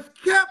has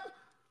kept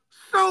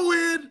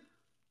sew-in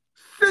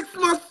 6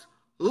 months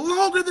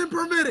longer than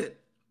permitted.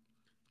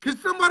 Can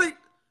somebody,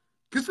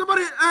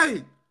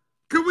 hey,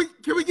 can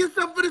we get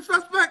something for the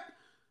suspect?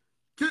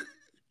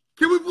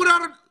 Can we put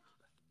out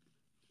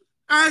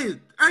hey,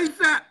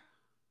 ASAP.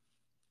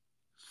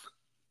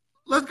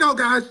 Let's go,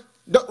 guys.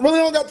 Really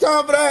don't got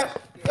time for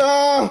that.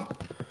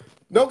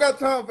 Don't got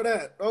time for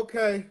that.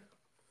 Okay.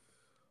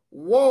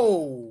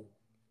 Whoa.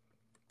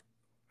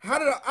 How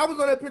did I was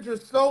on that picture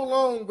so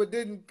long, but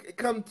didn't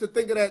come to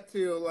think of that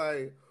till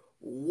like,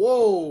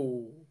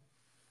 whoa.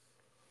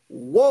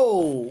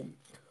 Whoa.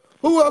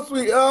 Who else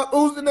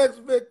who's the next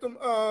victim?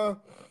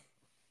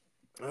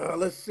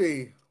 Let's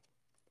see.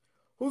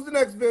 Who's the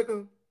next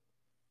victim?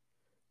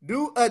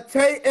 Do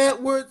Tay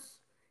Edwards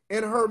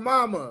and her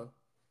mama.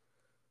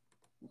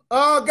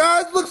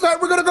 Guys, looks like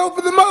we're gonna go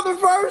for the mother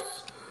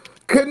first.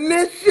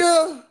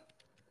 Kanisha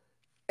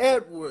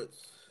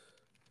Edwards.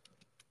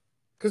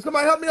 Can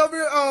somebody help me over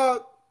here?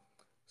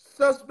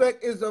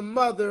 Suspect is a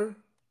mother.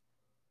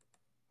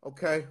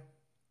 Okay.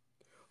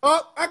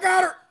 Oh, I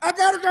got her. I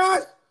got her,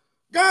 guys.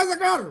 Guys, I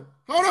got her.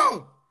 Hold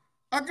on.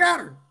 I got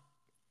her.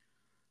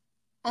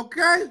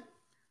 Okay.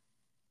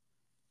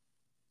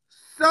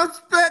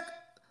 Suspect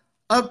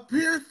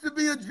appears to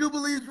be a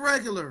Jubilees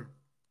regular.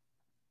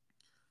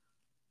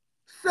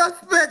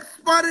 Suspect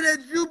spotted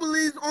at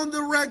Jubilees on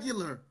the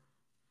regular.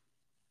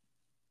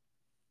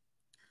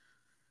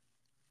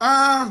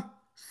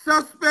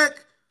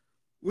 Suspect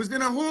was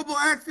in a horrible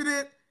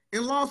accident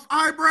and lost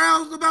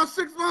eyebrows about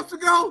 6 months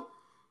ago.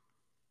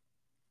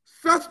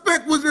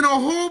 Suspect was in a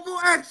horrible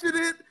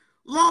accident,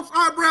 lost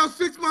eyebrows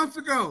 6 months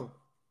ago.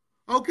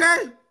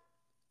 Okay?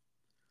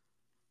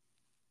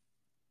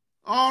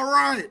 All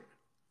right.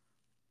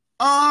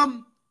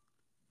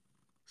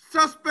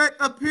 Suspect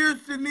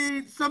appears to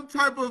need some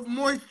type of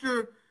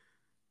moisture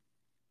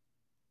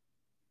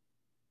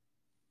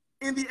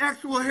in the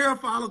actual hair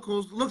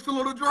follicles. Looks a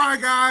little dry,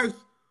 guys.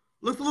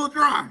 Looks a little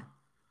dry.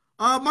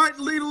 Might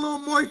need a little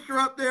moisture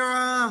up there.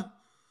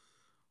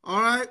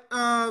 All right.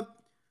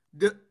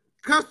 The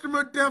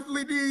customer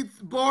definitely needs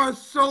bar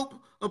soap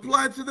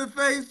applied to the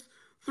face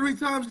 3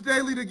 times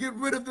daily to get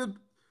rid of the,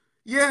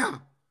 yeah,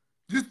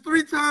 just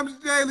 3 times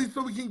daily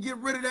so we can get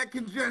rid of that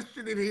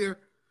congestion in here.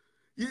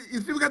 You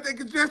see we got that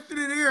congestion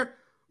in here?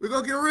 We're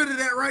going to get rid of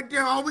that right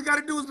there. All we got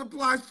to do is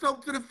apply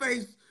soap to the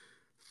face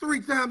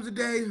 3 times a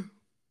day.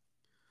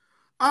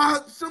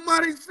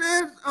 Somebody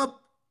says a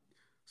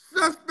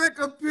suspect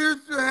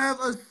appears to have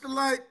a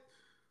slight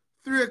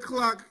 3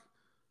 o'clock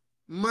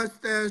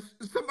mustache.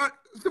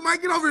 Somebody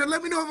get over here.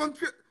 Let me know if I'm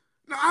tripping.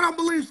 No, I don't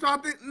believe so. I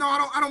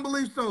don't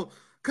believe so.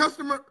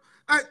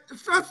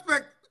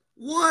 Suspect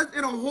was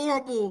in a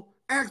horrible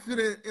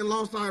accident and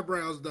lost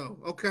eyebrows, though.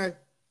 Okay.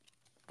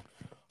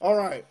 All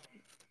right.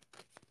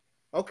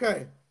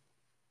 Okay.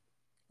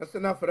 That's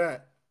enough of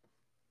that.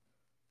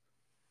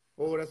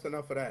 Oh, that's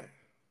enough of that.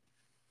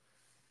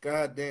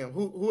 God damn.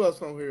 Who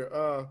else on here?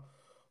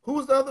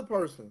 Who's the other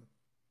person?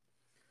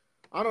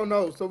 I don't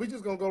know. So we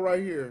just gonna go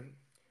right here.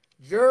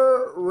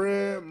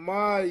 Jeremiah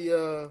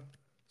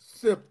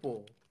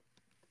Sipple.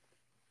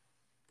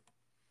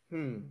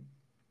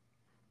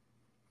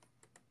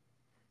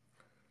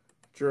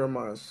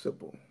 Jeremiah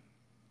Sipple.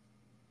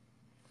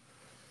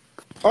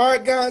 All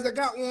right, guys, I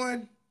got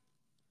one.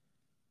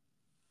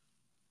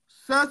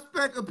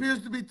 Suspect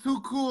appears to be too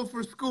cool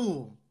for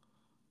school.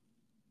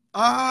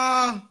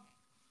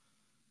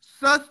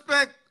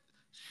 Suspect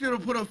should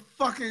have put a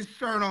fucking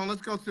shirt on.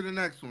 Let's go to the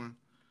next one.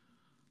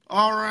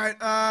 All right.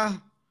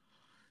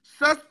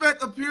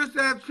 Suspect appears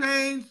to have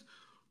changed.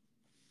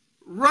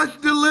 Rush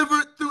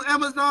delivered through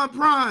Amazon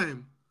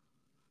Prime.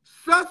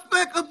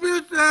 Suspect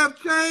appears to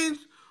have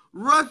changed.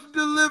 Rush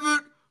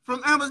delivered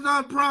from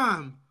Amazon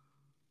Prime.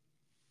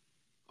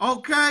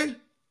 Okay.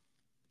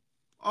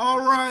 All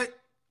right.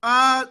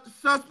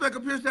 Suspect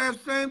appears to have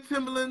same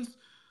Timberlands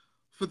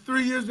for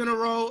 3 years in a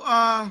row.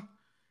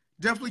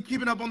 Definitely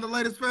keeping up on the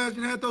latest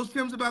fashion. Had those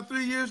Timbs about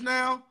 3 years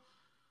now.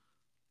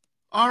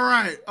 All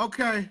right.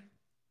 Okay.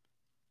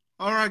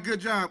 All right.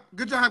 Good job.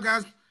 Good job,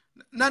 guys.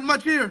 Not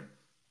much here.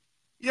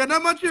 Yeah,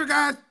 not much here,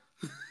 guys.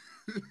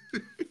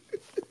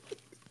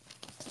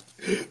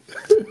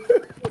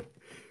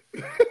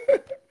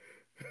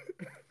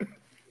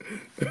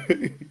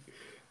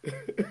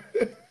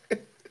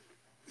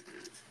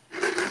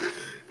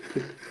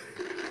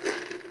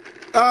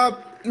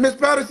 Miss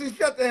Patterson,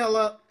 shut the hell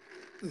up.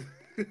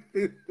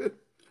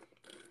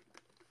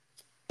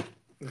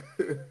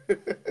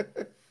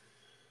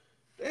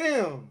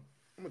 Damn.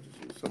 I'm gonna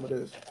just use some of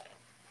this.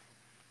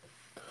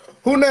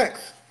 Who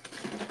next?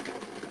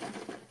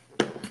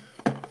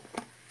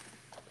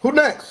 Who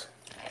next?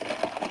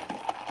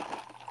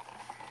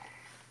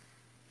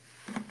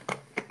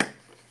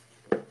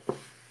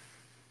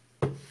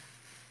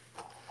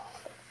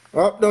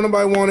 Oh, don't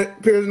nobody want it.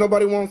 Appears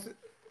nobody wants it.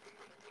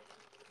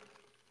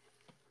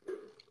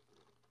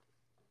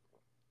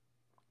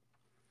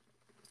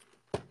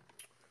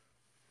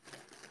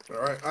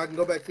 All right, I can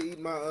go back to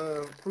eating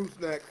my fruit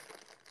snacks.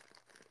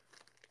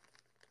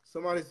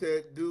 Somebody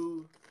said,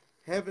 do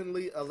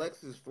Heavenly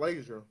Alexis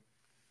Frazier.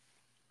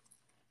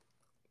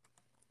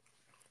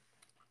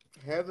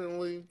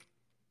 Heavenly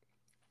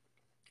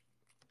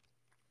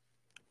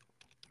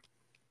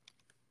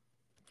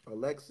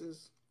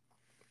Alexis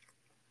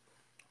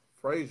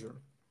Frazier.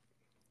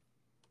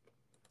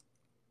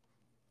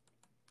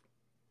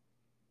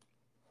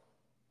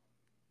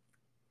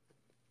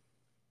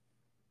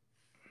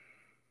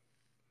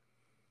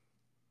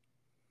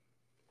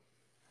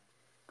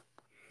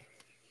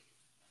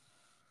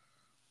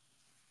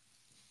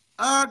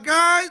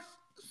 Guys,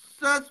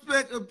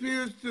 suspect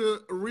appears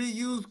to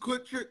reuse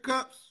Quick Trip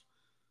cups.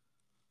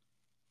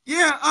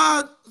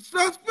 Yeah,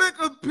 suspect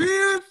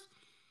appears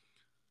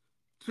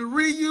to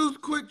reuse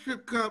Quick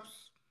Trip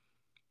cups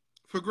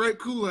for grape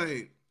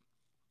Kool-Aid.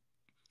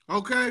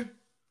 Okay?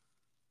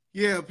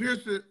 Yeah,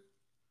 appears to.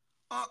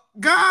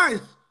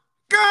 Guys!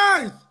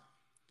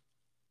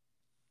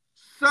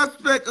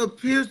 Suspect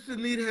appears to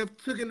need to have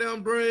taken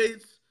down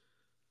braids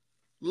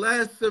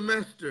last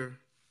semester.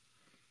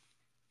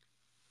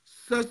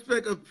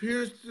 Suspect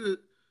appears to.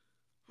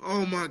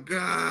 Oh my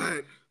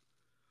God.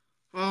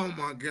 Oh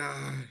my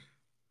God.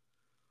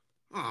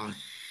 Oh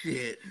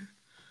shit.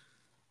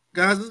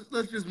 Guys,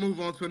 let's just move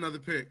on to another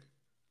pick.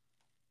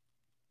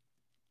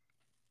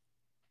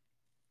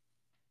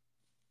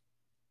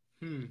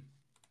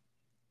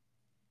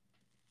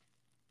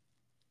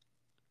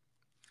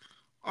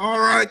 All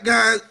right,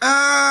 guys.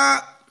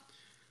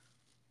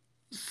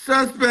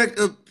 Suspect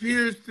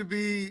appears to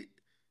be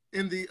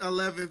in the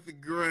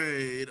 11th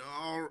grade.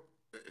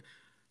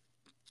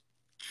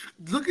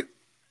 Look at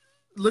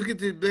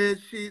the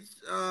bed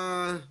sheets.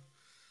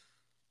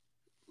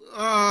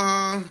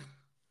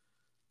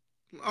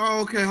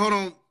 Okay, hold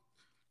on.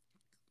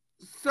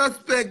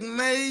 Suspect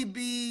may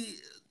be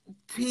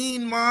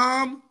teen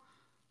mom.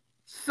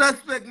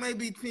 Suspect may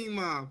be teen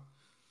mom.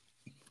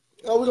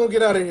 Oh, we're gonna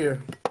get out of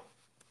here.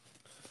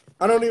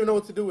 I don't even know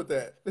what to do with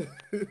that.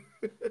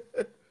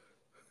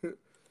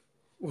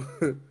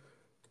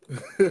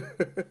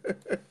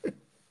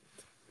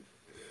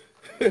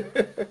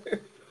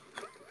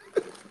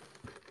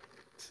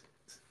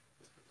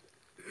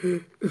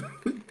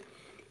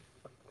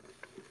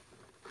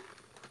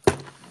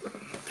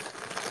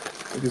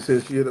 Like I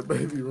said, she in a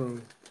baby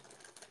room.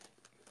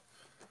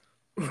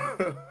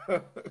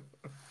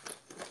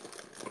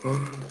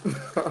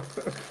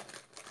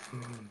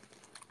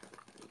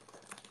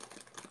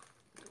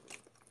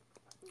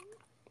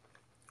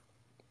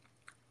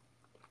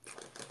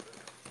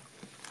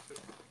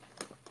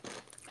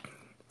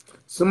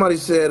 Somebody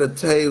said a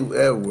Tay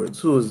Edwards.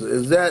 Who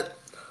is that?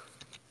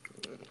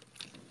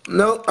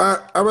 No,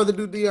 I'd rather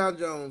do Deion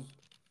Jones.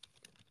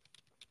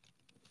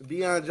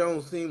 Deion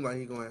Jones seemed like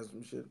he gonna have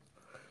some shit.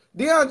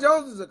 Deion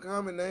Jones is a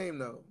common name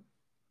though.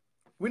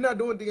 We're not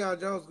doing Deion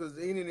Jones because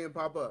he didn't even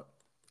pop up.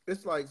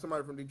 It's like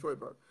somebody from Detroit,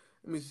 bro.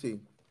 Let me see.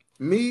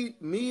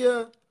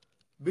 Mia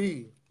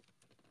B.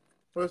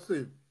 Let's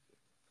see.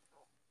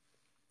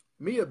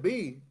 Mia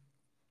B.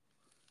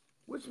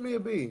 Which Mia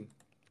B?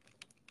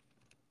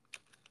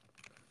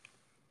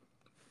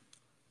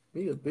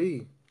 Mia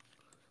B.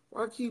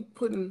 Why I keep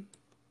putting?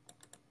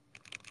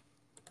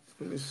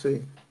 Let me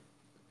see.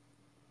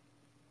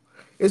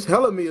 It's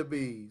hella Mia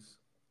B's.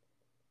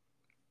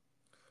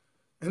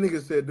 That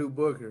nigga said do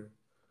Booker.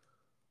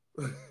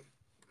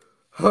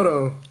 Hold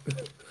on.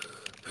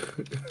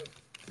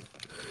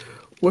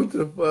 What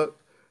the fuck?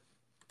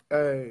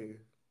 Hey.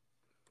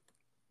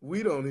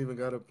 We don't even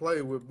gotta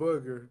play with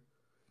Booker.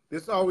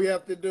 This is all we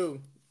have to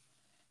do.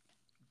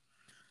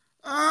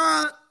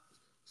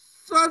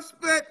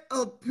 Suspect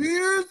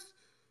appears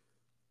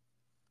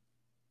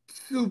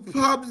to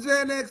pop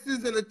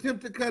Xanaxes and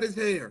attempt to cut his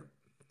hair.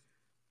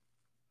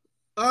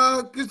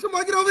 Can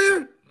somebody get over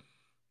here?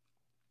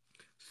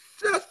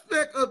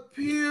 Suspect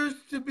appears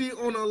to be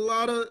on a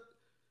lot of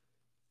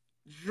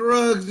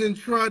drugs and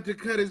tried to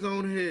cut his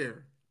own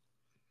hair.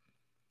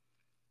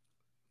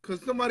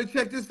 Could somebody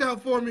check this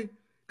out for me?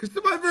 Could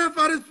somebody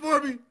verify this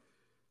for me?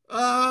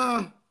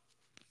 All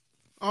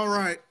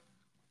right.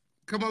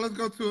 Come on, let's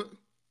go to it.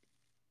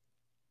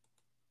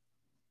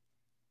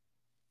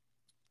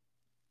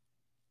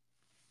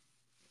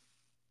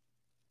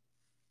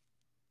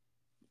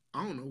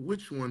 I don't know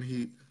which one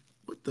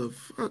what the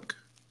fuck?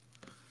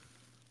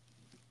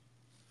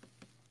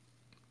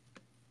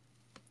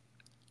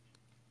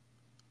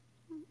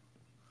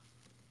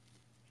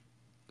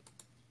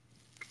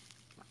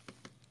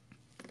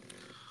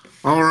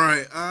 All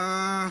right.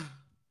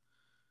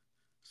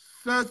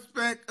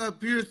 Suspect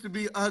appears to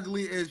be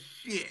ugly as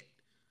shit.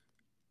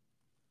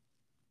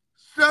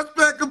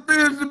 Suspect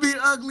appears to be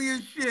ugly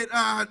as shit.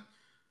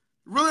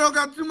 Really don't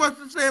got too much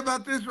to say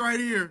about this right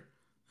here.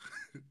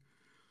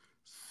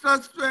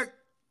 Suspect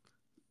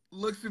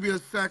looks to be a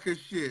sack of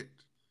shit.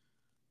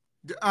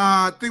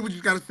 I think we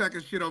just got a sack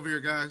of shit over here,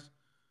 guys.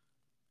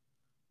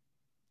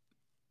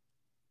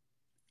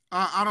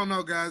 I don't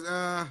know, guys.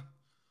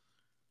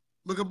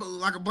 Look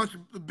like a bunch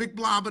of big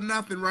blob of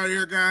nothing right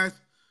here, guys.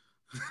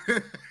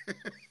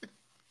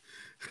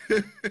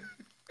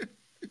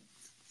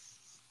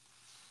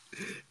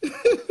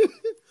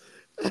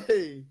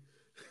 Hey,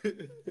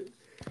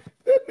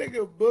 that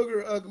nigga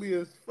Booger ugly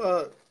as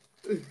fuck.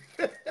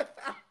 That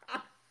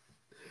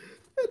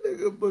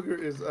nigga Booker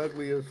is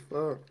ugly as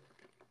fuck.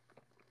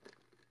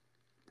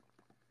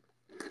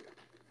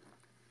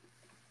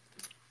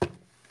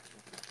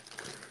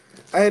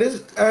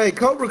 Hey,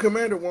 Cobra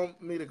Commander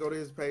want me to go to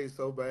his page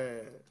so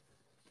bad.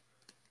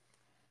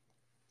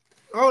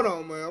 Hold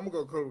on, man. I'm gonna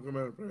go Cobra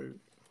Commander page.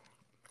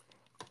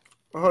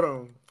 Hold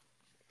on.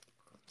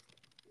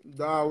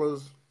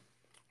 Dollars.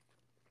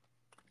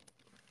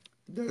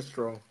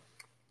 Destro.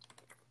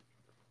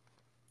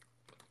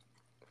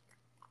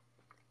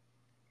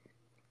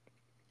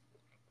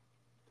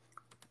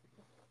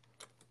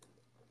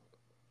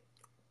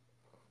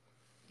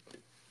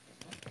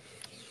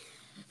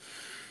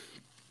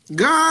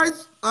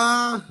 Guys,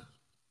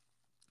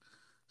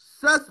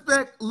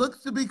 suspect looks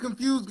to be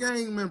confused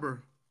gang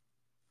member.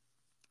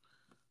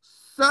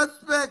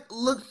 Suspect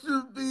looks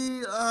to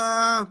be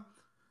a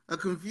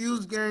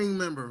confused gang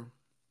member.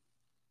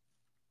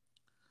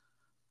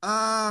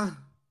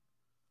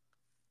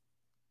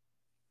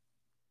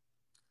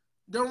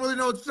 Don't really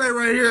know what to say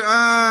right here.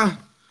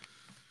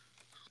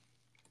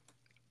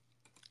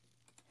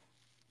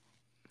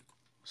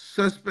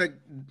 Suspect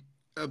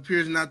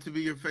appears not to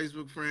be your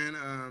Facebook friend.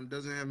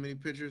 Doesn't have many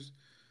pictures.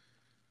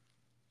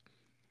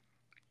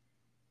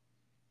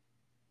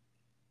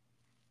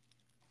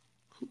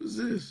 Who is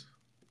this?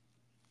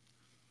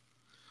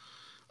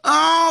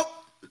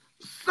 Oh,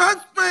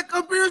 suspect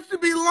appears to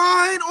be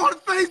lying on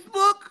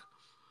Facebook.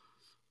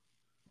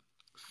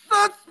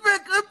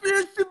 Suspect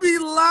appears to be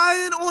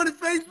lying on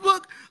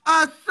Facebook.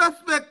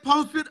 Suspect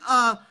posted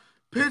a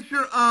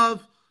picture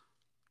of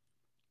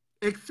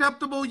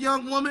acceptable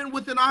young woman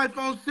with an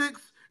iPhone 6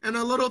 and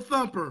a little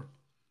thumper.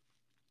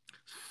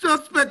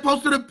 Suspect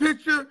posted a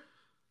picture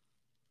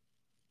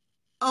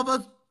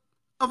of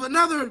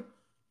another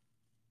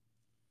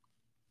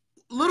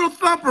little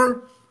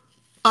thumper.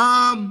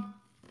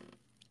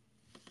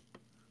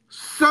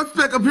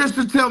 Suspect appears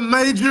to tell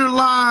major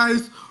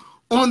lies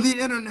on the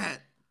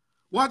internet.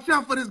 Watch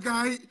out for this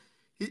guy.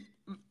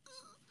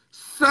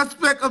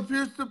 Suspect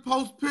appears to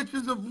post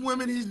pictures of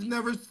women he's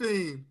never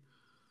seen.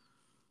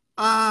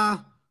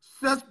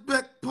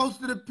 Suspect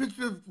posted a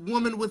picture of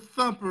woman with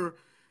thumper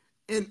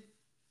and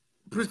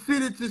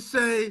proceeded to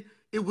say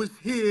it was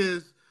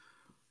his.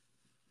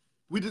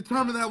 We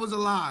determined that was a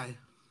lie.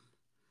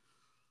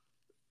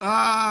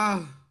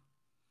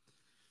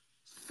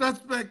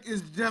 Suspect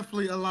is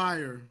definitely a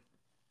liar.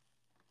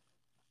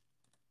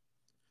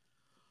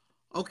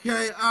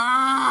 Okay,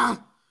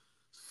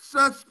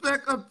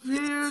 suspect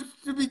appears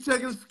to be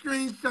taking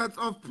screenshots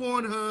of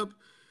Pornhub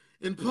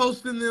and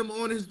posting them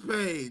on his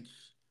page.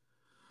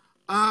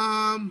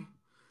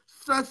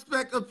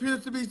 Suspect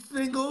appears to be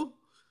single,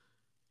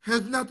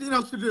 has nothing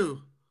else to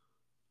do.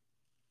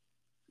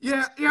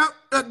 Yeah,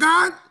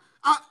 guys,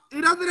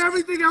 he doesn't have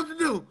anything else to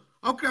do.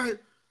 Okay,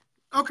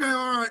 all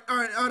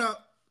right, hold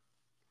up.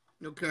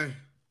 Okay.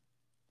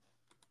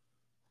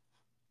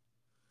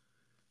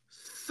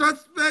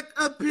 Suspect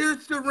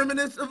appears to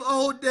reminisce of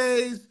old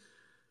days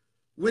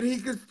when he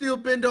could still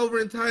bend over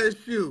and tie his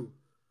shoe.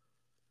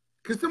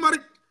 Can somebody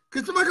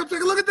come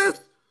take a look at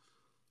this?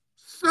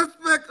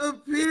 Suspect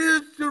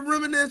appears to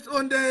reminisce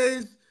on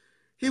days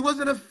he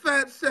wasn't a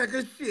fat sack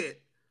of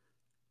shit.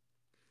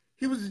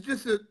 He was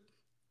just a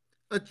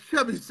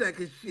chubby sack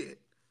of shit.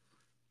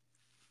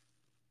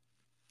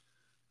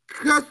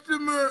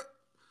 Customer,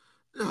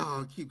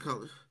 keep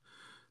calling.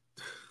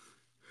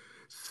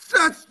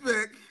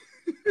 Suspect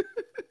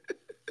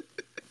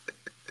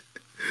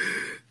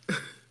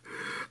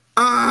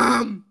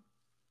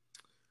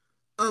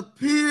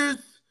appears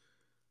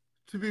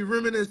to be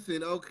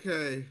reminiscing.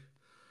 Okay.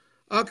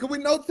 Can we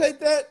notate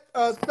that?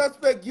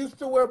 Suspect used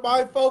to wear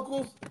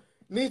bifocals.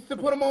 Needs to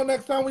put them on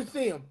next time we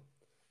see him.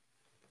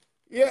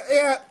 Yeah.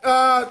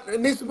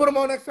 Needs to put them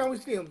on next time we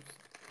see him.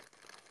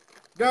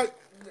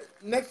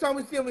 Next time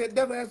we see him, he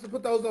definitely has to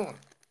put those on.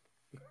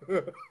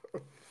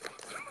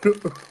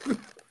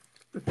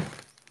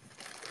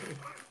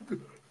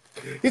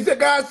 He said,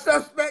 guys,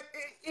 suspect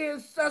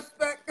is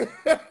suspect.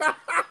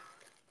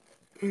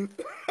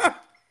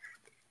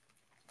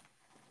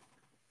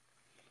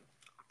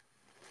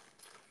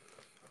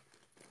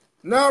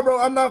 No, bro,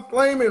 I'm not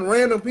flaming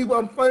random people.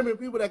 I'm flaming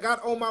people that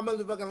got on my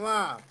motherfucking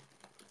live.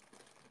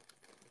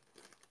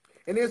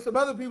 And then some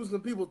other people,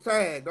 some people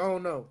tagged. I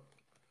don't know.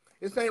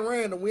 This ain't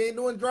random. We ain't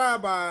doing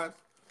drive-bys.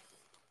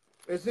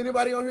 Is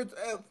anybody on here?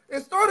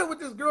 It started with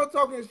this girl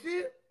talking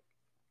shit.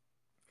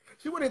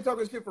 She went in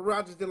talking shit for real.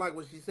 I just didn't like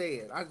what she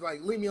said. I was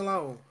like, leave me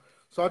alone.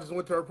 So I just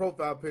went to her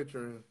profile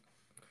picture, and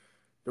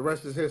the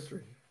rest is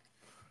history.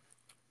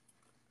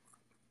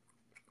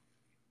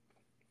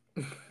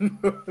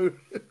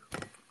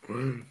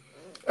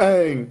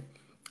 Hey,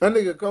 that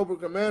nigga Cobra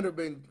Commander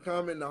been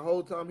commenting the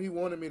whole time. He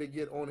wanted me to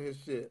get on his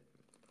shit.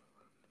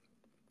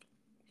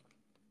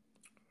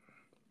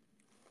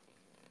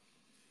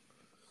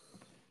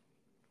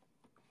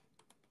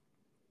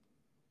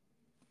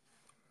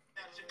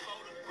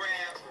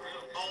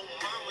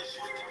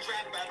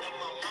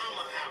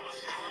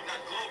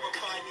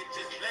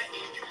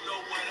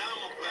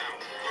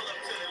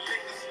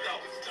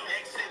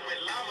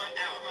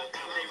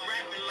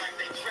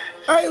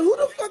 Hey, who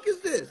the fuck is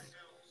this?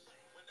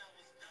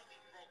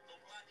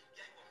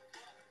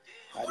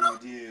 How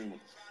do you do?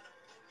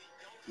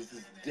 This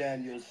is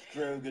Daniel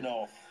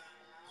Stroganoff,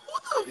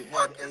 Who the the head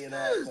fuck is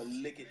A&R for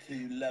this? Lick It Till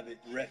You Love It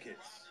Records.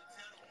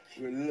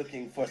 We're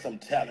looking for some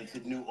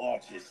talented new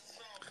artists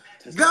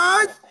to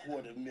Guys,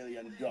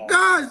 $250,000.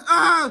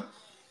 guys,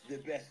 The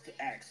best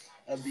acts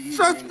of the evening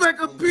suspect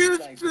will appears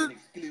sign to an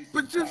exclusive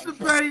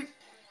participate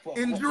for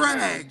in $250,000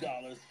 drag.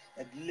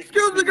 at Lick It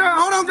Excuse me, Till You guys.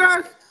 Hold Love on, It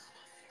guys. Records.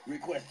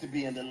 Request to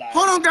be in the line.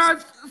 Hold on,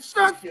 guys. Show me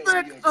Suspect your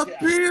talent.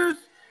 appears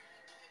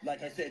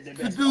Like I said, the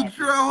to best do artists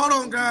drag. Hold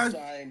on, will guys. be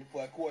signed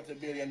for a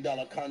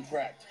 $250,000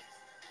 contract.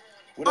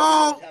 Whatever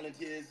your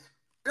talent is.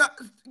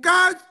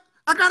 Guys,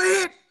 I got a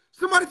hit.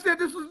 Somebody said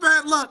this was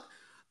bad luck.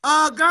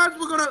 Guys,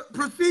 we're gonna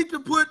proceed to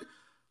put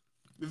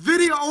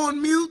video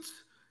on mute,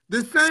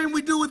 the same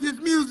we do with his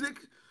music.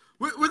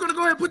 We're gonna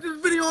go ahead and put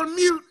this video on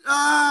mute.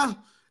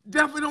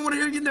 Definitely don't want to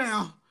hear you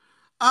now.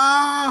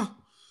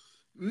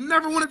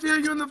 Never wanted to hear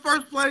you in the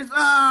first place.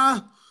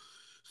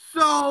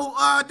 So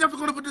definitely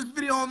gonna put this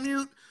video on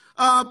mute.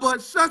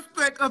 But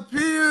suspect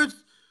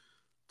appears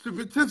to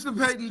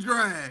participate in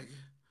drag.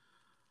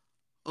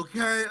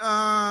 Okay,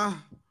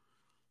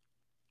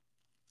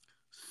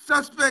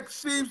 suspect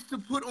seems to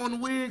put on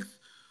wigs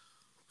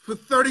for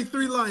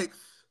 33 likes.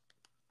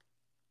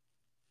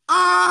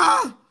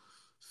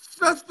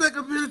 Suspect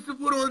appears to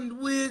put on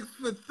wigs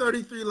for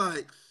 33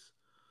 likes.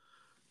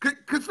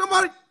 Could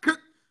somebody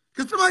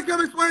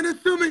come explain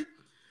this to me?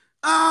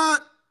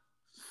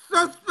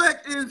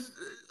 Suspect is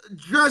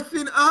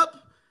dressing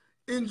up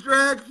in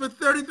drag for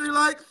 33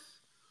 likes.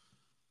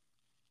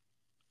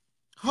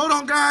 Hold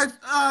on, guys.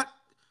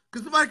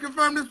 Can somebody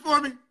confirm this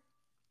for me?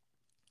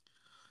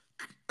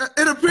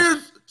 It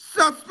appears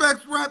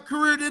suspect's rap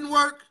career didn't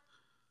work.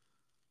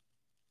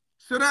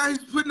 So now he's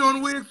putting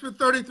on wigs for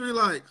 33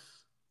 likes.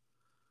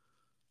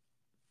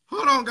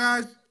 Hold on,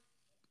 guys.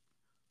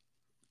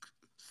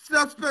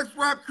 Suspect's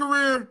rap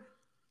career,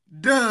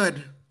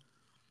 dud.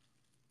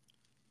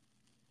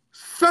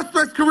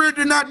 Suspect's career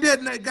did not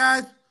detonate,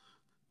 guys.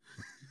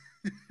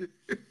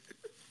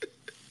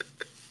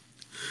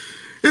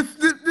 This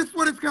is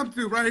what it's come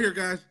to right here,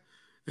 guys.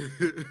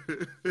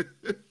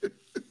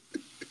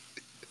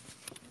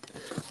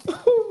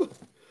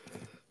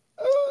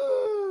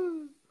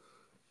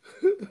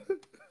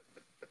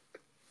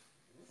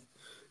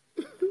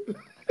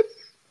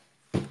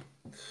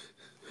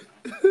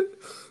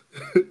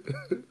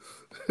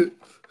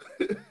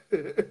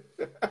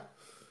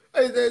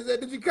 Hey,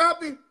 did you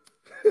copy?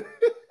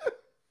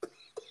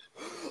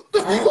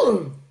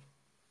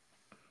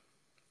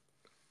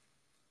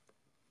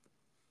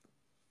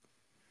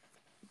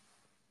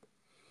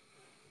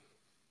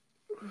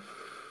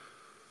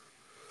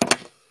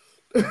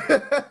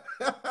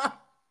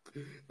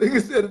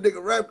 Nigga said a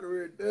nigga rap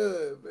career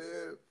done,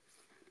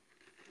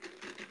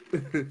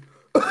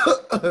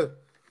 man.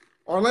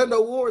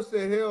 Orlando Ward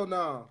said hell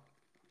nah.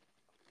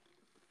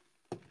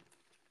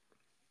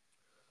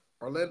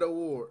 Orlando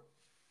Ward.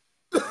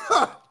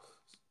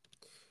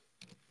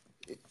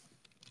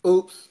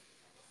 Oops.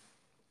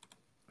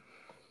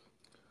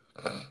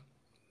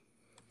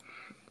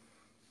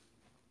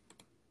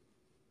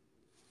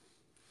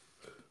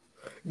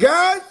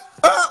 Guys,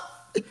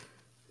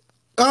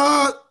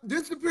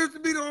 this appears to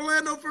be the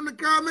Orlando from the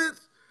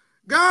comments.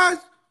 Guys,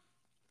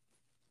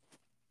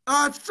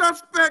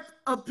 suspect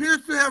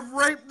appears to have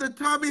raped the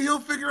Tommy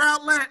Hilfiger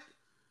outlet.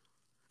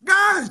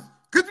 Guys,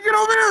 could you get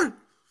over here?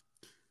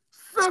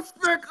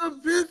 Suspect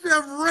appears to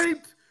have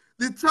raped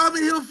the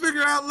Tommy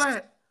Hilfiger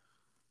outlet.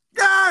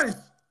 Guys,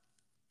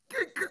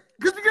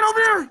 could you get over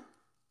here?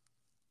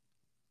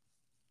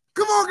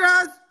 Come on,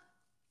 guys.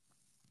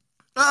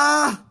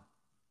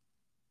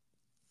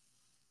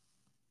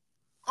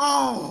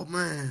 Oh,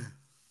 man.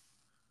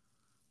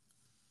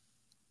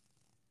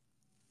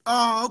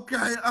 Oh,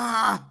 okay.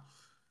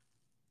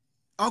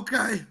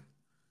 Okay.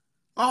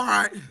 All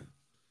right.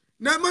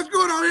 Not much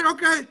going on here.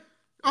 Okay.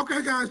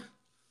 Okay, guys.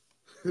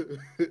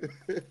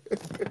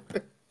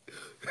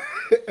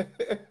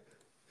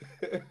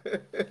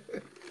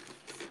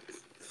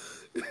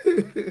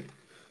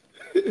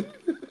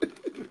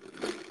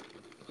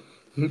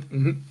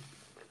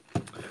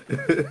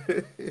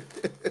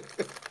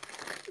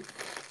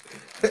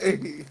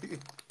 Hey.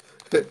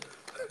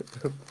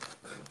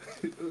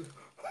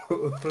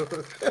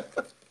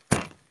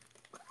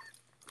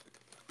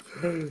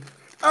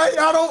 Hey,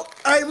 y'all don't.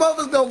 Hey,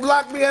 mothers don't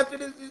block me after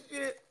this and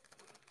shit.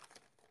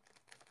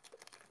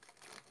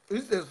 He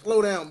said,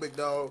 "Slow down, big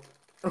dog."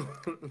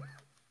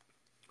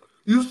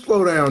 You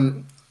slow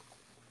down.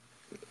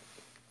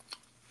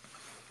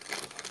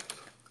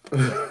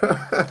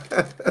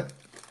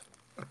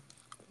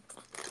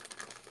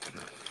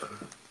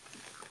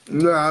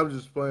 Nah, I'm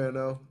just playing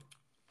though.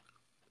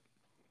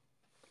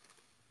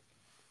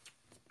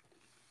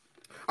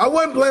 I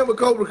wasn't playing with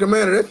Cobra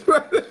Commander. That's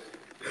right.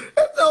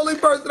 That's the only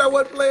person I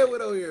wasn't playing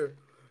with over here.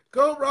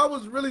 Cobra, I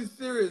was really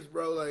serious,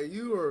 bro. Like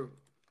you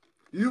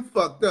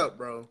fucked up,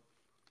 bro.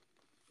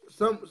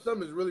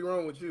 Something is really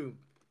wrong with you.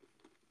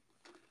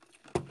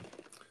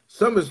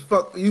 Some is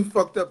fucked. You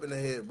fucked up in the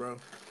head, bro.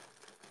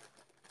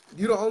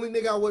 You the only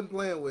nigga I wasn't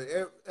playing with.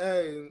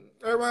 Hey,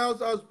 everybody else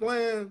I was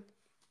playing.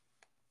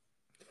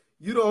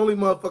 You the only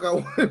motherfucker I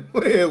wasn't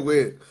playing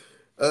with.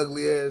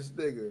 Ugly ass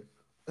nigga.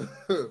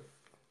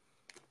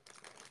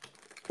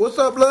 What's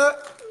up, blood?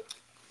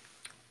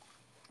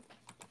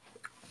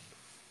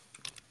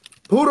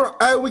 Pooter,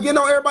 hey, we getting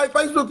on everybody's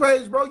Facebook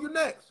page, bro. You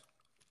next.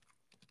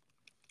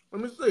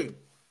 Let me see.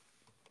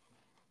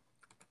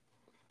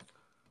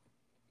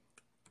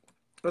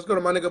 Let's go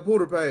to my nigga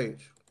Pooter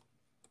page.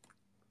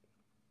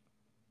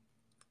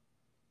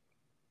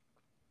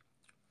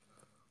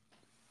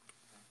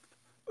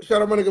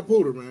 Shout out my nigga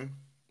Pooter, man.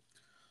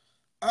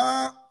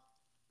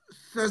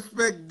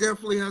 Suspect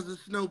definitely has a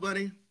snow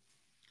bunny.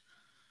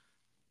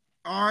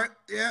 All right,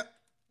 yep.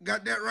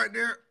 Got that right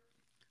there.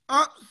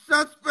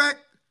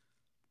 Suspect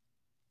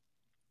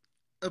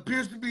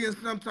appears to be in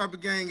some type of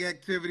gang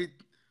activity.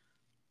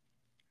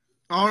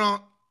 Hold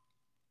on.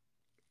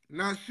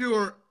 Not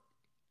sure.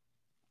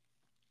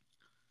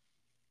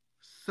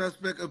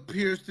 Suspect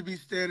appears to be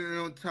standing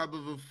on top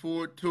of a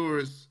Ford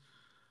Taurus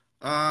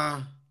in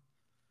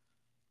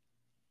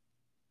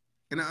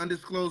an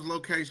undisclosed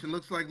location.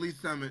 Looks like Lee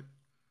Summit.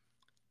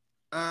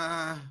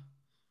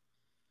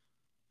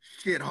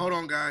 Shit, hold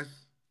on, guys.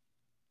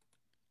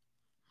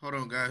 Hold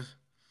on, guys.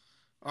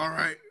 All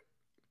right.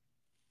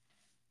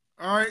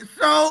 All right,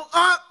 so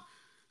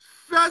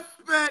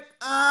suspect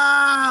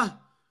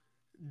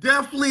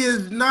definitely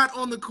is not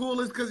on the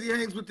coolest because he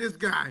hangs with this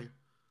guy.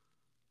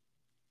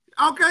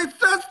 Okay,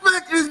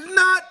 suspect is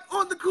not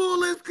on the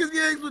coolest because he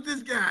hangs with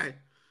this guy.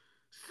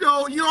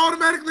 So you're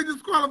automatically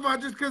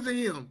disqualified just because of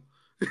him.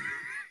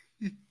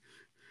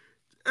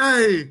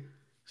 Hey,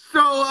 so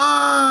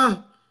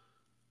I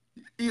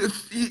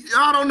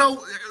don't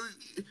know.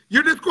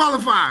 You're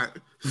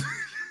disqualified.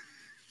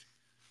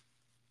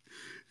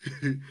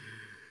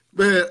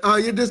 Man,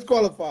 you're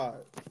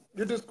disqualified.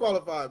 You're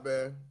disqualified,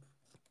 man.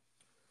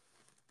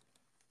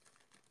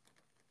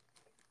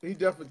 He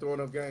definitely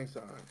throwing up gang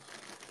signs.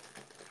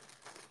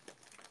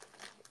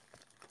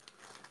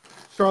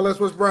 Charlotte,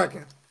 what's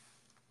bracking?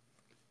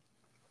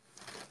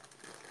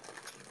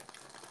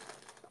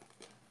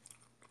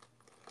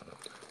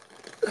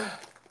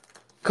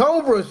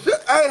 Cobra,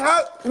 hey,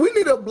 we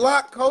need to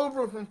block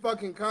Cobra from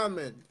fucking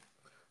commenting.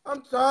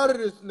 I'm tired of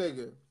this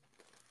nigga.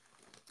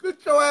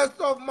 Get your ass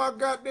off my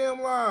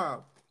goddamn live.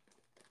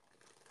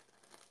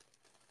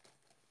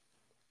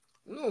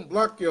 I'm gonna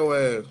block your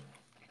ass.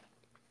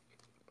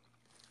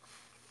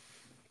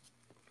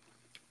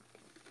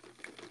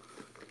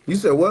 You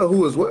said what?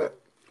 Who is what?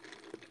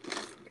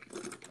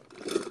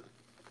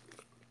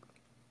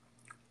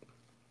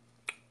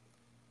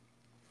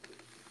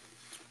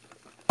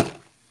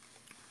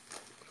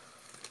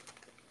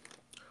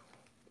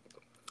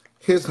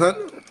 His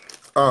hunting?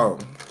 Oh.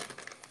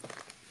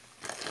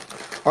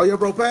 Oh, your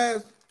bro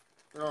passed?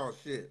 Oh,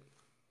 shit.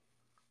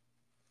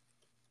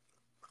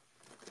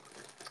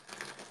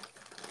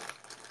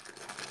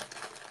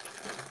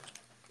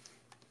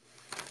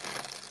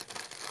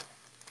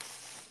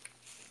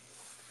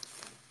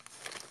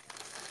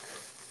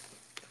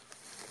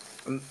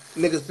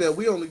 Nigga said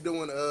we only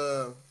doing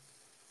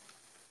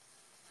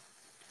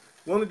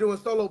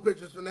solo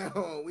pictures from now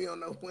on. We don't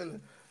know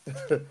when.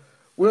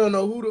 We don't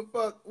know who the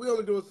fuck. We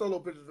only doing solo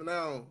pictures from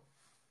now on.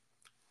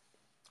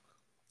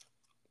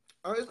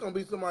 Oh, it's gonna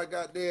be somebody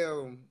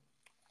goddamn.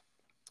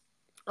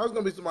 I was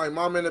gonna be somebody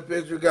mom in the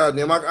picture.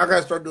 Goddamn, I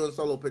gotta start doing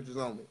solo pictures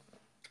on me.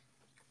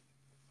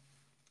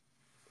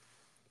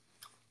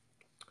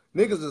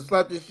 Niggas will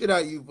slap this shit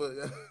out of you, but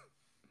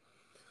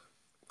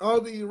I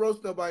don't think you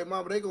roast nobody,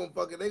 mama. They gonna,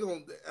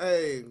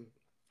 hey.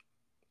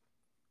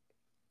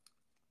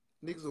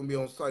 Niggas gonna be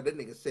on site. That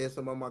nigga said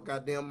something about my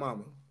goddamn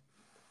mama.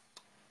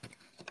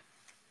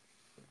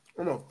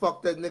 I'm gonna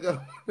fuck that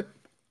nigga.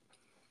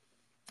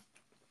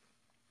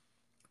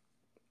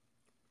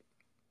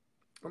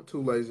 I'm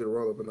too lazy to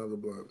roll up another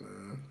blunt,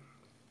 man.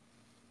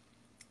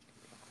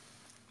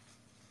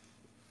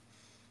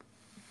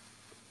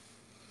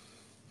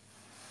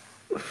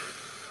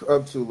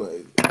 I'm too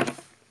lazy.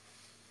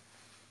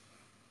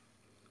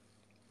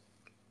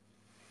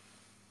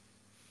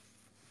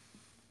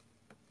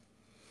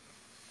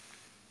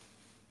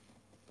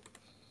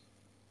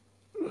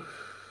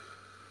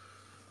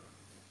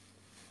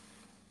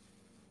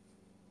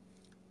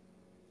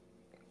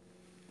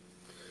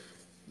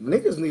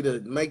 Niggas need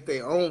to make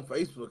their own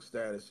Facebook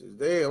statuses.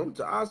 Damn,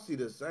 I see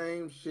the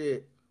same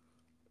shit.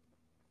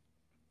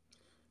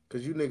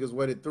 Cause you niggas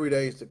waited 3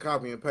 days to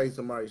copy and paste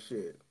somebody's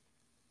shit.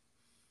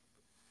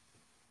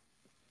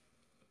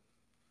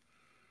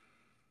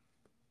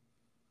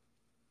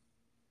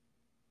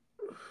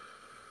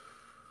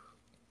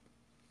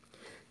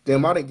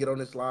 Damn, I didn't get on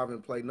this live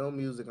and play no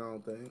music, I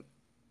don't think.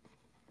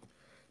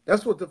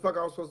 That's what the fuck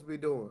I was supposed to be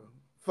doing.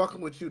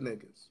 Fucking with you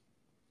niggas.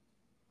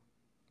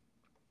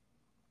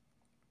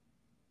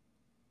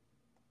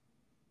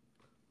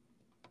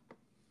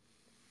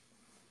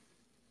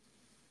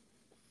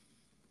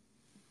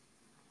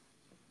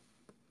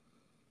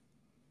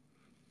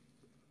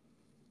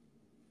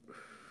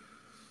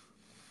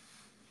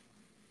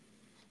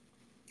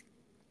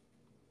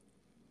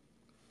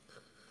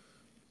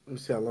 Let me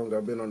see how long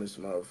I've been on this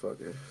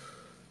motherfucker.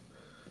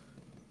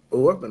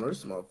 Oh, I've been on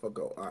this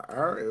motherfucker an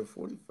hour and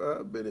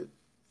 45 minutes.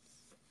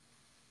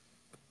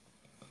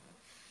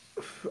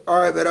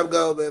 All right, man, I'm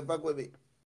going, man. Fuck with me.